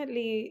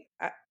definitely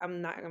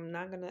I'm not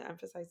going to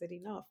emphasize it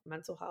enough.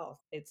 Mental health,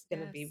 it's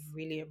going to be Yes.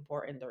 really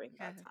important during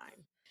that Yes.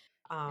 time.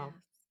 um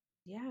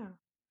Yes.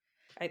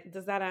 yeah.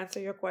 Does that answer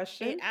your It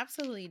question?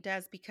 absolutely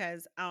does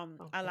because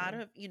a lot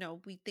Okay. of,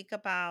 we think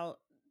about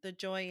the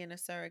joy in a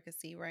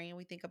surrogacy, right? And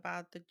we think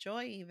about the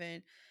joy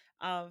even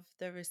of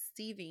the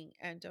receiving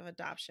end of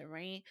adoption,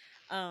 right?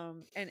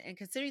 And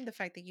considering the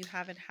fact that you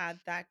haven't had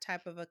that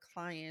type of a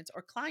client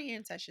or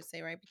clients, I should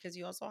say, right? Because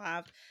you also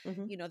have,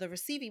 Hmm. the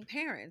receiving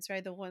parents,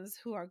 right? The ones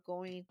who are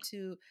going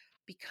to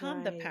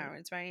become the Right.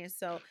 parents, right? And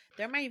so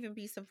there might even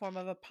be some form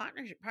of a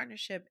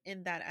partnership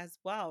in that as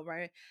well,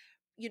 right?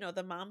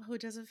 The mom who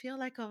doesn't feel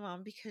like a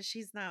mom because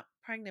she's not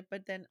pregnant,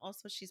 but then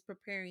also she's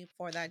preparing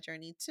for that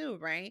journey too,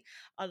 right?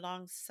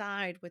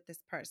 Alongside with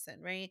this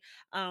person, right?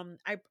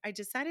 I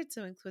decided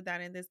to include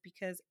that in this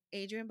because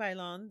Adrienne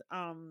Bailon,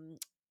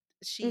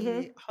 she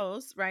Hmm.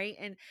 hosts, right?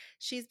 And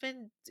she's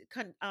been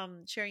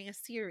sharing a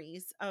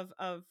series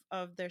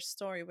of their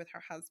story with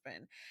her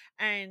husband,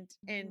 and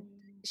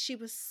she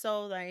was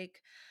so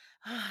like,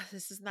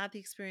 this is not the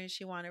experience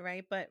she wanted,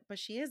 right? But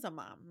she is a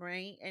mom,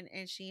 right?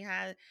 And she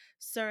had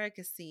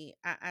surrogacy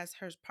as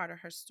her part of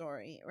her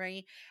story,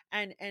 right?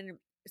 And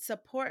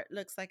support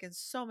looks like in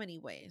so many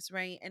ways,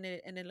 right? And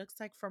it looks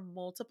like for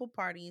multiple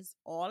parties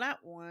all at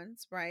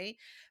once, right?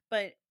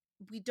 But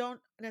we don't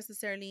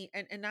necessarily,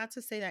 and not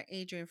to say that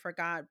Adrian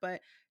forgot,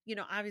 but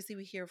obviously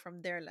we hear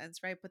from their lens,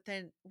 right? But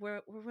then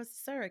where was the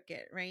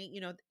surrogate, right?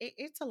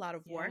 It's a lot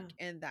of work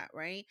Yeah. in that,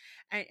 right?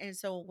 And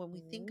so when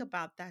we think Mhm.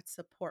 about that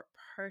support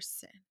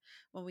person,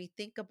 when we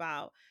think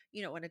about,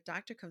 when a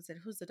doctor comes in,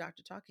 who's the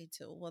doctor talking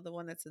to? Well, the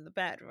one that's in the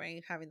bed,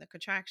 right? Having the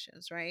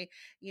contractions, right?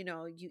 You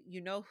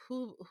know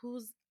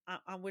who's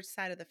on which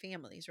side of the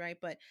families, right?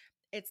 But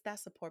it's that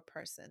support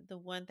person, the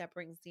one that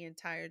brings the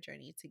entire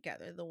journey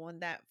together, the one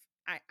that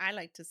I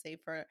like to say,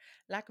 for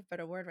lack of a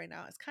better word right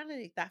now, it's kind of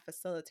like that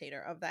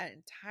facilitator of that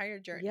entire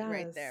journey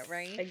right there, Yes,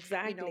 right?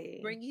 exactly.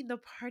 Bringing the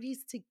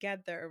parties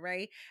together,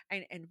 right?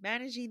 And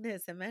managing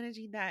this and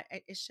managing that.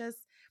 It's just,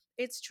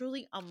 it's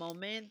truly a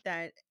moment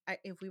that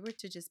if we were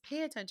to just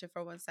pay attention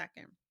for 1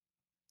 second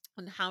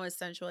on how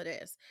essential it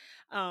is.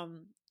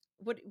 Um,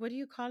 what do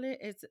you call it?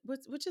 It's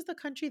which is the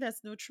country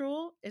that's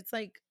neutral? It's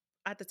like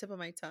at the tip of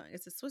my tongue.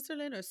 Is it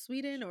Switzerland or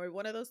Sweden or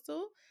one of those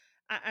two?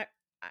 I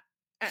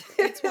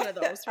it's one of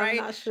those, I'm right?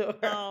 not sure.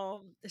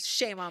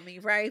 Shame on me,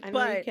 right? I know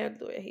you But can't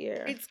do it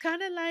here. it's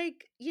kind of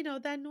like,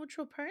 that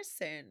neutral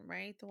person,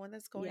 right? The one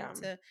that's going Yeah,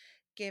 to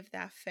give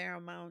that fair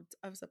amount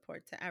of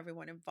support to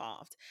everyone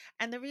involved.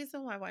 And the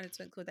reason why I wanted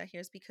to include that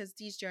here is because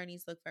these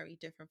journeys look very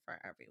different for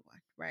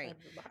everyone, right?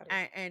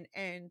 everybody.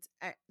 And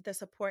the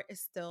support is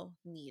still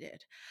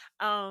needed.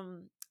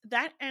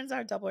 That ends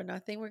our double or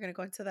nothing. We're going to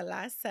go into the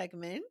last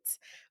segment,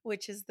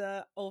 which is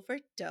the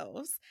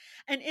overdose.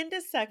 And in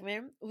this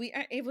segment, we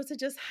are able to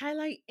just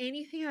highlight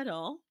anything at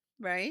all,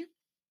 right?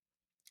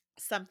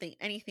 Something,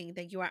 anything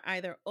that you are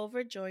either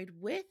overjoyed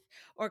with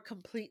or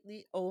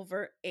completely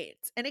over it.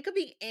 And it could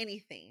be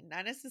anything,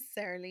 not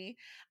necessarily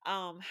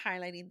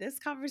highlighting this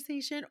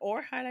conversation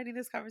or highlighting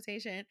this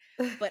conversation,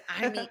 but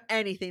I mean Let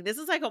anything. This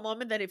is like a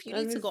moment that if you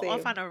need to me go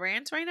off see. on a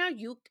rant right now,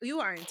 you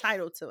are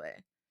entitled to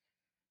it.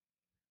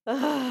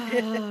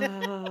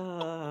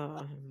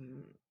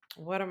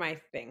 What am I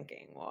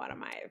thinking? What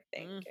am I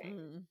thinking?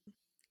 Hmm.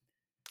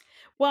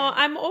 Well, Yeah.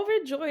 I'm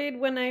overjoyed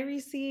when I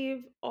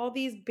receive all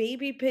these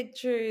baby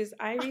pictures.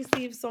 I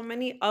receive so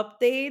many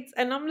updates,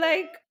 and I'm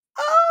like,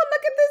 oh,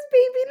 look at this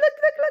baby. Look,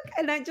 look, look.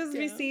 And I just Yeah.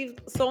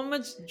 received so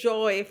much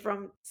joy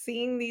from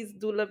seeing these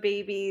doula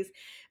babies,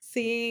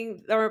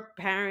 seeing their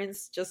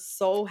parents just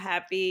so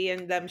happy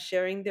and them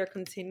sharing their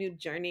continued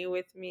journey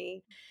with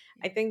me.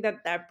 I Yeah. think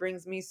that that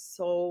brings me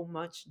so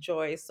much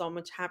joy, so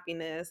much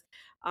happiness.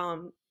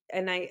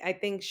 And I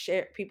think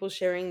people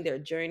sharing their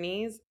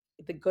journeys,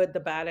 the good, the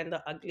bad, and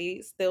the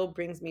ugly, still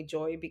brings me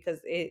joy because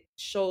it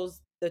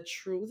shows the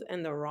truth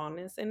and the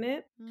rawness in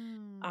it.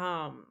 Mm.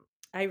 Um,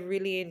 I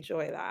really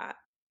enjoy that.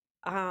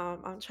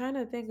 I'm trying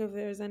to think if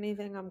there's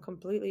anything I'm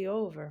completely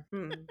over.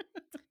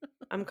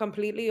 I'm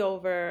completely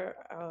over.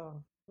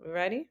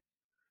 Ready?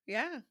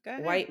 Yeah, go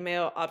ahead. White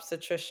male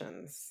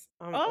obstetricians.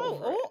 I'm Oh,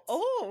 over oh, it.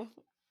 oh.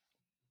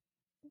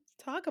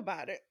 Talk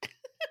about it.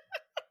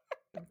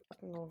 I'm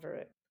fucking over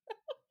it.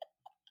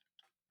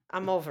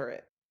 I'm over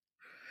it.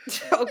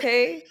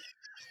 Okay,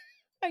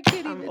 I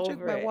can't I'm even drink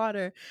over my it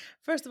water.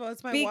 First of all,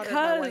 it's my water in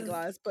my wine because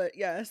glass, but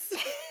yes.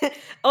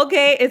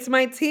 okay, it's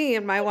my tea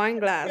in my wine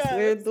glass. Yes,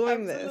 We're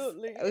doing this.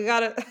 absolutely. We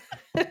gotta.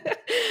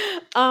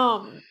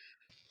 um.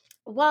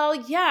 Well,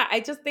 yeah. I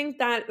just think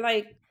that,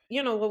 like,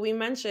 what we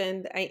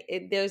mentioned,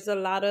 there's a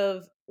lot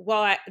of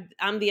well,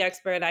 I'm the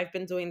expert. I've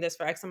been doing this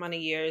for X amount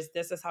of years.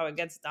 This is how it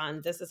gets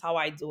done. This is how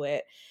I do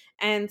it.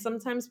 And Mhm.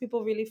 sometimes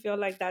people really feel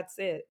like that's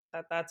it,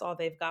 that that's all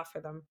they've got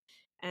for them.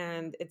 Mhm.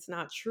 And it's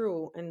not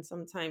true. And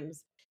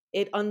sometimes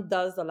it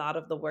undoes a lot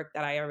of the work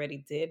that I already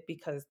did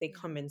because they Yeah.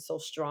 come in so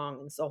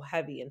strong and so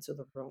heavy into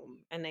the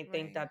room. And I think Right.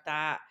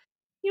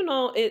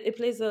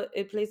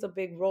 it plays a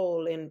big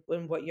role in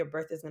what your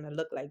birth is going to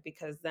look like,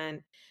 because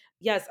then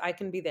yes, I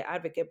can be the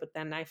advocate, but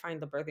then I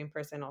find the birthing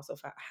person also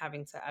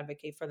having to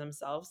advocate for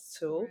themselves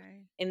too.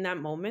 Right. In that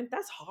moment,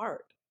 that's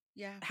hard.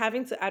 Yeah.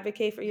 Having to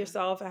advocate for Yeah.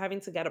 yourself,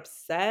 having to get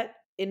upset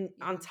in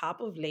on Yeah.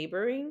 top of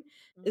laboring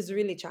is Mhm.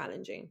 really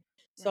challenging.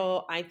 Right.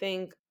 So I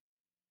think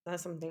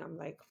that's something I'm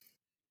like,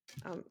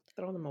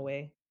 throw them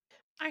away.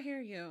 I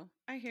hear you.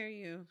 I hear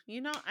you.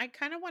 You know, I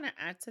kind of want to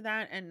add to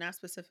that, and not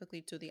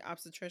specifically to the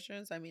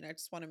obstetricians. I mean, I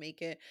just want to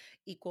make it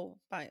equal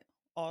by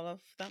all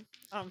of them.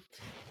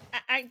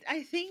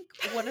 I think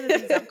one of the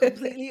things I'm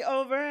completely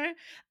over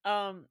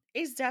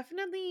is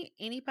definitely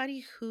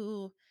anybody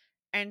who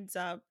ends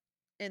up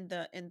in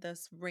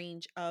this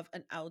range of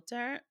an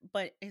elder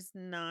but is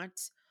not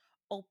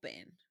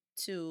open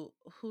to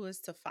who is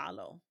to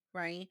follow,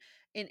 right?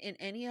 In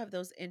any of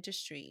those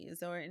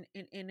industries or in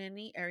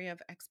any area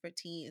of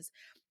expertise.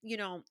 You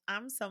know,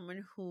 I'm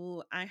someone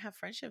who I have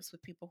friendships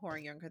with people who are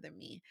younger than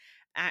me.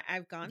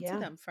 I've gone to Yeah,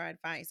 them for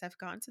advice. I've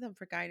gone to them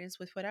for guidance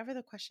with whatever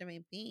the question may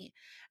be.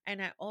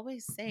 And I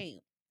always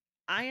say,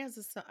 I, as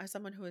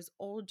someone who is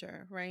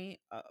older, right?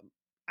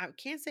 I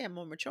can't say I'm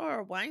more mature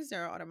or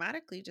wiser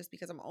automatically just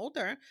because I'm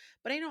older,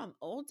 but I know I'm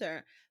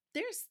older.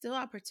 There's still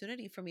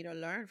opportunity for me to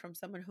learn from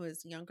someone who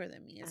is younger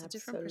than me. It's a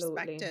different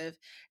absolutely. perspective.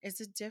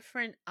 It's a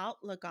different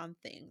outlook on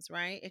things,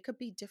 right? It could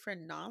be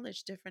different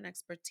knowledge, different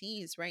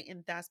expertise, right?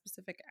 In that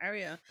specific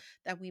area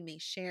that we may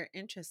share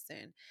interest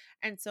in.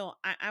 And so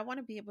I want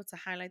to be able to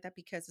highlight that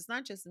because it's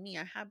not just me.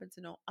 I happen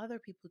to know other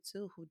people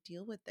too who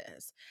deal with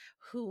this,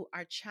 who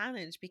are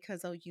challenged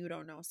because, oh, you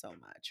don't know so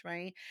much,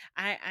 right?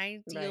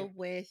 I deal Right.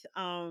 with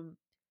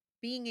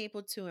being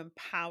able to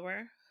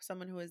empower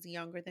someone who is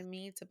younger than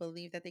me to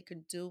believe that they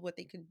could do what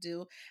they could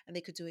do and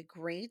they could do it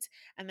great.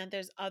 And then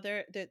there's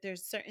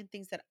certain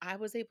things that I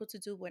was able to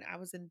do when I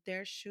was in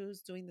their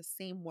shoes doing the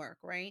same work,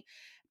 right?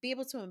 Be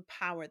able to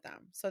empower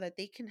them so that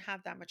they can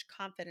have that much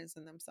confidence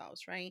in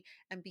themselves, right?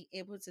 And be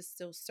able to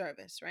still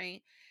service,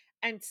 right?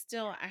 And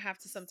still, I have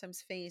to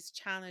sometimes face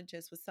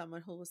challenges with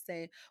someone who will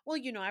say, well,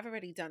 you know, I've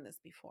already done this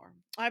before.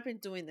 I've been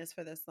doing this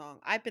for this long.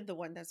 I've been the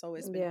one that's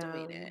always been Yeah,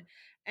 doing it.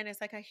 And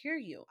it's like, I hear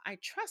you. I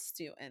trust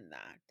you in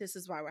that. This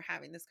is why we're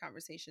having this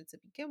conversation to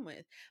begin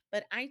with.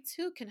 But I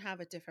too can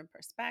have a different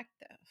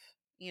perspective,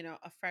 you know,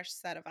 a fresh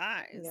set of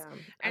eyes. yeah,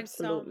 And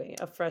so absolutely.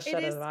 A fresh it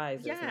set is, of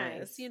eyes is yes,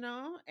 you nice.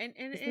 know, and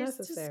It's it's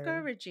necessary.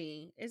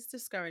 discouraging. It's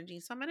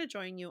discouraging. So I'm going to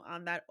join you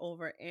on that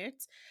over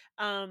it.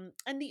 And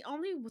the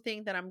only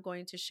thing that I'm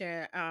going to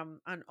share on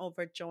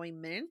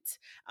overjoyment,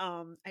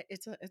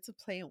 it's a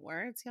play on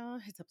words, y'all.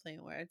 It's a play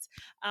on words.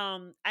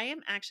 I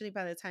am actually,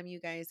 by the time you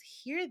guys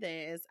hear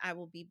this, I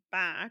will be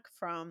back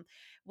from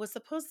was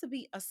supposed to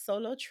be a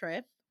solo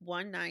trip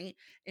one night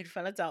in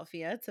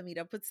Philadelphia to meet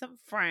up with some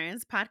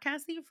friends,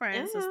 podcasting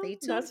friends. So Yeah, stay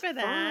tuned that's for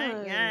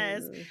that.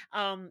 Yes.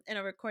 fun. And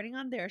a recording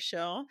on their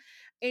show.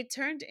 It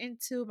turned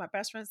into my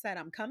best friend said,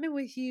 I'm coming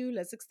with you.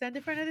 Let's extend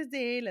it for another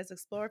day. Let's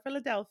explore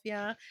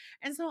Philadelphia.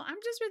 And so I'm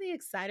just really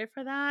excited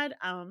for that.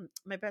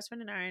 My best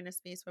friend and I are in a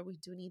space where we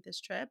do need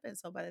this trip. And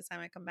so by the time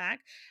I come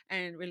back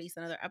and release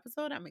another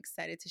episode, I'm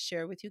excited to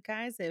share with you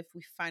guys if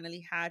we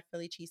finally had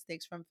Philly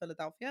cheesesteaks from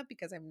Philadelphia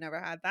because I've never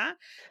had that.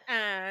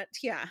 And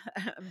yeah,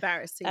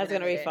 embarrassed to even That's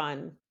gonna admit be it.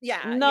 fun.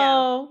 Yeah, yeah.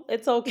 No,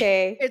 it's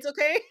okay. It's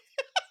okay.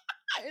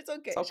 It's It's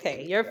okay. She gave okay.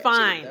 me the You're red.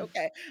 She gave me the fine.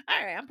 okay.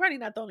 All right. I'm probably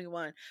not the only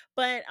one.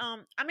 But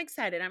I'm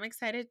excited. I'm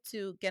excited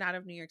to get out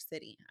of New York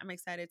City. I'm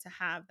excited to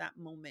have that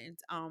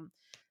moment.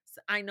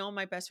 I know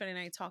my best friend and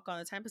I talk all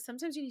the time, but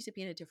sometimes you need to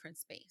be in a different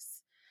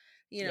space,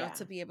 you know, Yeah,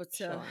 to be able to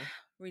sure.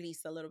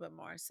 release a little bit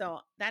more. So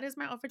that is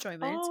my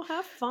overjoyment. Oh,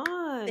 have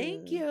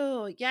Thank fun.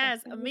 you. That's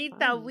Yes, gonna be Amita,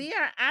 fun. we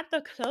are at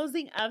the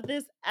closing of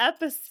this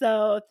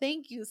episode.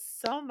 Thank you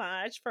so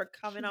much for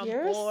coming on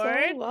You're so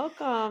board.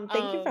 welcome.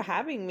 Thank you for Um,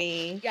 having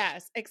me.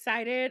 yes,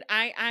 excited.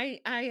 I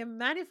am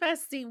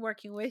manifesting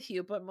working with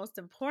you, but most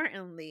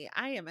importantly,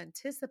 I am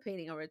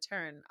anticipating a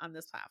return on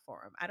this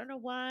platform. I don't know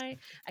why.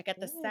 I get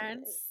the Good.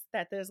 sense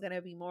that there's going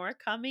to be more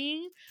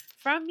coming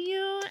from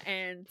you,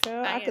 and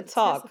Girl, I I could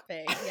talk,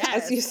 anticipate. as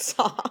Yes. you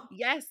saw.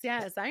 Yes,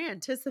 yes, I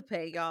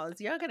anticipate, y'all. So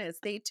you're gonna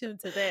stay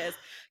tuned to this.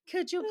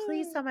 Could you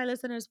please tell my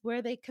listeners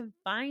where they can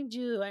find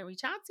you and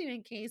reach out to you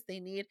in case they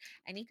need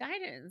any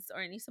guidance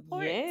or any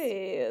support?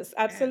 Yes, Yes.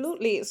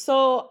 absolutely.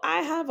 So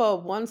I have a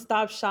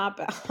one-stop shop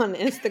on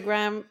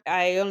Instagram.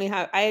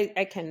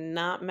 I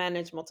cannot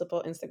manage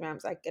multiple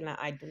Instagrams.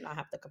 I do not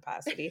have the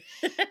capacity.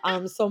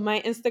 So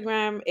my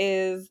Instagram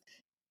is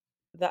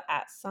the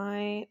at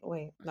sign.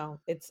 Wait, no,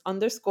 it's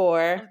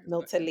underscore Underscore.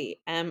 Miltalee.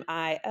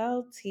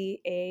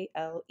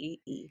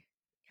 Miltalee.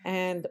 Yes.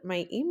 And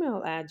my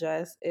email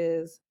address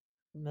is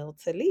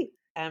Miltalee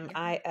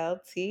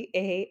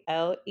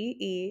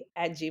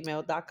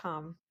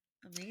miltalee@gmail.com.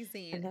 And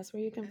Amazing. that's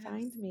where you can Yes.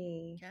 find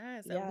me.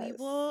 Yes. And we Yes.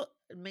 will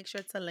make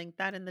sure to link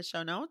that in the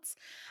show notes.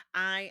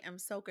 I am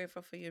so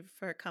grateful for you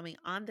for coming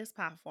on this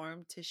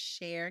platform to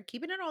share,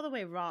 keeping it all the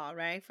way raw,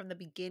 right? From the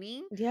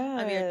beginning of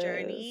your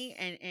journey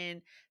Yes.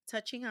 and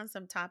touching on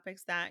some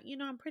topics that,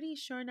 I'm pretty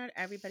sure not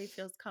everybody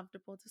feels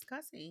comfortable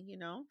discussing,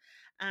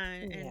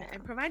 and Yeah.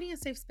 providing a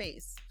safe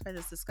space for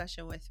this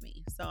discussion with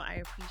me. So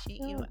I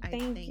appreciate you. No, I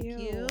thank thank you.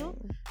 you.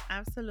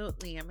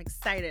 Absolutely. I'm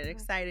excited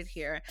Yes.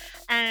 here.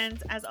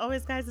 And as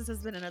always, guys, this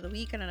has been another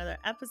week and another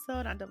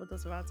episode on Double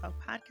Dose of Raw Talk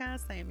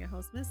podcast. I am your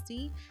host,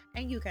 Misty,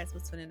 and you guys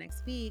will tune in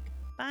next week.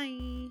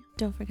 Bye.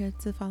 Don't forget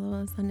to follow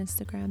us on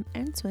Instagram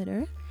and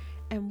Twitter.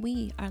 And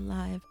we are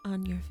live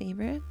on your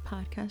favorite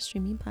podcast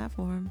streaming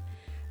platform.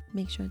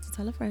 Make sure to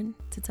tell a friend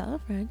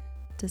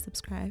to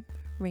subscribe,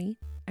 rate,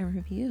 and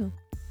review.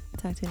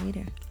 Talk to you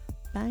later.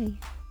 Bye.